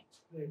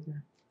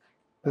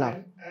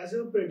 And as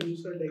a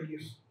producer, like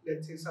if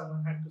let's say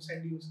someone had to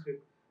send you a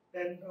script,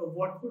 then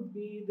what would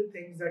be the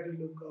things that you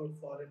look out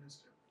for in a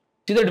script?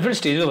 See, there are different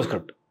stages of a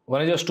script.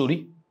 One is your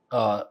story.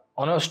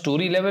 On a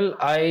story level,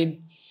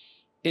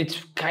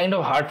 it's kind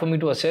of hard for me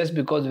to assess,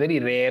 because very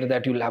rare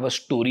that you'll have a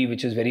story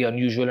which is very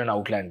unusual and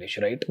outlandish,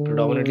 right?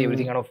 Predominantly,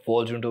 everything kind of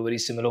falls into a very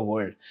similar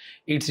world.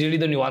 It's really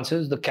the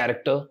nuances, the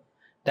character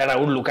that I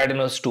would look at in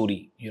a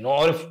story,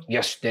 or if,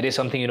 yes, there is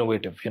something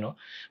innovative,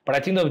 But I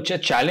think the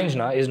challenge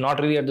now is not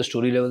really at the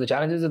story level. The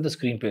challenge is at the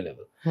screenplay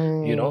level.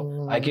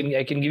 I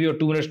can give you a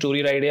 2-minute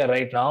story idea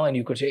right now, and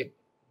you could say,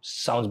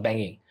 sounds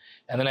banging.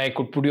 And then I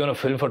could put you on a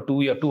film for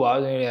 2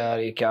 hours, and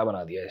yaar, ye kya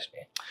bana diya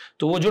isne.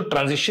 So wo jo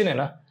transition hai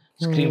na,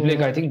 screenplay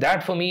ka, I think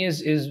that for me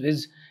is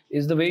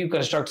the way you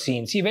construct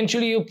scenes. See,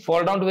 eventually you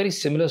fall down to very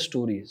similar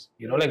stories.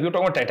 Like we were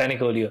talking about Titanic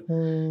earlier.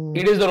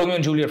 It is the Romeo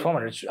and Juliet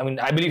format.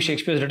 I believe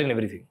Shakespeare has written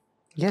everything.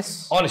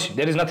 Yes. Honestly,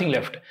 there is nothing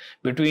left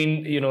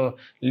between,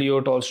 Leo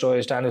Tolstoy,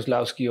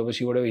 Stanislavski,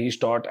 obviously, whatever he's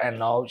taught, and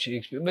now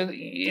Shakespeare.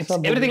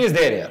 Everything is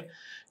there, yeah.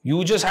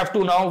 You just have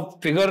to now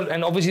figure,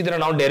 and obviously there are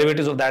now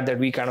derivatives of that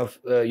we kind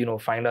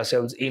of, find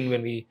ourselves in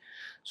when we.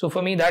 So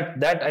for me,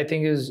 that I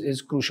think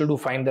is crucial to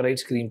find the right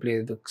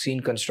screenplay, the scene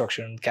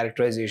construction,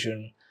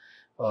 characterization,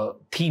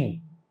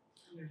 theme.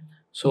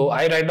 So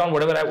I write down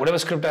whatever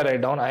script I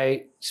write down,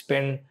 I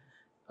spend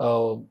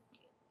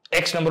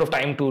X number of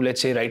time to,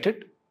 let's say, write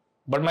it.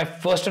 But my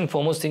first and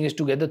foremost thing is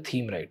to get the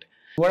theme right.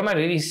 What am I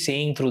really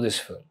saying through this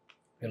film?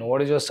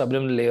 What is your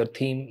subliminal layer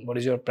theme? What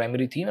is your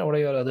primary theme? And what are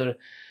your other,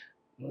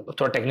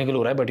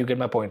 technical, but you get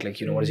my point. Like,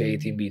 what is your A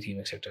theme, B theme,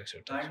 etc.,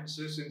 etc. And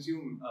so, since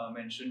you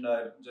mentioned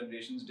our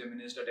generation's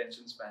diminished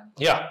attention span,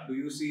 do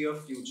you see a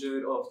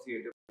future of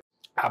theatre?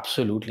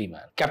 Absolutely,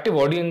 man. Captive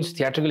audience,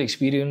 theatrical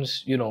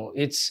experience.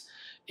 It's.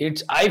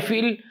 I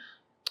feel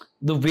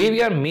the way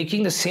we are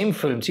making the same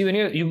film. See, when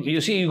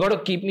you got to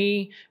keep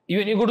me.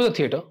 When you go to the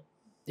theatre,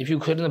 if you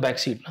sit in the back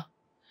seat,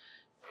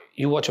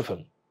 you watch a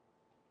film,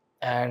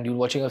 and you're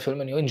watching a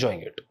film and you're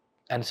enjoying it,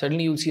 and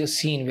suddenly you'll see a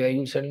scene where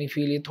you'll suddenly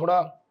feel ये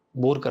थोड़ा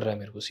bore कर रहा है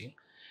मेरे को scene,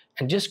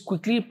 and just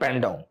quickly pan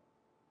down,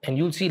 and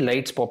you'll see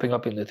lights popping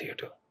up in the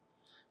theatre,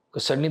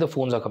 because suddenly the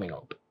phones are coming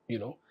out,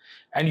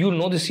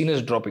 and this scene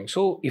is dropping.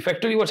 So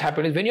effectively, what's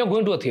happened is when you're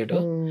going to a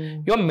theatre,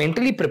 you're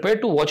mentally prepared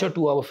to watch a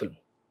 2-hour film,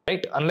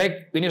 right?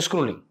 Unlike when you're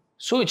scrolling.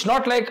 So it's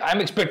not like I'm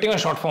expecting a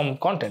short form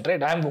content,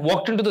 right? I'm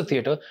walked into the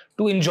theatre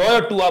to enjoy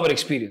a 2-hour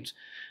experience.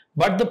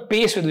 But the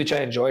pace with which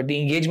I enjoy, the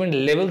engagement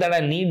level that I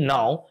need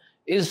now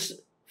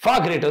is far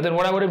greater than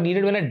what I would have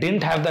needed when I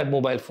didn't have that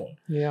mobile phone.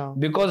 Yeah.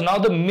 Because now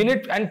the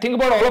minute, and think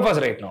about all of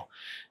us right now.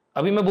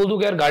 अभी मैं बोल दूं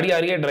कि यार गाड़ी आ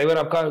रही है, driver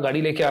आपका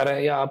गाड़ी लेके आ रहा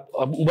है, या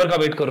आप उबर का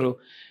वेट कर रहे हो,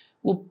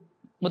 वो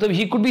मतलब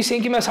he could be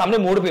saying कि मैं सामने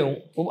मोड़ पे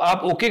हूँ,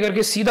 आप ओके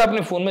करके सीधा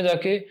अपने फोन में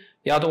जाके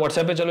या तो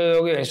व्हाट्सएप पे चले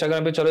जाओगे,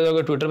 इंस्टाग्राम पे चले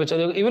जाओगे, ट्विटर पे चले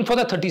जाओगे, even for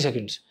the 30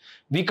 seconds.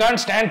 We can't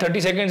stand 30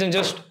 seconds and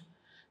just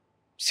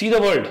see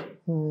the world.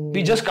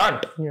 We just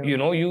can't.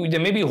 Yeah. There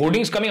may be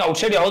hoardings coming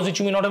outside your house which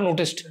you may not have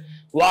noticed.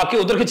 वो आके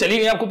उधर के चली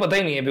गई आपको पता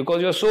ही नहीं है,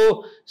 because you're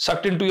so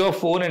sucked into your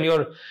phone and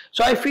your.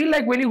 So I feel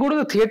like when you go to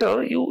the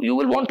theater, you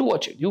will want to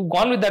watch it. You've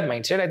gone with that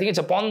mindset. I think it's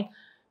upon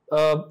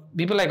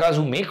people like us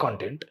who make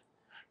content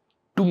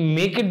to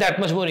make it that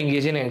much more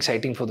engaging and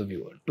exciting for the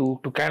viewer. To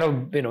kind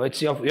of,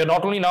 it's you're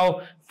not only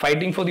now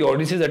fighting for the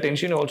audience's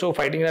attention, you're also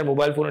fighting that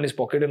mobile phone in his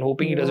pocket and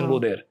hoping he doesn't go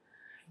there.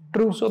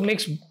 True. So it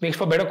makes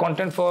for better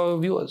content for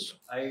viewers.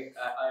 I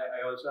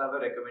also have a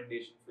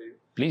recommendation for you.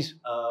 Please.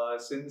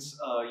 Since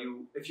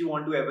if you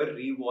want to ever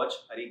rewatch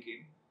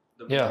Hurricane,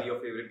 the movie, your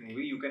favorite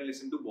movie, you can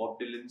listen to Bob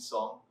Dylan's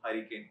song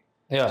Hurricane,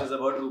 which is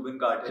about Reuben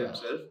Carter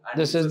himself.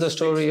 And this is the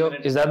story of.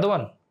 Is that the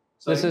one?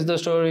 Sorry? This is the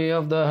story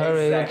of the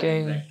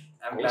hurricane. Exactly.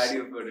 I'm glad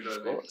you've heard it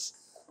already.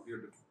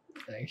 Beautiful.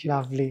 Thank you.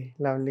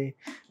 Lovely.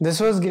 This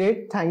was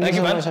great. Thank you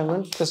so much,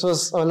 Harman. This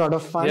was a lot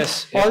of fun.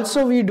 Yes.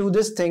 Also, we do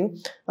this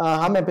thing.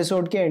 हम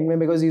episode के end में,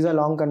 because these are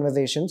long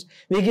conversations,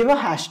 we give a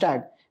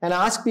hashtag and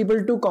ask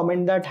people to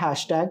comment that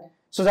hashtag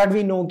so that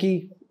we know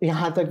कि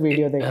यहाँ तक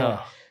video देखा.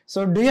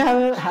 So, do you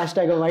have a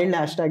hashtag, a wild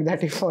hashtag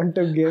that you want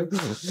to give?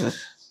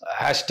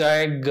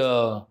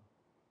 Hashtag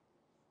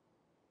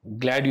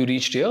glad you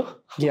reached here.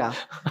 Yeah.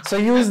 So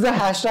use the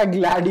hashtag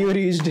glad you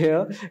reached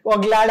here or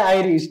glad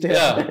I reached here.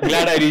 Yeah,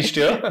 glad I reached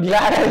here.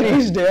 Glad I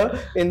reached here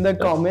in the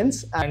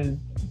comments. And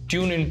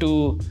tune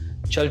into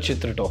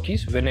Chalchitra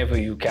Talks whenever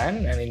you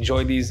can and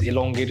enjoy these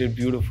elongated,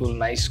 beautiful,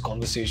 nice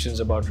conversations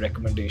about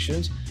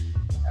recommendations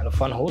and a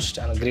fun host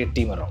and a great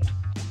team around.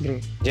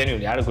 Great.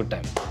 Genuinely, I had a good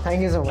time.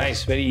 Thank you so much.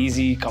 Nice, very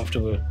easy,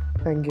 comfortable.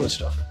 Thank you. Good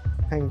stuff.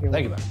 Thank you.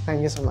 Thank you, man.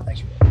 Thank you so much. Thank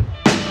you.